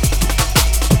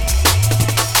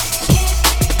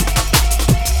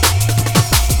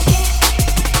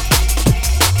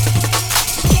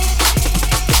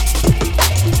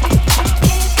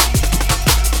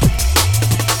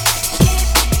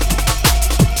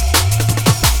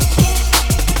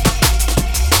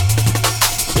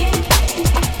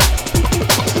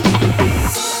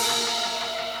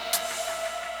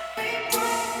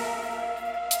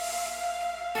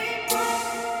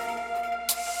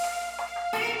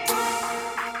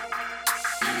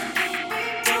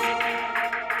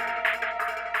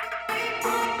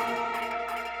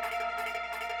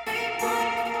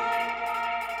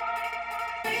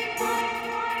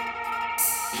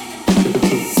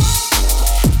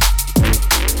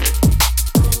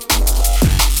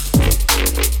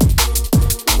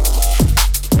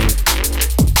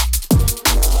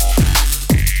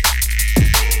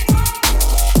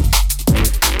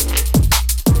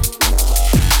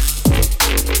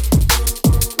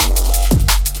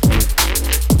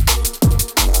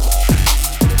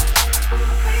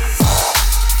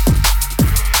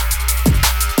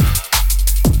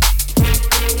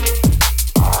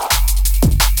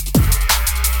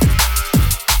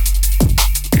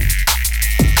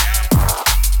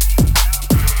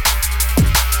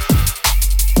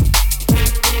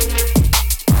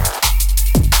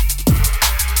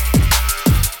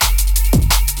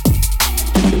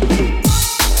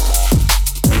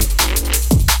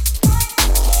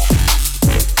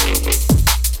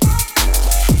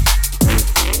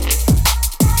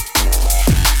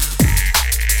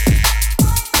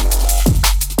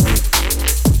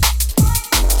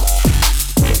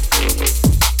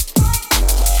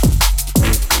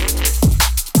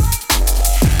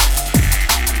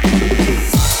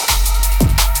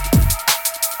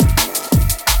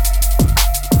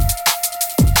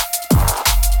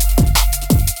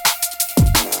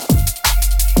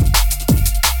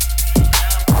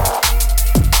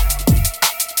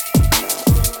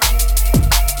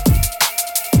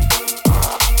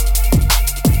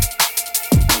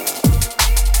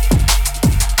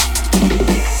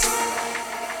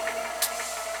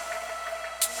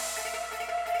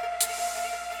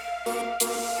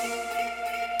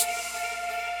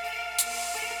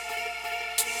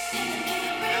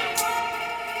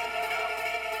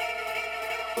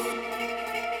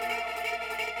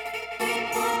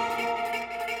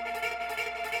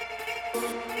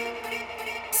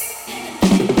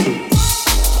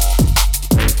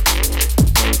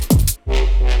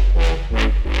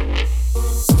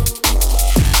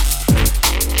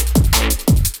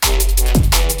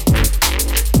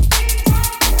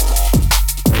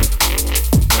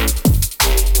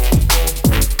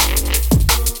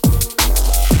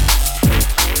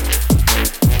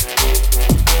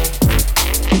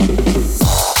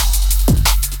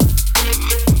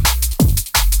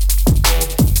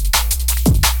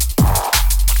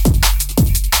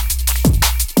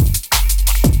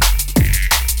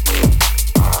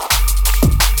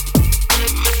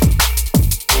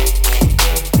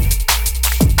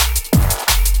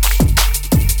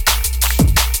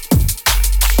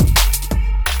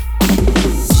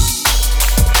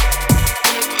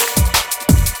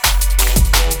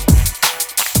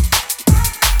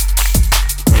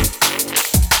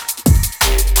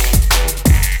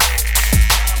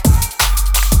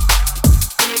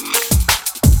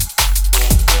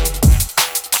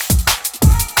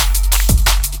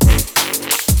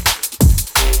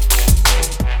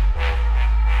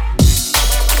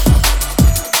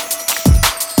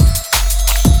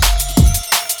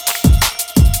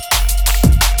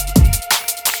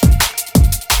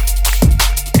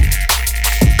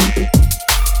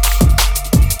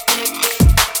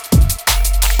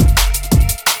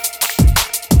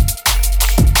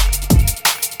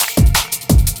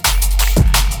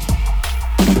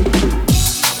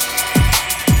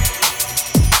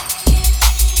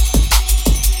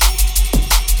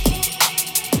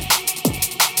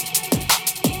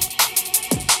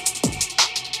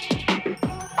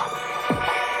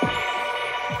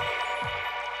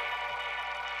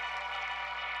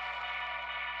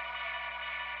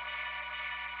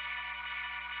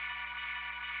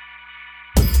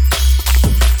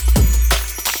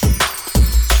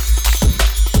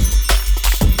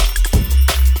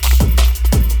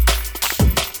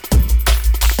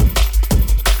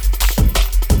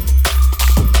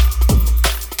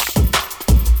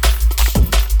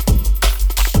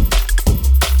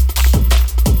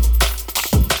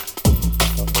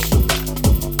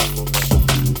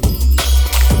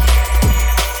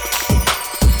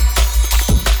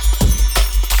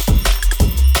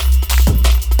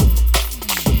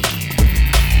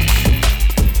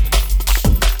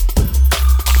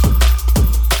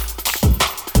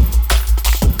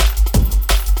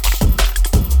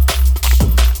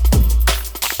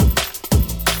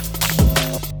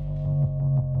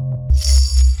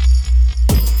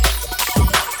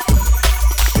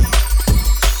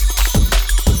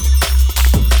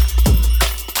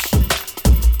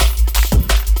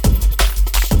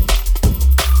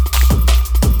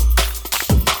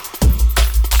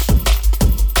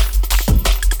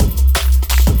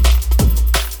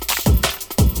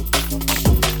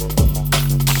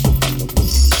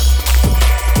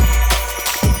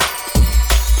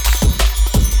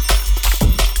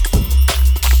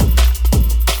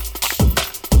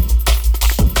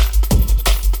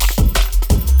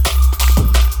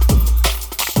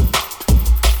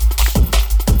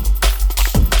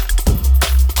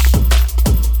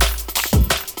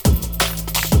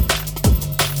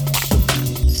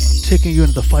 you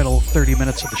into the final 30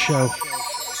 minutes of the show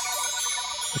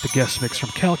with the guest mix from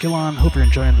Calculon. Hope you're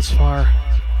enjoying this far.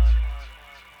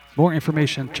 More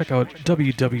information, check out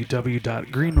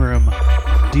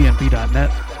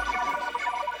www.greenroomdnb.net.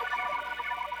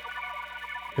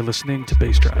 You're listening to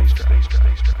Bass Drive.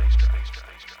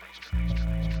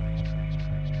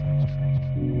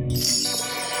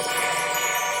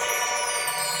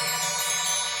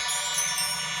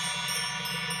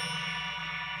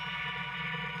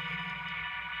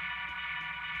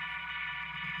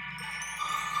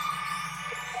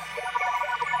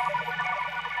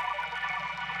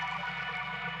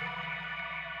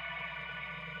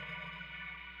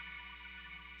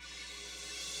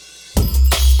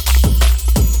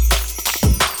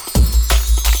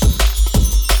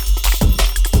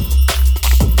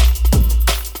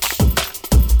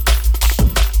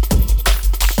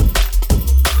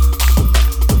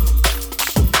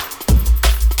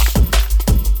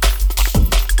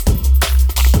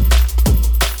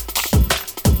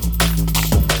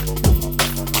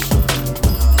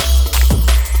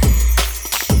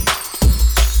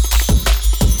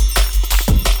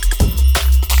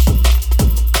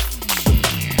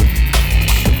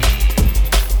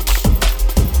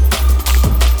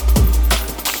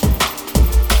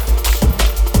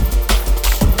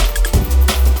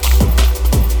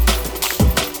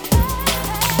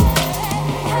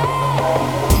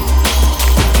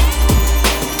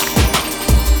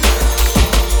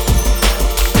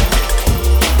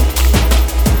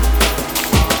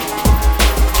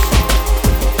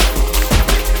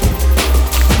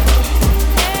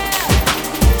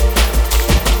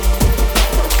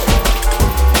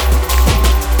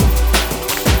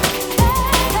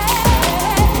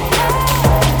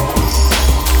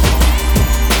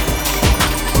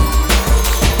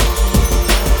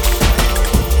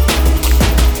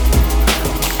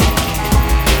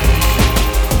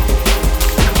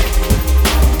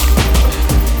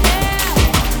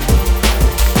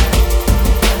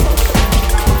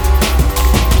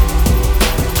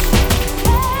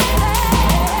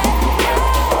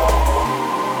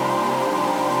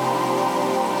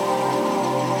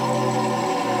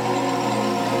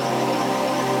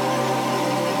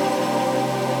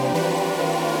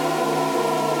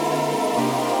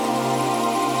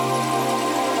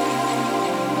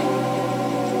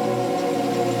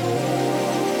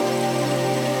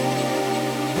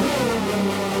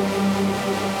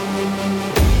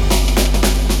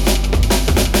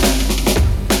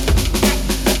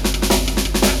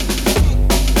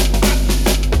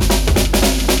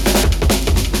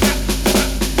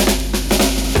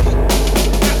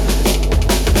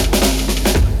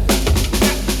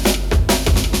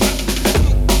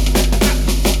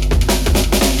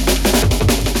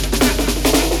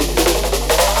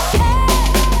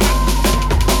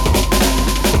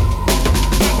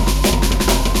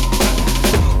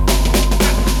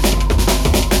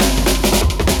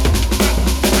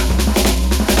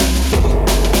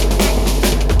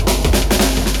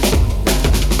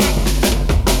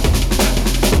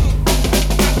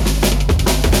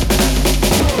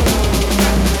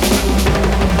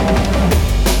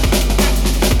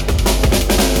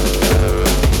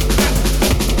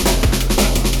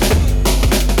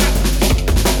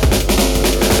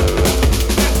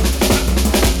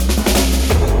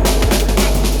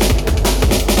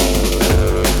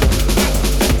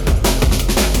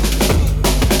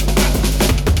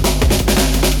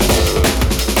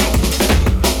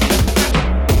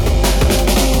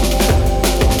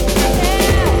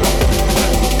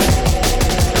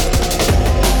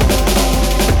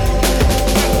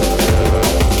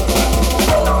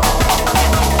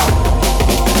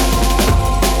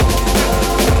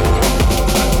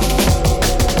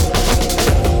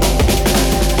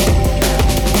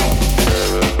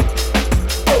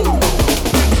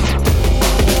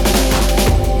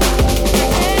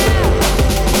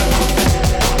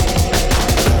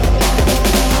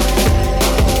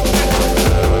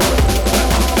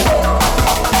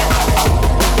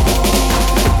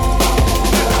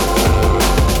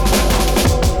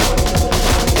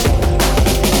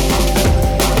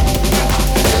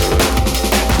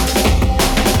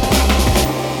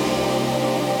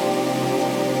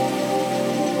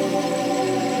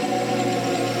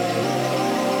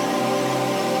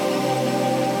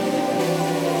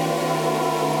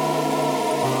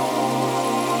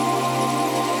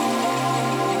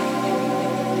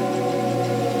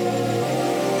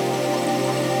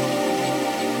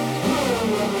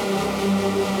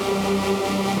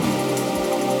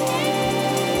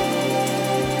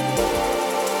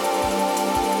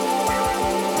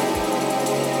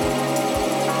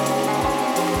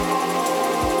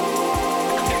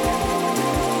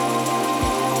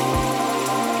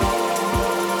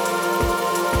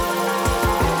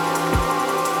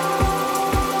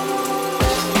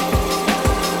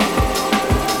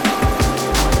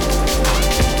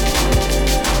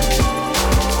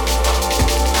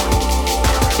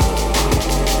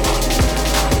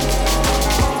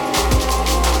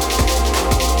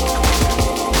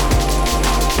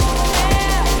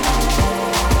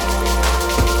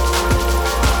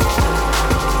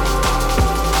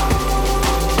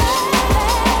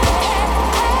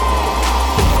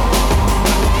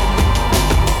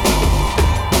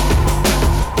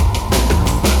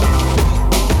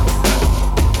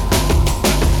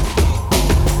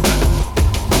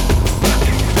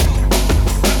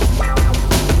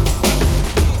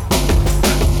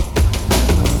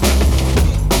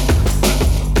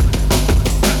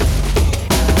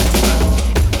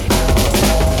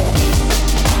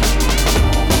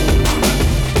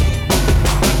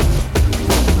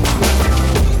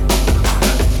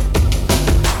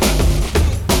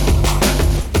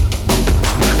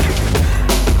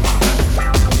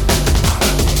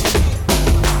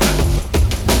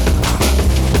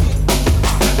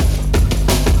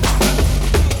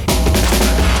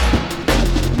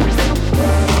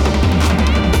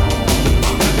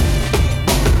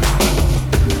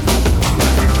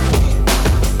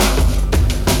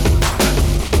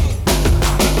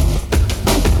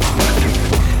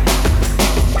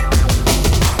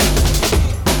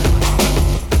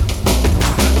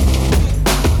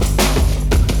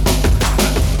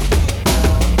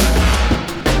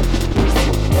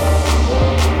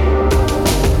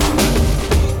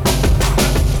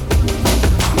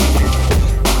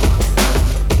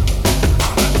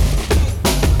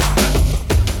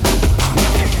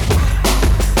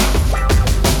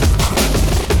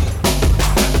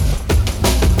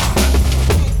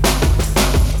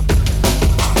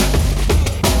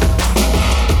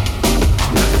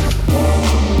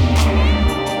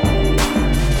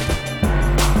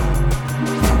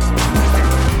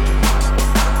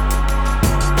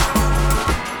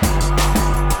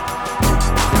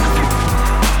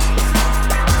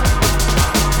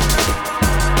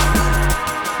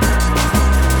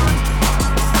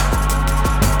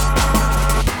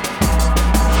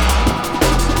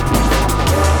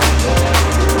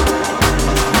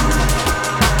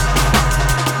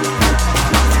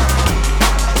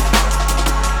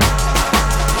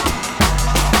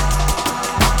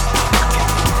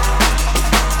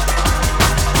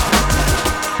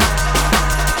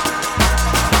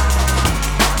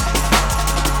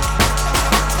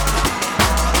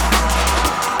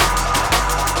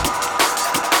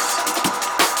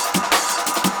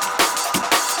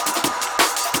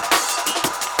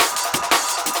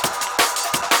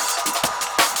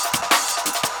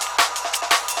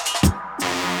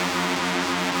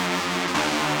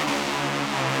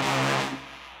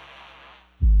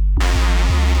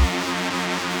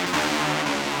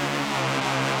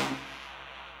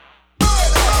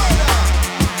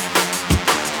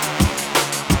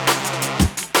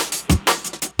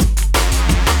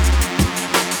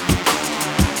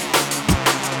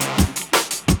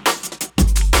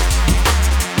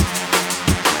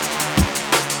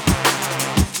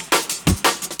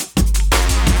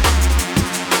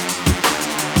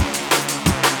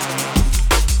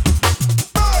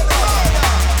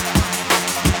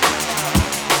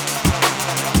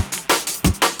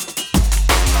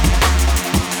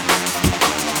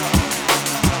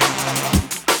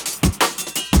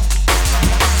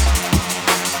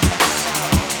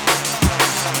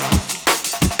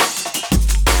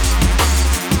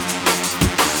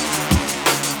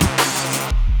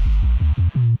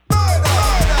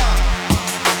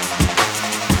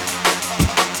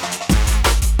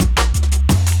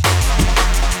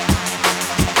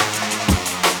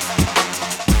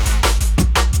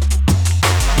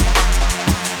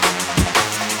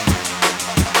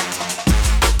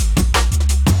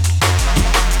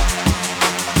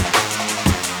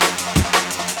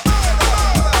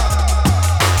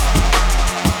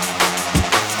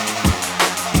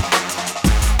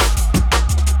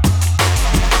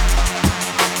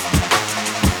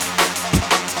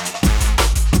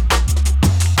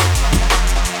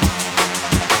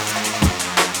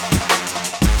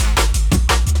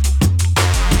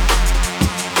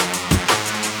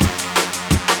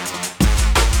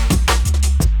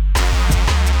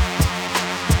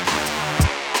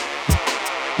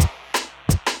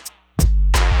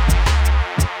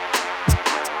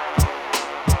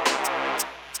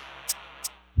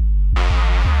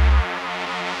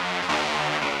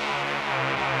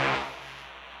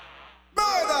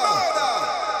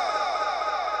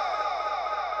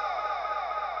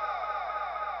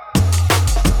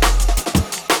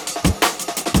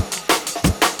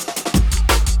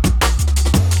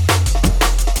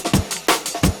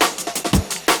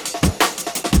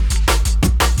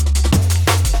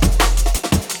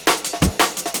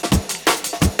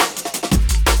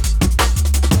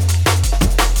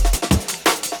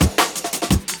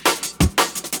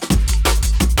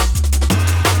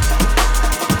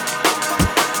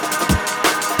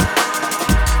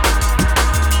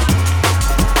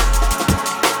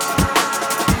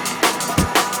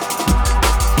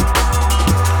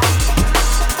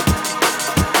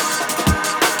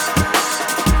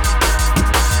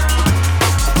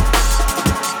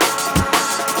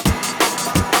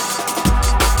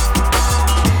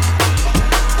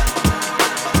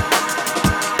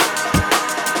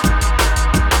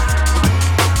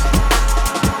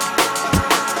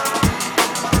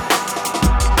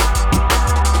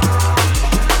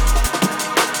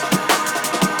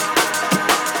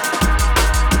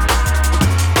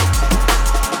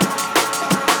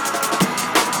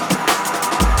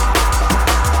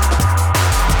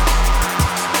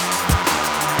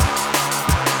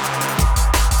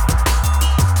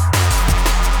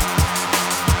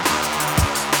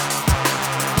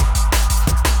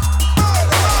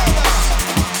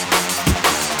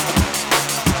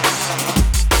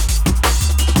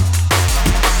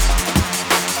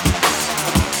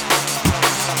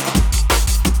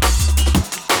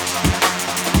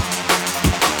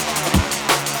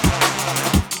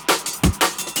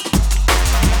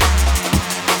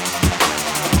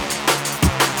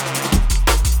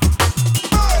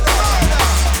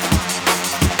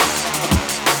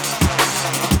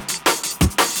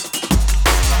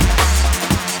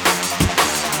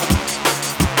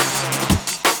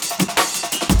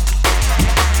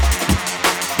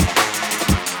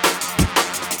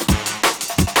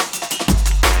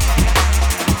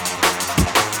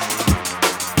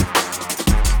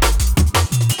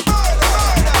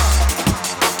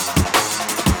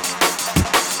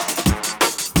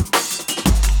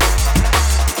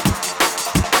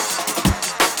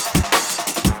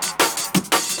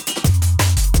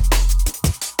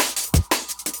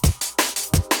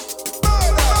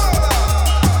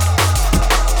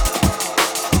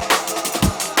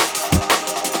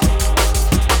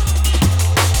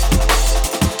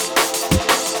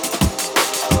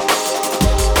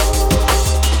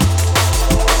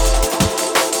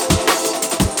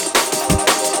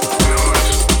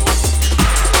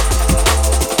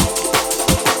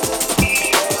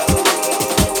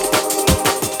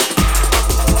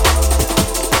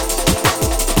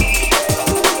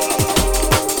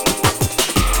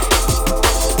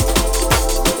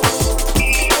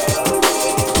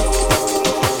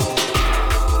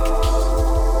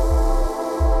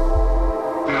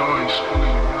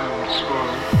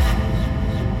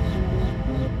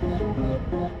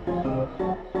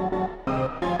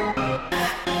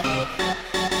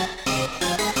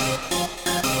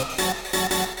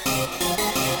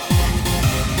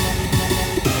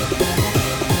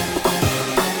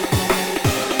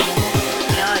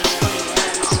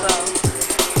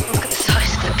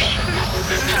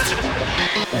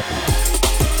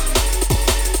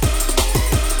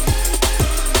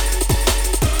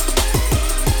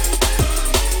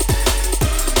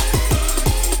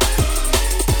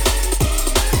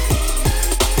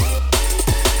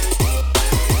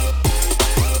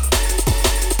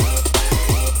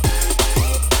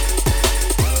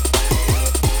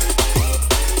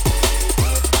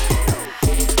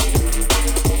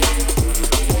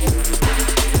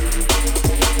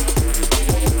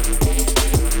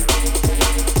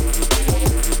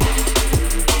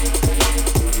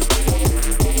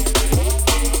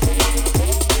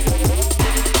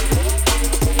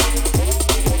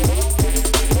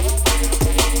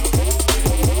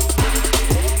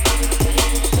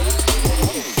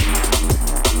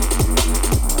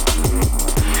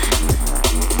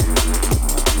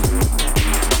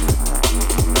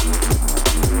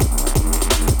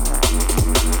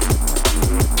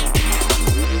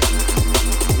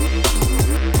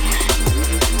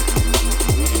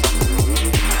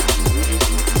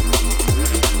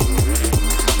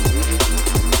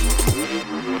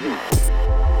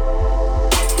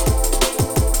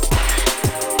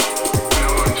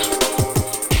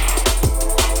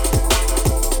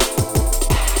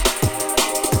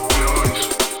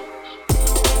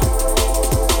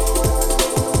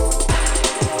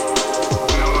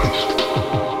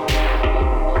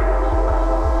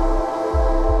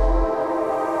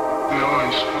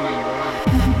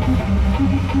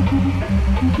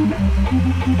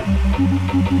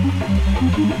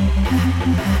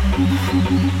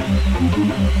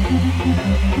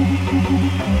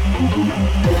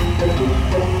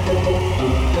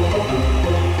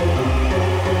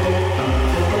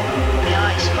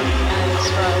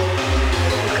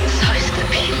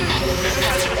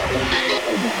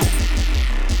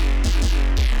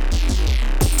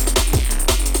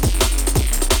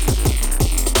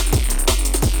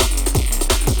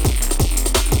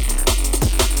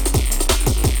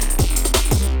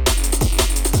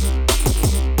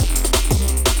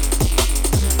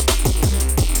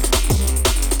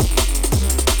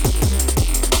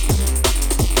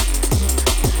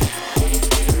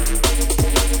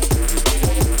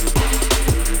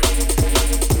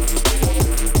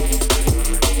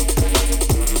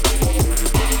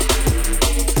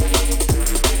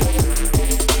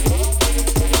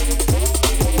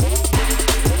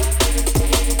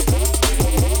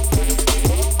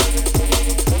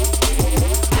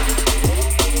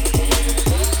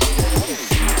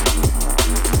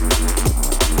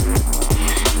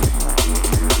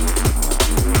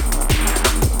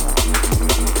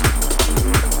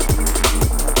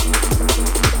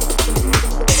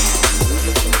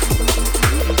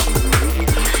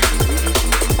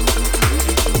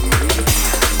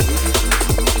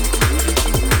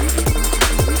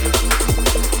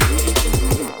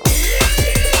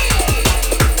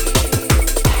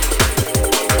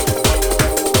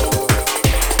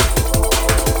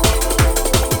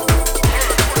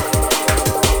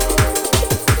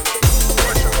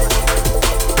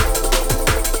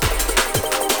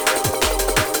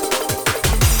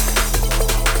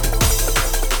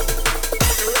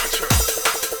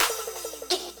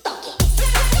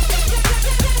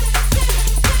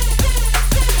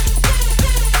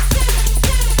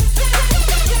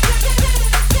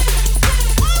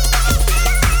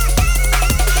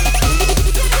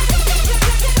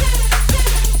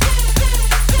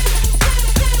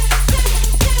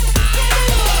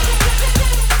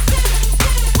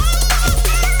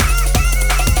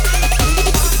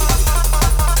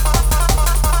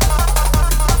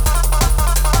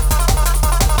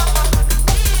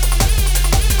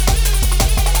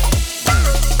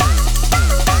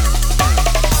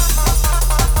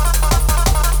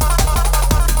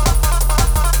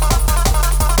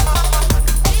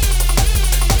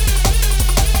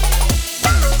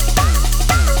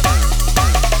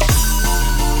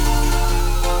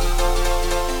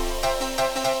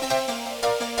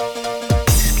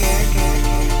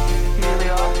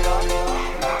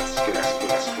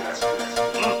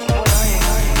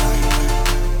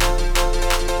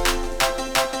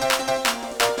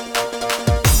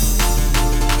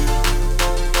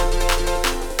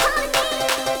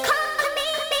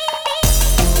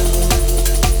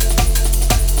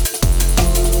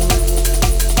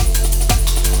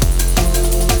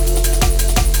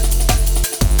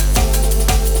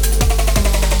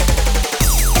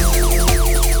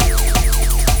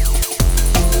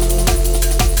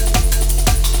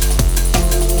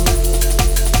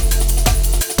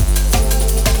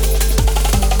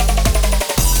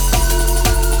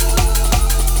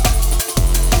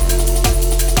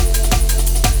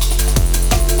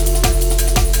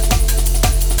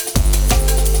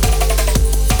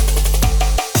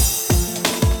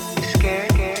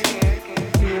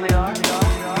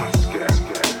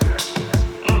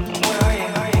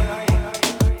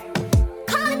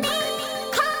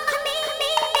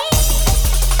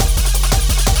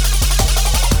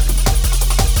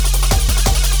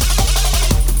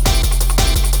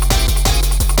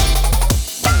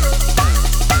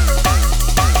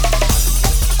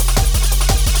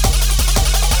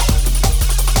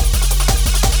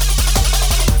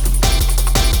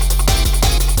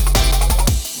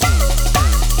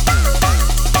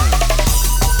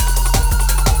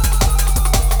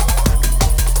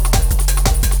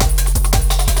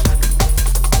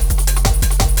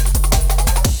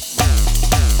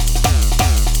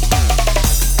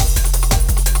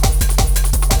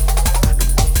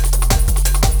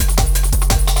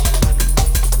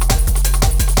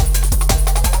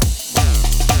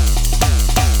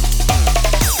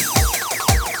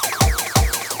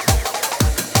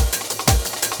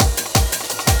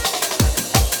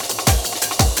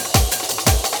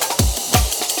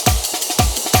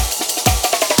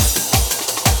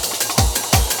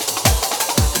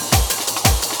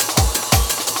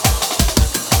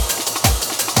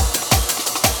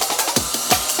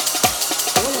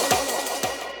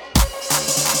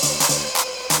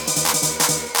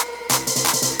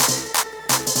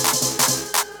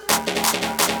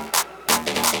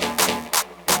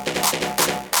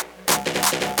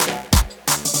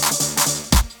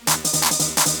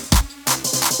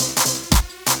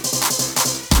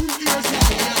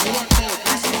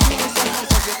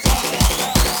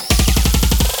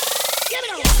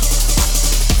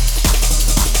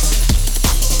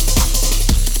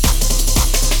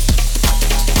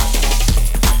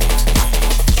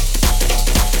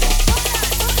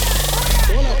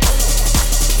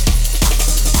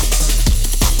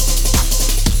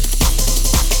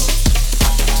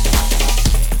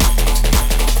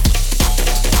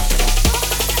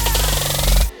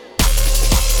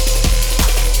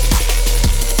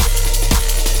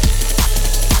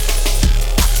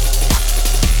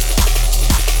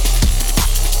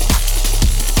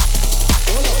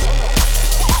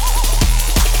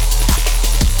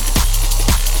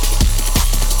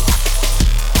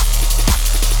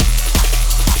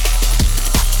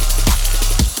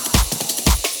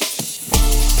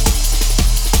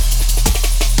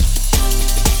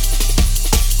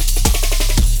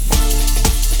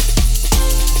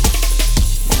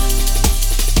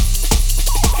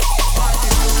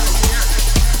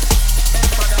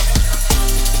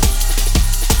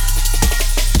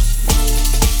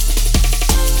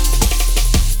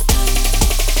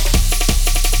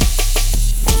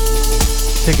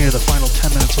 taking you to the final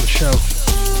 10 minutes of the show.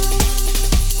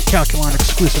 CALCULON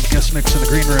exclusive guest mix in the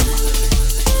green room.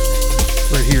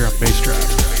 Right here on Bass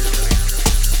Drive.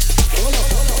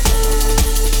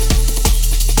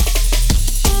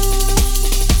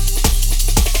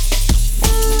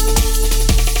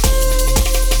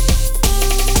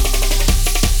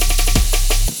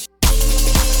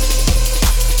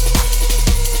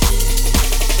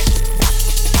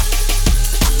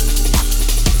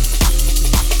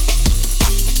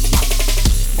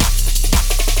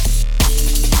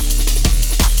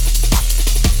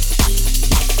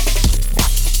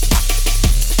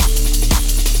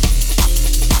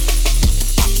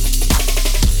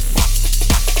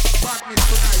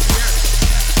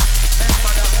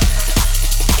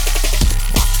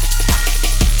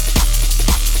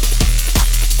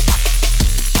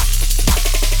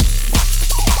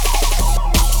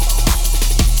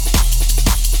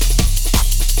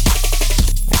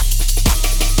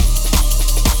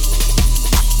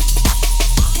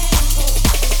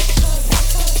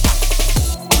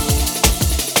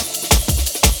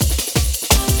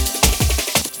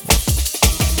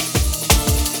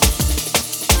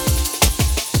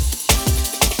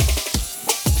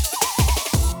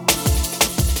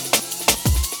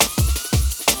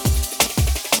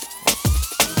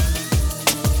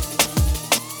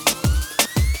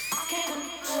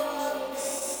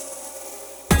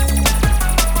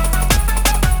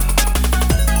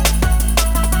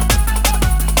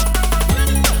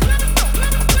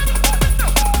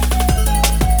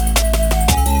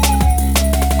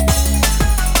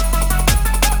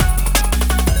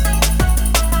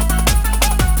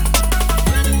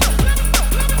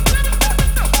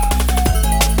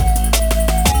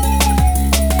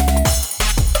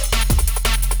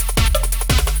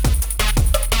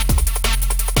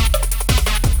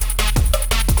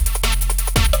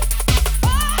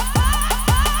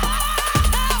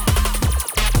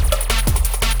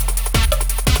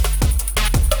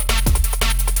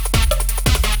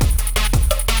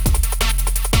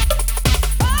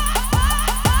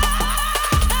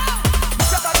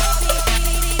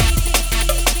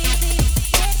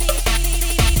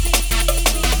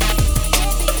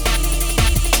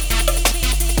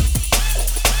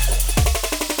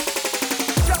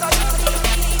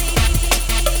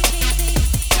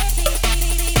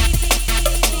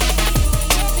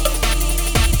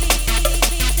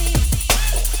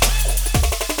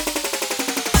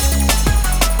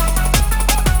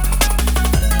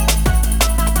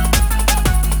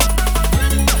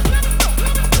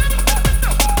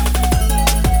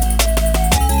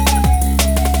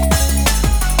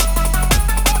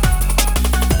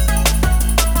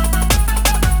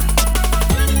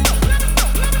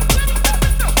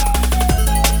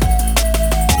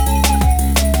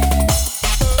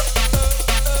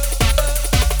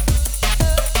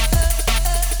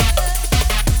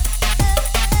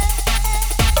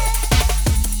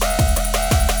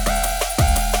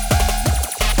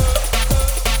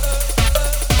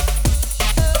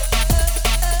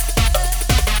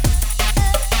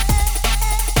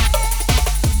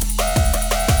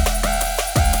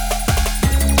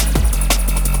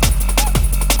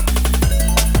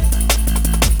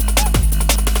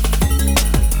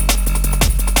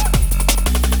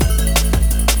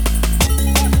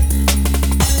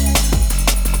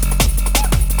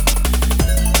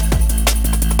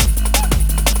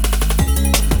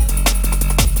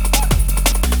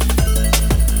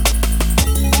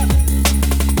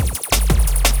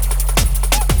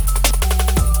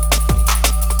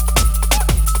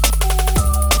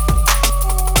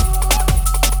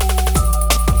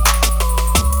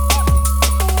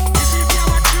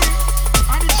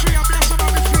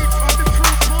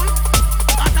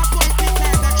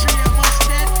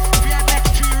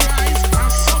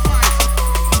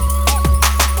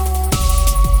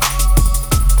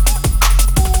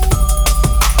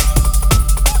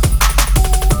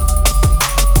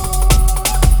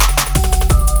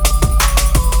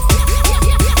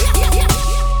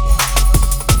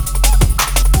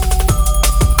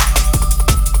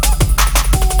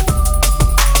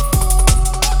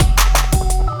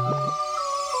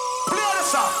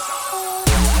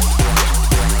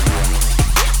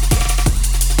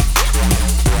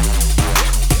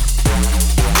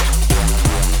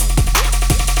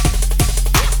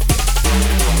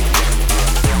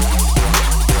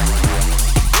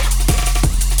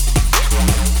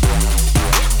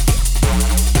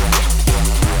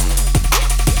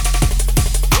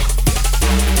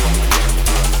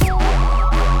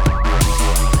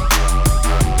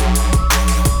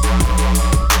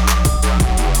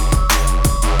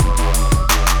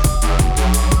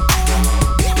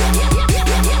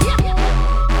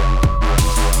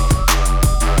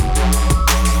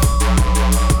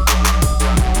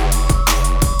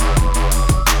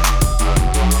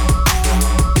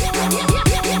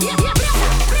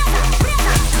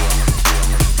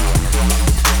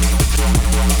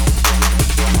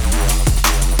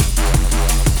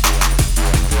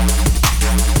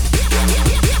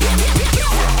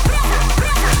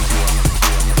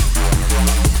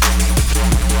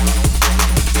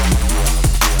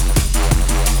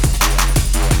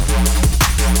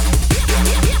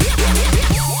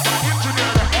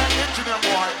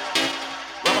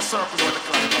 circle with the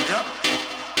clock, yeah?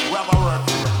 We have a word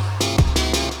for you.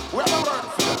 We have a word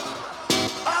for you.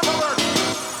 I have a word for you.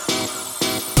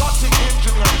 Dirty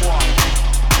engineer boy.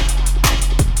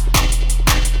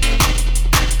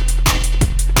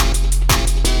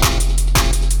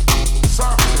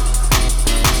 Circle it.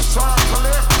 Circle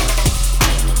it.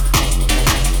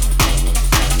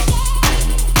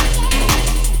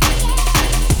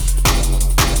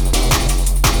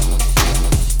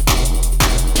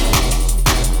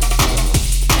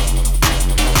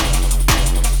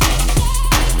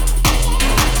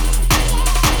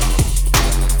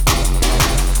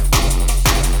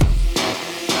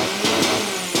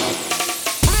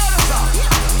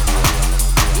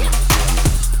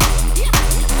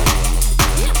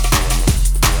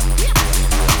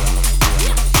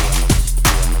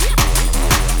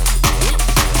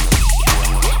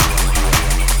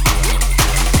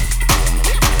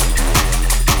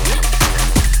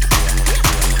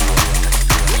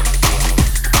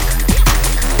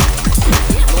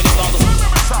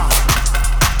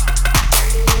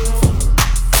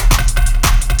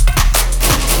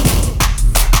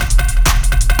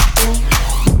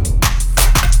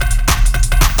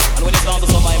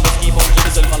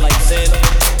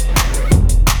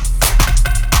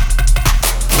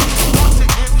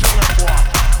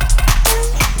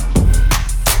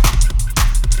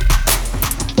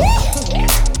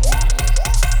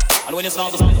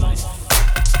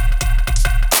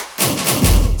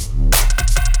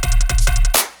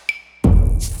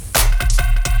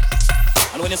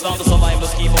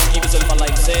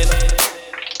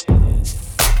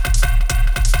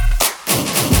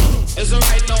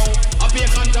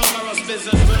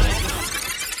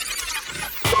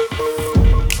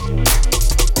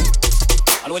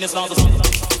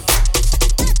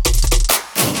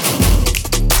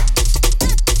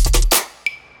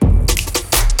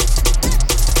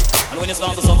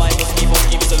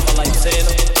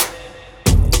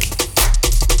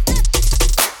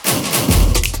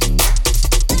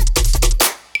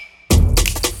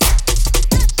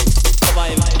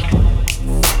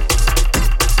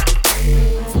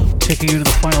 Taking you to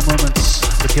the final moments,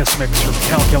 the guest mix from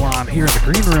CALCULON here in the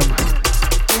green room.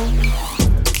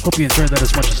 Hope you enjoyed that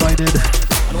as much as I did.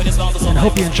 And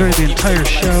hope you enjoyed the entire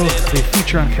show. They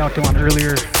feature on CALCULON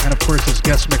earlier, and of course this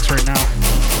guest mix right now.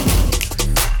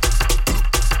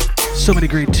 So many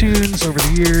great tunes over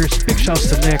the years. Big shouts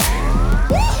to Nick.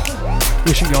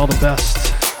 Wishing you all the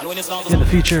best in the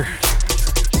future.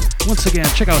 Once again,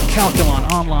 check out CALCULON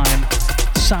online.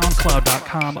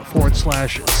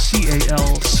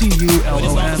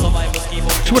 SoundCloud.com/CALCULON,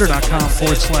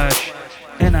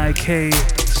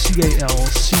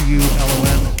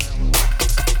 Twitter.com/NIKCALCULON,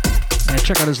 and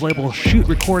check out his label Shoot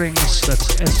Recordings.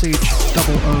 That's SHOOT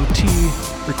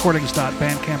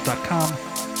recordings.bandcamp.com,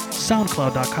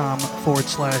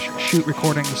 SoundCloud.com/Shoot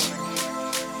Recordings,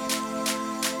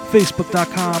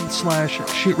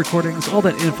 Facebook.com/Shoot Recordings. All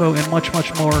that info and much,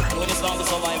 much more.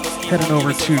 Heading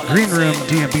over to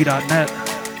GreenRoomDMB.net.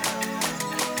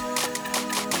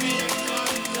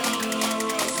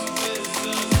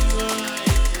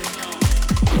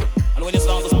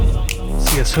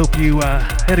 So yes, hope you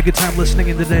had a good time listening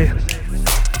in today.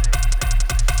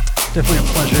 Definitely a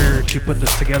pleasure to put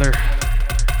this together.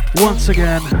 Once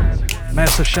again,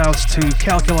 massive shouts to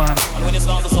CALCULON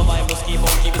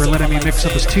for letting me mix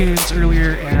up his tunes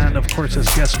earlier, and of course his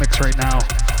guest mix right now.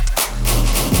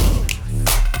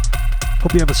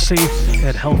 Hope you have a safe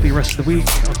and healthy rest of the week.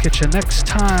 I'll catch you next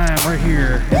time right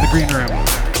here in the green room.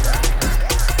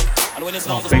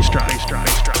 On Bass Drive.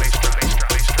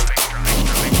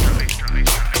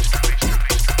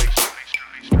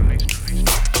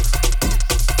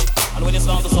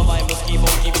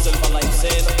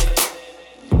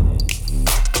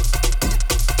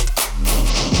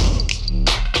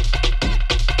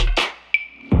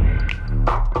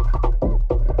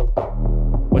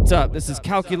 What's up? This is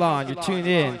CALCULON. You're tuned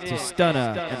in to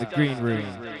STUNNA and the Green Room.